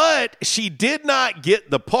 But she did not get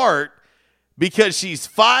the part because she's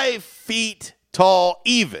 5 feet tall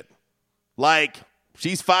even. Like,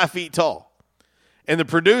 she's 5 feet tall. And the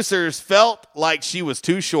producers felt like she was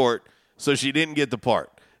too short, so she didn't get the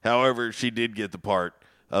part. However, she did get the part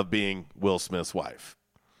of being Will Smith's wife.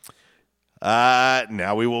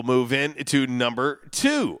 Now we will move into number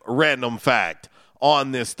 2 random fact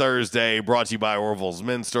on this Thursday, brought to you by Orville's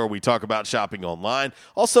Men's Store. We talk about shopping online.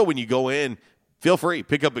 Also, when you go in, feel free,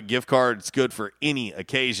 pick up a gift card. It's good for any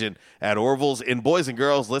occasion at Orville's. And boys and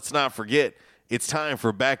girls, let's not forget, it's time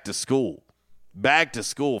for back to school. Back to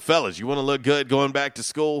school. Fellas, you want to look good going back to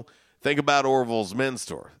school? Think about Orville's Men's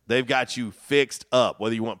Store. They've got you fixed up.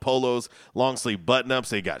 Whether you want polos, long sleeve button-ups,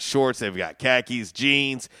 they've got shorts, they've got khakis,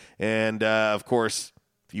 jeans, and, of course,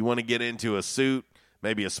 if you want to get into a suit,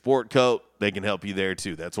 maybe a sport coat, they can help you there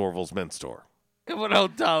too. That's Orville's Men's Store. Come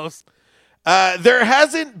on, toast. There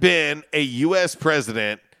hasn't been a U.S.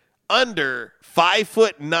 president under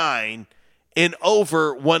 5'9" in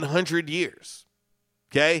over 100 years.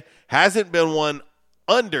 Okay? Hasn't been one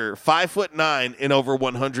under 5'9" in over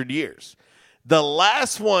 100 years. The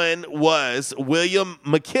last one was William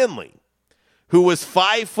McKinley, who was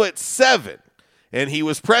 5'7", and he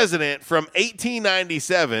was president from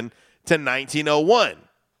 1897 to 1901.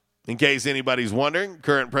 In case anybody's wondering,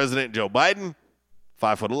 current President Joe Biden,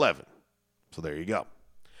 5'11". So there you go.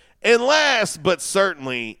 And last but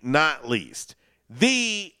certainly not least,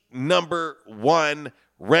 the number one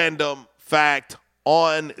random fact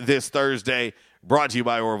on this Thursday, brought to you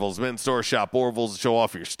by Orville's Men's Store. Shop Orville's, show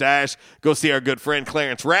off your stash. Go see our good friend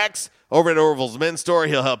Clarence Rax over at Orville's Men's Store.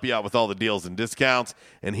 He'll help you out with all the deals and discounts,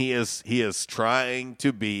 and he is trying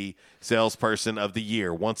to be salesperson of the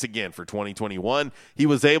year once again for 2021. He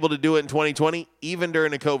was able to do it in 2020, even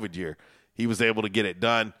during the COVID year. He was able to get it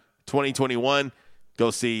done. 2021,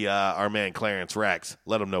 go see our man Clarence Rax.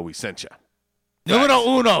 Let him know we sent you.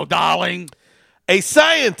 Numero uno, darling. A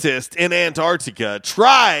scientist in Antarctica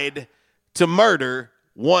tried to murder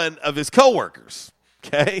one of his coworkers.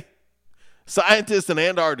 Okay? Scientist in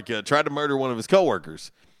Antarctica tried to murder one of his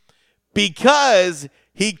coworkers because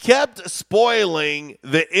he kept spoiling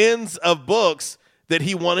the ends of books that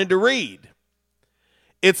he wanted to read.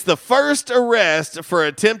 It's the first arrest for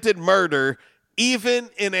attempted murder even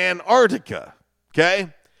in Antarctica. Okay?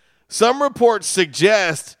 Some reports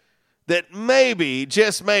suggest that maybe,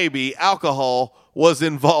 just maybe, alcohol was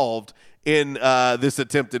involved in this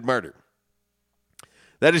attempted murder.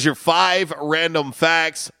 That is your 5 random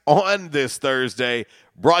facts on this Thursday,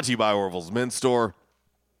 brought to you by Orville's Men's Store.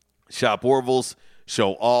 Shop Orville's,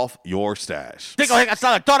 show off your stash. All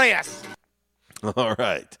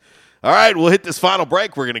right. All right, we'll hit this final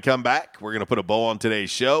break. We're going to come back. We're going to put a bow on today's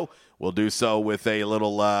show. We'll do so with a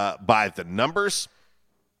little by the numbers.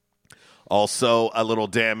 Also, a little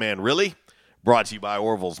Damn Man Really, brought to you by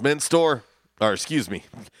Orville's Men's Store. Or, excuse me,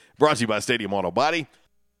 brought to you by Stadium Auto Body.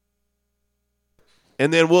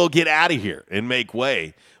 And then we'll get out of here and make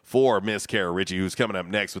way for Miss Kara Ritchie, who's coming up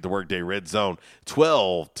next with the Workday Red Zone,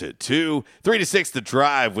 12 to 2, 3 to 6, The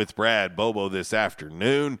Drive with Brad Bobo this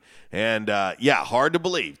afternoon. And, hard to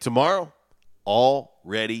believe. Tomorrow,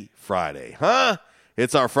 already Friday. Huh?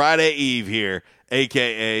 It's our Friday Eve here,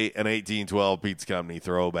 a.k.a. an 1812 Pizza Company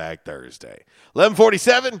Throwback Thursday.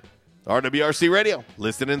 1147, RWRC Radio,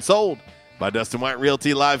 listed and sold by Dustin White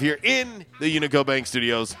Realty, live here in the Unico Bank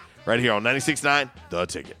Studios, right here on 96.9 The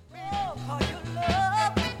Ticket.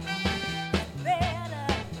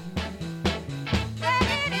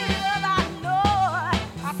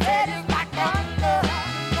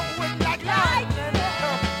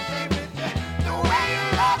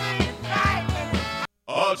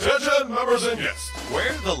 Attention, members and guests.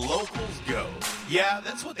 Where the locals go. Yeah,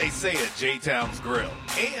 that's what they say at J-Town's Grill.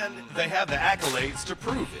 And they have the accolades to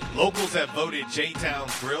prove it. Locals have voted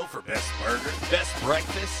J-Town's Grill for best burger, best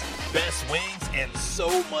breakfast, best wings, and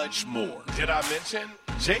so much more. Did I mention?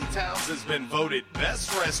 J-Town's has been voted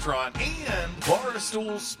best restaurant and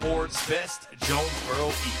Barstool Sports best Jonesboro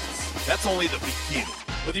Eats. That's only the beginning.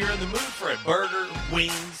 Whether you're in the mood for a burger,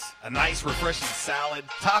 wings, a nice refreshing salad,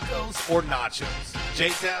 tacos, or nachos,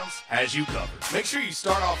 J-Town's has you covered. Make sure you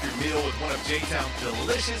start off your meal with one of J-Town's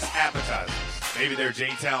delicious appetizers. Maybe their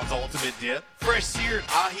J-Town's ultimate dip, fresh seared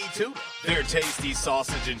ahi tuna, their tasty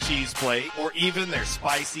sausage and cheese plate, or even their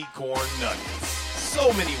spicy corn nuggets.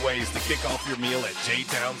 So many ways to kick off your meal at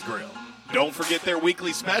J-Town's Grill. Don't forget their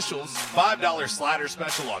weekly specials, $5 slider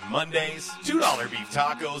special on Mondays, $2 beef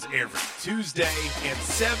tacos every Tuesday, and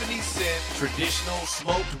 70-cent traditional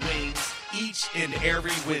smoked wings each and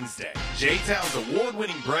every Wednesday. J-Town's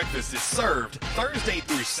award-winning breakfast is served Thursday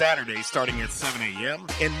through Saturday starting at 7 a.m.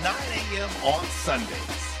 and 9 a.m. on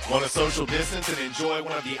Sundays. Want to social distance and enjoy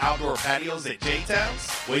one of the outdoor patios at J-Town's?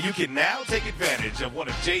 Well, you can now take advantage of one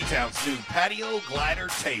of J-Town's new patio glider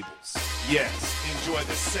tables. Yes, enjoy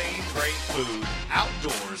the same great food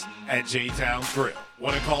outdoors at J-Town's Grill.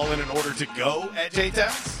 Want to call in an order to go at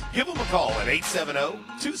J-Town's? Give them a call at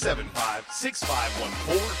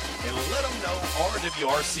 870-275-6514 and let them know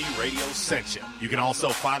RWRC Radio sent you. You can also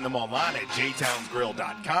find them online at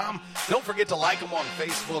jtownsgrill.com. Don't forget to like them on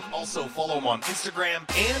Facebook. Also follow them on Instagram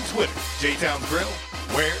and Twitter. J-Town's Grill,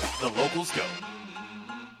 where the locals go.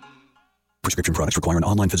 Prescription products require an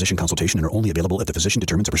online physician consultation and are only available if the physician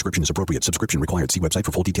determines a prescription is appropriate. Subscription required. See website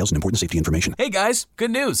for full details and important safety information. Hey guys, good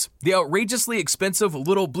news. The outrageously expensive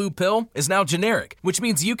Little Blue Pill is now generic, which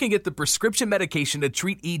means you can get the prescription medication to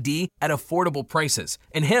treat ED at affordable prices.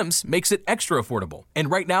 And Hims makes it extra affordable. And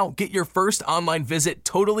right now, get your first online visit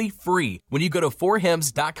totally free when you go to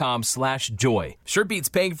 4hims.com/joy. Sure beats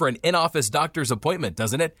paying for an in-office doctor's appointment,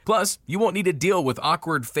 doesn't it? Plus, you won't need to deal with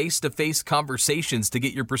awkward face-to-face conversations to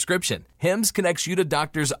get your prescription. Hims HIMS connects you to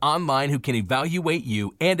doctors online who can evaluate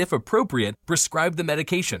you and, if appropriate, prescribe the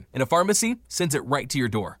medication. And a pharmacy sends it right to your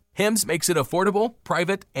door. HIMS makes it affordable,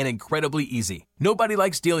 private, and incredibly easy. Nobody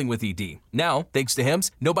likes dealing with ED. Now, thanks to HIMS,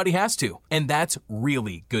 nobody has to. And that's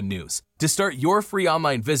really good news. To start your free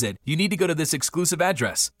online visit, you need to go to this exclusive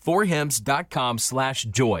address,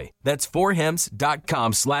 forhims.com/joy. That's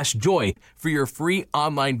forhims.com/joy for your free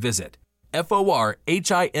online visit.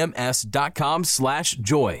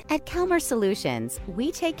 forhims.com/joy. At Calmer Solutions, we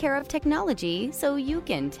take care of technology so you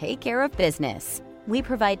can take care of business. We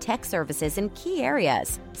provide tech services in key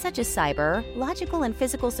areas such as cyber, logical and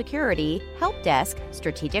physical security, help desk,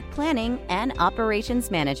 strategic planning, and operations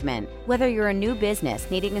management. Whether you're a new business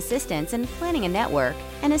needing assistance in planning a network,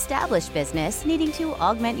 an established business needing to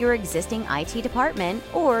augment your existing IT department,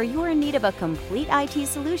 or you're in need of a complete IT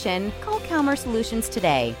solution, call Calmer Solutions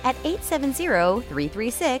today at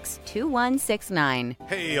 870-336-2169.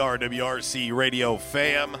 Hey, RWRC Radio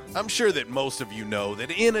fam. I'm sure that most of you know that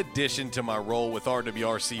in addition to my role with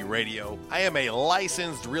RWRC Radio, I am a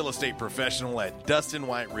licensed real estate professional at Dustin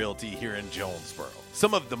White Realty here in Jonesboro.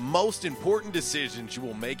 Some of the most important decisions you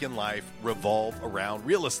will make in life revolve around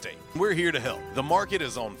real estate. We're here to help. The market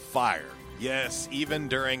is on fire. Yes, even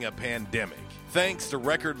during a pandemic, thanks to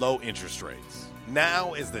record low interest rates.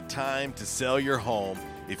 Now is the time to sell your home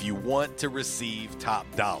if you want to receive top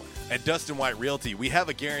dollar. At Dustin White Realty, we have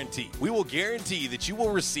a guarantee. We will guarantee that you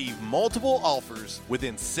will receive multiple offers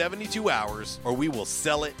within 72 hours, or we will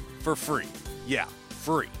sell it for free. Yeah,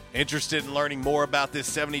 free. Interested in learning more about this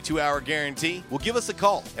 72-hour guarantee? Well, give us a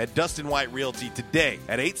call at Dustin White Realty today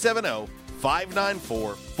at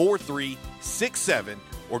 870-594-4367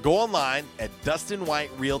 or go online at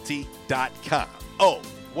DustinWhiteRealty.com. Oh,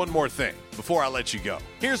 one more thing before I let you go.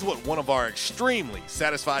 Here's what one of our extremely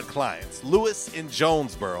satisfied clients, Lewis in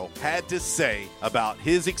Jonesboro, had to say about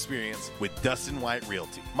his experience with Dustin White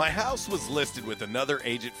Realty. My house was listed with another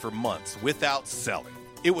agent for months without selling.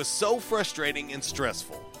 It was so frustrating and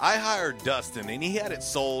stressful. I hired Dustin and he had it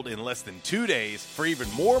sold in less than 2 days for even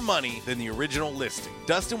more money than the original listing.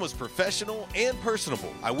 Dustin was professional and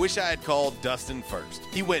personable. I wish I had called Dustin first.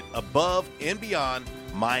 He went above and beyond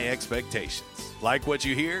my expectations. Like what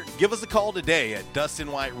you hear? Give us a call today at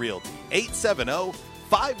Dustin White Realty,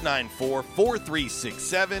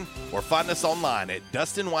 870-594-4367, or find us online at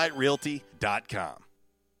DustinWhiteRealty.com.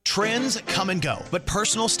 Trends come and go, but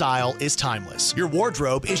personal style is timeless. Your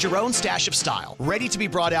wardrobe is your own stash of style, ready to be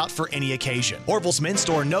brought out for any occasion. Orville's Men's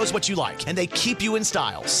Store knows what you like, and they keep you in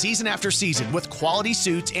style season after season with quality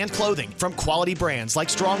suits and clothing from quality brands like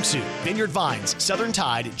Strong Suit, Vineyard Vines, Southern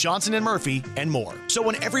Tide, Johnson & Murphy, and more. So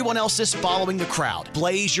when everyone else is following the crowd,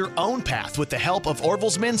 blaze your own path with the help of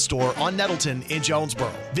Orville's Men's Store on Nettleton in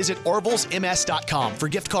Jonesboro. Visit orvillesms.com for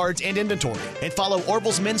gift cards and inventory, and follow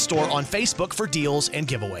Orville's Men's Store on Facebook for deals and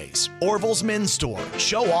giveaways. Orville's Men's Store.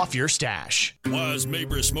 Show off your stash. Why is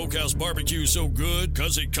Mabry Smokehouse Barbecue so good?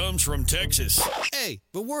 Because it comes from Texas. Hey,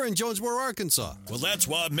 but we're in Jonesboro, Arkansas. Well, that's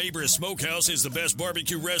why Mabry Smokehouse is the best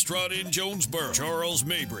barbecue restaurant in Jonesboro. Charles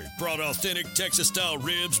Mabry brought authentic Texas-style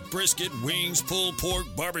ribs, brisket, wings, pulled pork,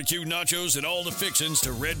 barbecue nachos, and all the fixings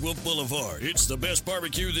to Red Wolf Boulevard. It's the best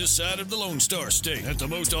barbecue this side of the Lone Star State. At the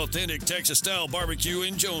most authentic Texas-style barbecue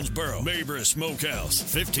in Jonesboro. Mabry Smokehouse,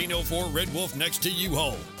 1504 Red Wolf next to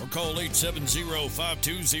U-Haul. Or call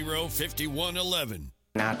 870-520-5111.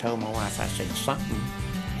 And I told my wife, I said, something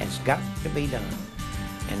has got to be done.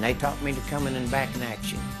 And they taught me to come in and back in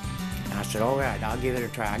action. And I said, all right, I'll give it a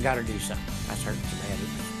try. I got to do something. I was hurting so bad,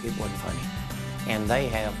 it wasn't funny. And they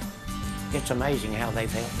have, it's amazing how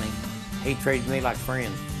they've helped me. He treated me like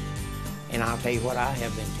friends. And I'll tell you what, I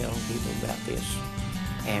have been telling people about this.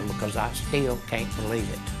 And because I still can't believe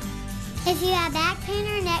it. If you have back pain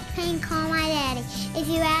or neck pain, call my daddy. If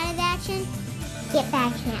you're out of action, get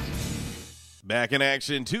back in. Back in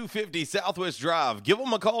action, 250 Southwest Drive. Give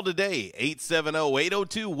them a call today,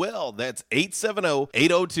 870-802-WELL. That's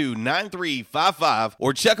 870-802-9355.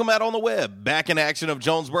 Or check them out on the web,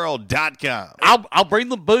 backinactionofjonesboro.com. I'll bring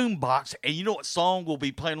the boom box, and you know what song will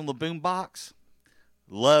be playing on the boom box?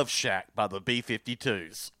 Love Shack by the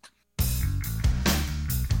B-52s.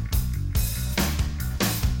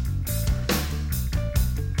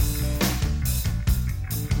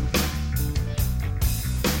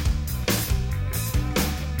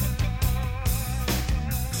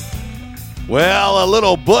 Well, a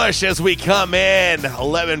little Bush as we come in.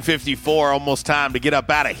 11:54, almost time to get up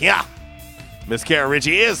out of here. Miss Kara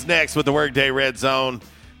Ritchie is next with the Workday Red Zone.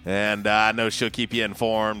 And I know she'll keep you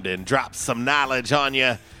informed and drop some knowledge on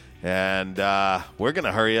you. And we're going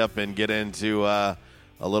to hurry up and get into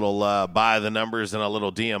a little by the numbers and a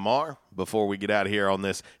little DMR before we get out of here on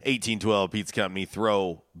this 1812 Pizza Company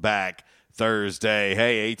Throwback Thursday.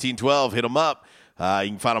 Hey, 1812, hit them up. You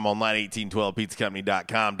can find them online,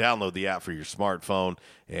 1812pizzacompany.com. Download the app for your smartphone,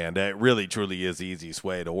 and it really, truly is the easiest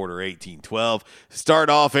way to order 1812.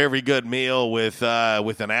 Start off every good meal with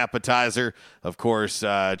an appetizer. Of course,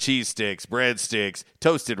 cheese sticks, breadsticks,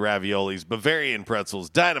 toasted raviolis, Bavarian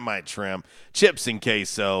pretzels, dynamite shrimp, chips and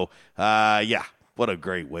queso. Yeah, what a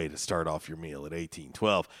great way to start off your meal at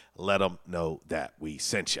 1812. Let them know that we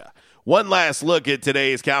sent you. One last look at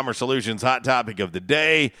today's Calmer Solutions hot topic of the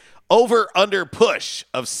day. Over-under push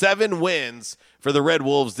of 7 wins for the Red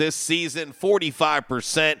Wolves this season.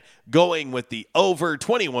 45% going with the over,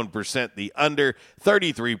 21% the under,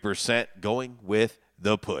 33% going with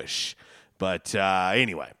the push. But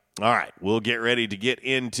anyway, all right, we'll get ready to get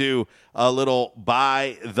into a little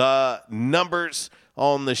by the numbers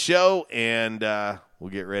on the show, and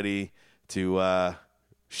we'll get ready to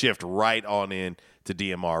shift right on in to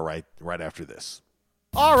DMR right after this.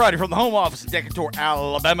 All righty, from the home office in Decatur,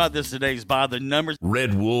 Alabama, this is today's By the Numbers.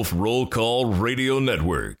 Red Wolf Roll Call Radio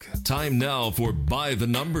Network. Time now for By the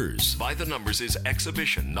Numbers. By the Numbers is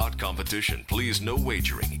exhibition, not competition. Please, no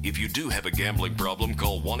wagering. If you do have a gambling problem,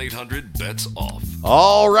 call 1-800-BETS-OFF.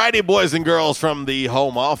 All righty, boys and girls, from the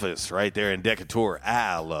home office right there in Decatur,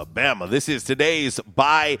 Alabama. This is today's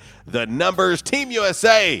By the Numbers. Team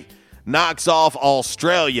USA knocks off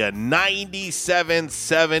Australia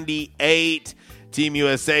 97-78. Team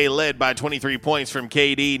USA led by 23 points from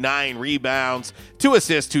KD, 9 rebounds, 2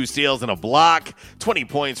 assists, 2 steals, and a block. 20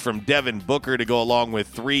 points from Devin Booker to go along with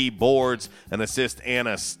 3 boards, an assist, and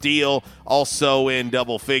a steal. Also in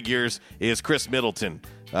double figures is Chris Middleton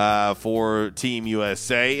for Team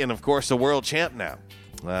USA, and of course the world champ now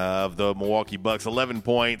of the Milwaukee Bucks. 11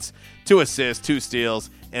 points, 2 assists, 2 steals,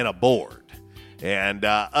 and a board. And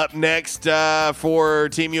up next for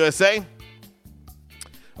Team USA,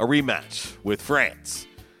 a rematch with France.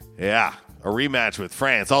 Yeah, a rematch with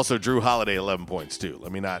France. Also, Drew Holiday, 11 points too.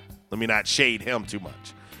 Let me not shade him too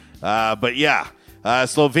much. But yeah,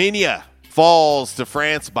 Slovenia falls to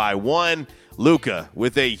France by 1. Luka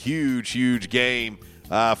with a huge game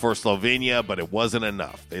for Slovenia, but it wasn't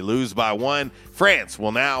enough. They lose by 1. France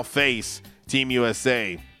will now face Team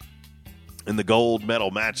USA in the gold medal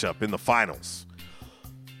matchup in the finals.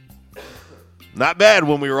 Not bad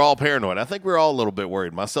when we were all paranoid. I think we were all a little bit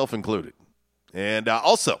worried, myself included. And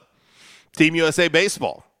also, Team USA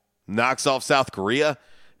Baseball knocks off South Korea,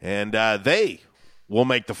 and they will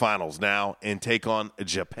make the finals now and take on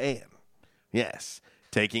Japan. Yes,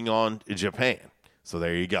 taking on Japan. So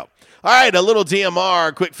there you go. All right, a little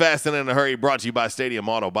DMR, quick, fast, and in a hurry, brought to you by Stadium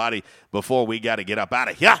Auto Body before we got to get up out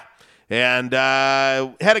of here. And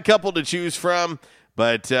had a couple to choose from,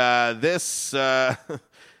 but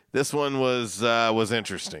this one was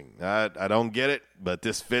interesting. I don't get it, but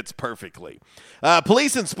this fits perfectly.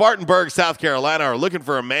 Police in Spartanburg, South Carolina, are looking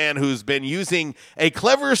for a man who's been using a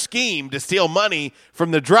clever scheme to steal money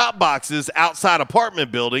from the drop boxes outside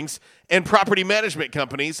apartment buildings and property management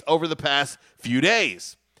companies over the past few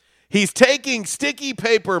days. He's taking sticky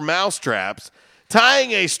paper mousetraps,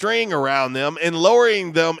 tying a string around them, and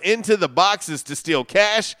lowering them into the boxes to steal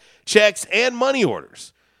cash, checks, and money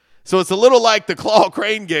orders. So it's a little like the claw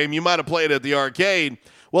crane game you might have played at the arcade.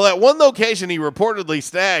 Well, at one location, he reportedly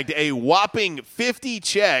snagged a whopping 50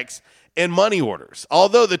 checks and money orders,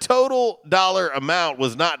 although the total dollar amount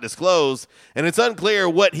was not disclosed, and it's unclear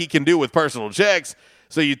what he can do with personal checks.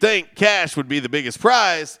 So you'd think cash would be the biggest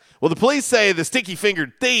prize. Well, the police say the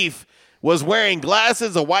sticky-fingered thief was wearing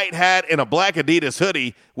glasses, a white hat, and a black Adidas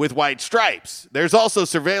hoodie with white stripes. There's also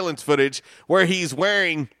surveillance footage where he's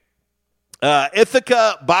wearing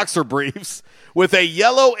Ithaca boxer briefs with a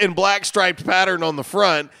yellow and black striped pattern on the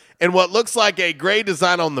front and what looks like a gray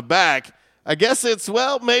design on the back. I guess it's,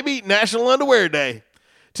 well, maybe National Underwear Day.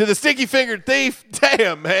 To the sticky-fingered thief,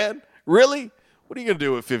 damn, man. Really? What are you going to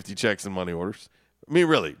do with 50 checks and money orders? I mean,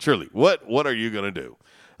 really, truly, what are you going to do?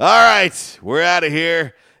 All right, we're out of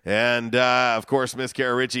here. And, of course, Miss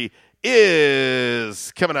Kara Ritchie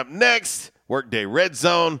is coming up next, Workday Red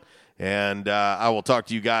Zone. And I will talk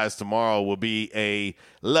to you guys tomorrow. Will be a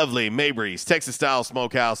lovely Mabry's Texas-style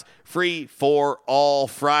smokehouse, free for all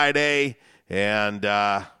Friday. And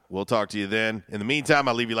we'll talk to you then. In the meantime,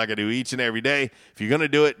 I'll leave you like I do each and every day. If you're going to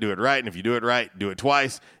do it right. And if you do it right, do it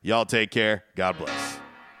twice. Y'all take care. God bless.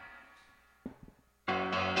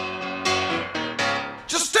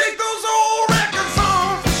 Just take those old records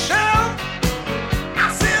off the shelf.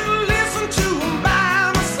 I sit and listen to them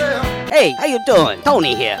by myself. Hey, how you doing?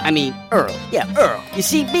 Tony here. I mean, Earl. Yeah, Earl. You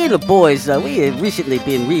see, me and the boys, we have recently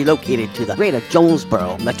been relocated to the greater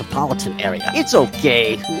Jonesboro metropolitan area. It's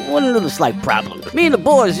okay. One little slight problem. Me and the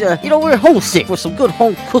boys, we're homesick for some good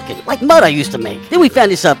home cooking, like Mud I used to make. Then we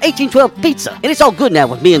found this 1812 pizza, and it's all good now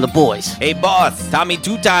with me and the boys. Hey, boss, Tommy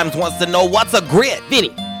 2 Times wants to know what's a grit.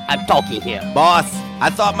 Vinny, I'm talking here. Boss,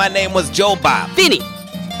 I thought my name was Joe Bob. Vinny!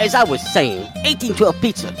 As I was saying, 1812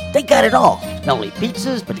 Pizza, they got it all. Not only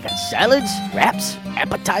pizzas, but they got salads, wraps,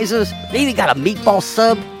 appetizers. They even got a meatball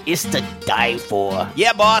sub. It's to die for.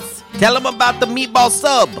 Yeah, boss. Tell them about the meatball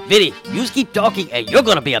sub. Vinny, you just keep talking and you're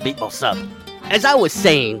gonna be a meatball sub. As I was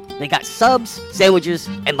saying, they got subs, sandwiches,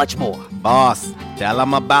 and much more. Boss, tell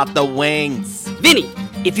them about the wings. Vinny,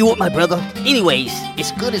 if you want my brother, anyways,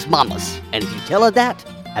 it's good as mama's. And if you tell her that,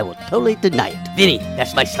 I will totally deny it. Vinny,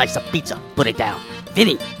 that's my slice of pizza. Put it down.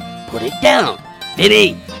 Vinny, put it down.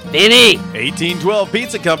 Vinny! 1812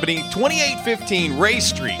 Pizza Company, 2815 Ray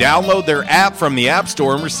Street. Download their app from the App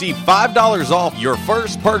Store and receive $5 off your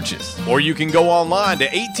first purchase. Or you can go online to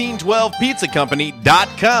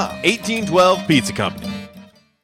 1812pizzacompany.com. 1812 Pizza Company.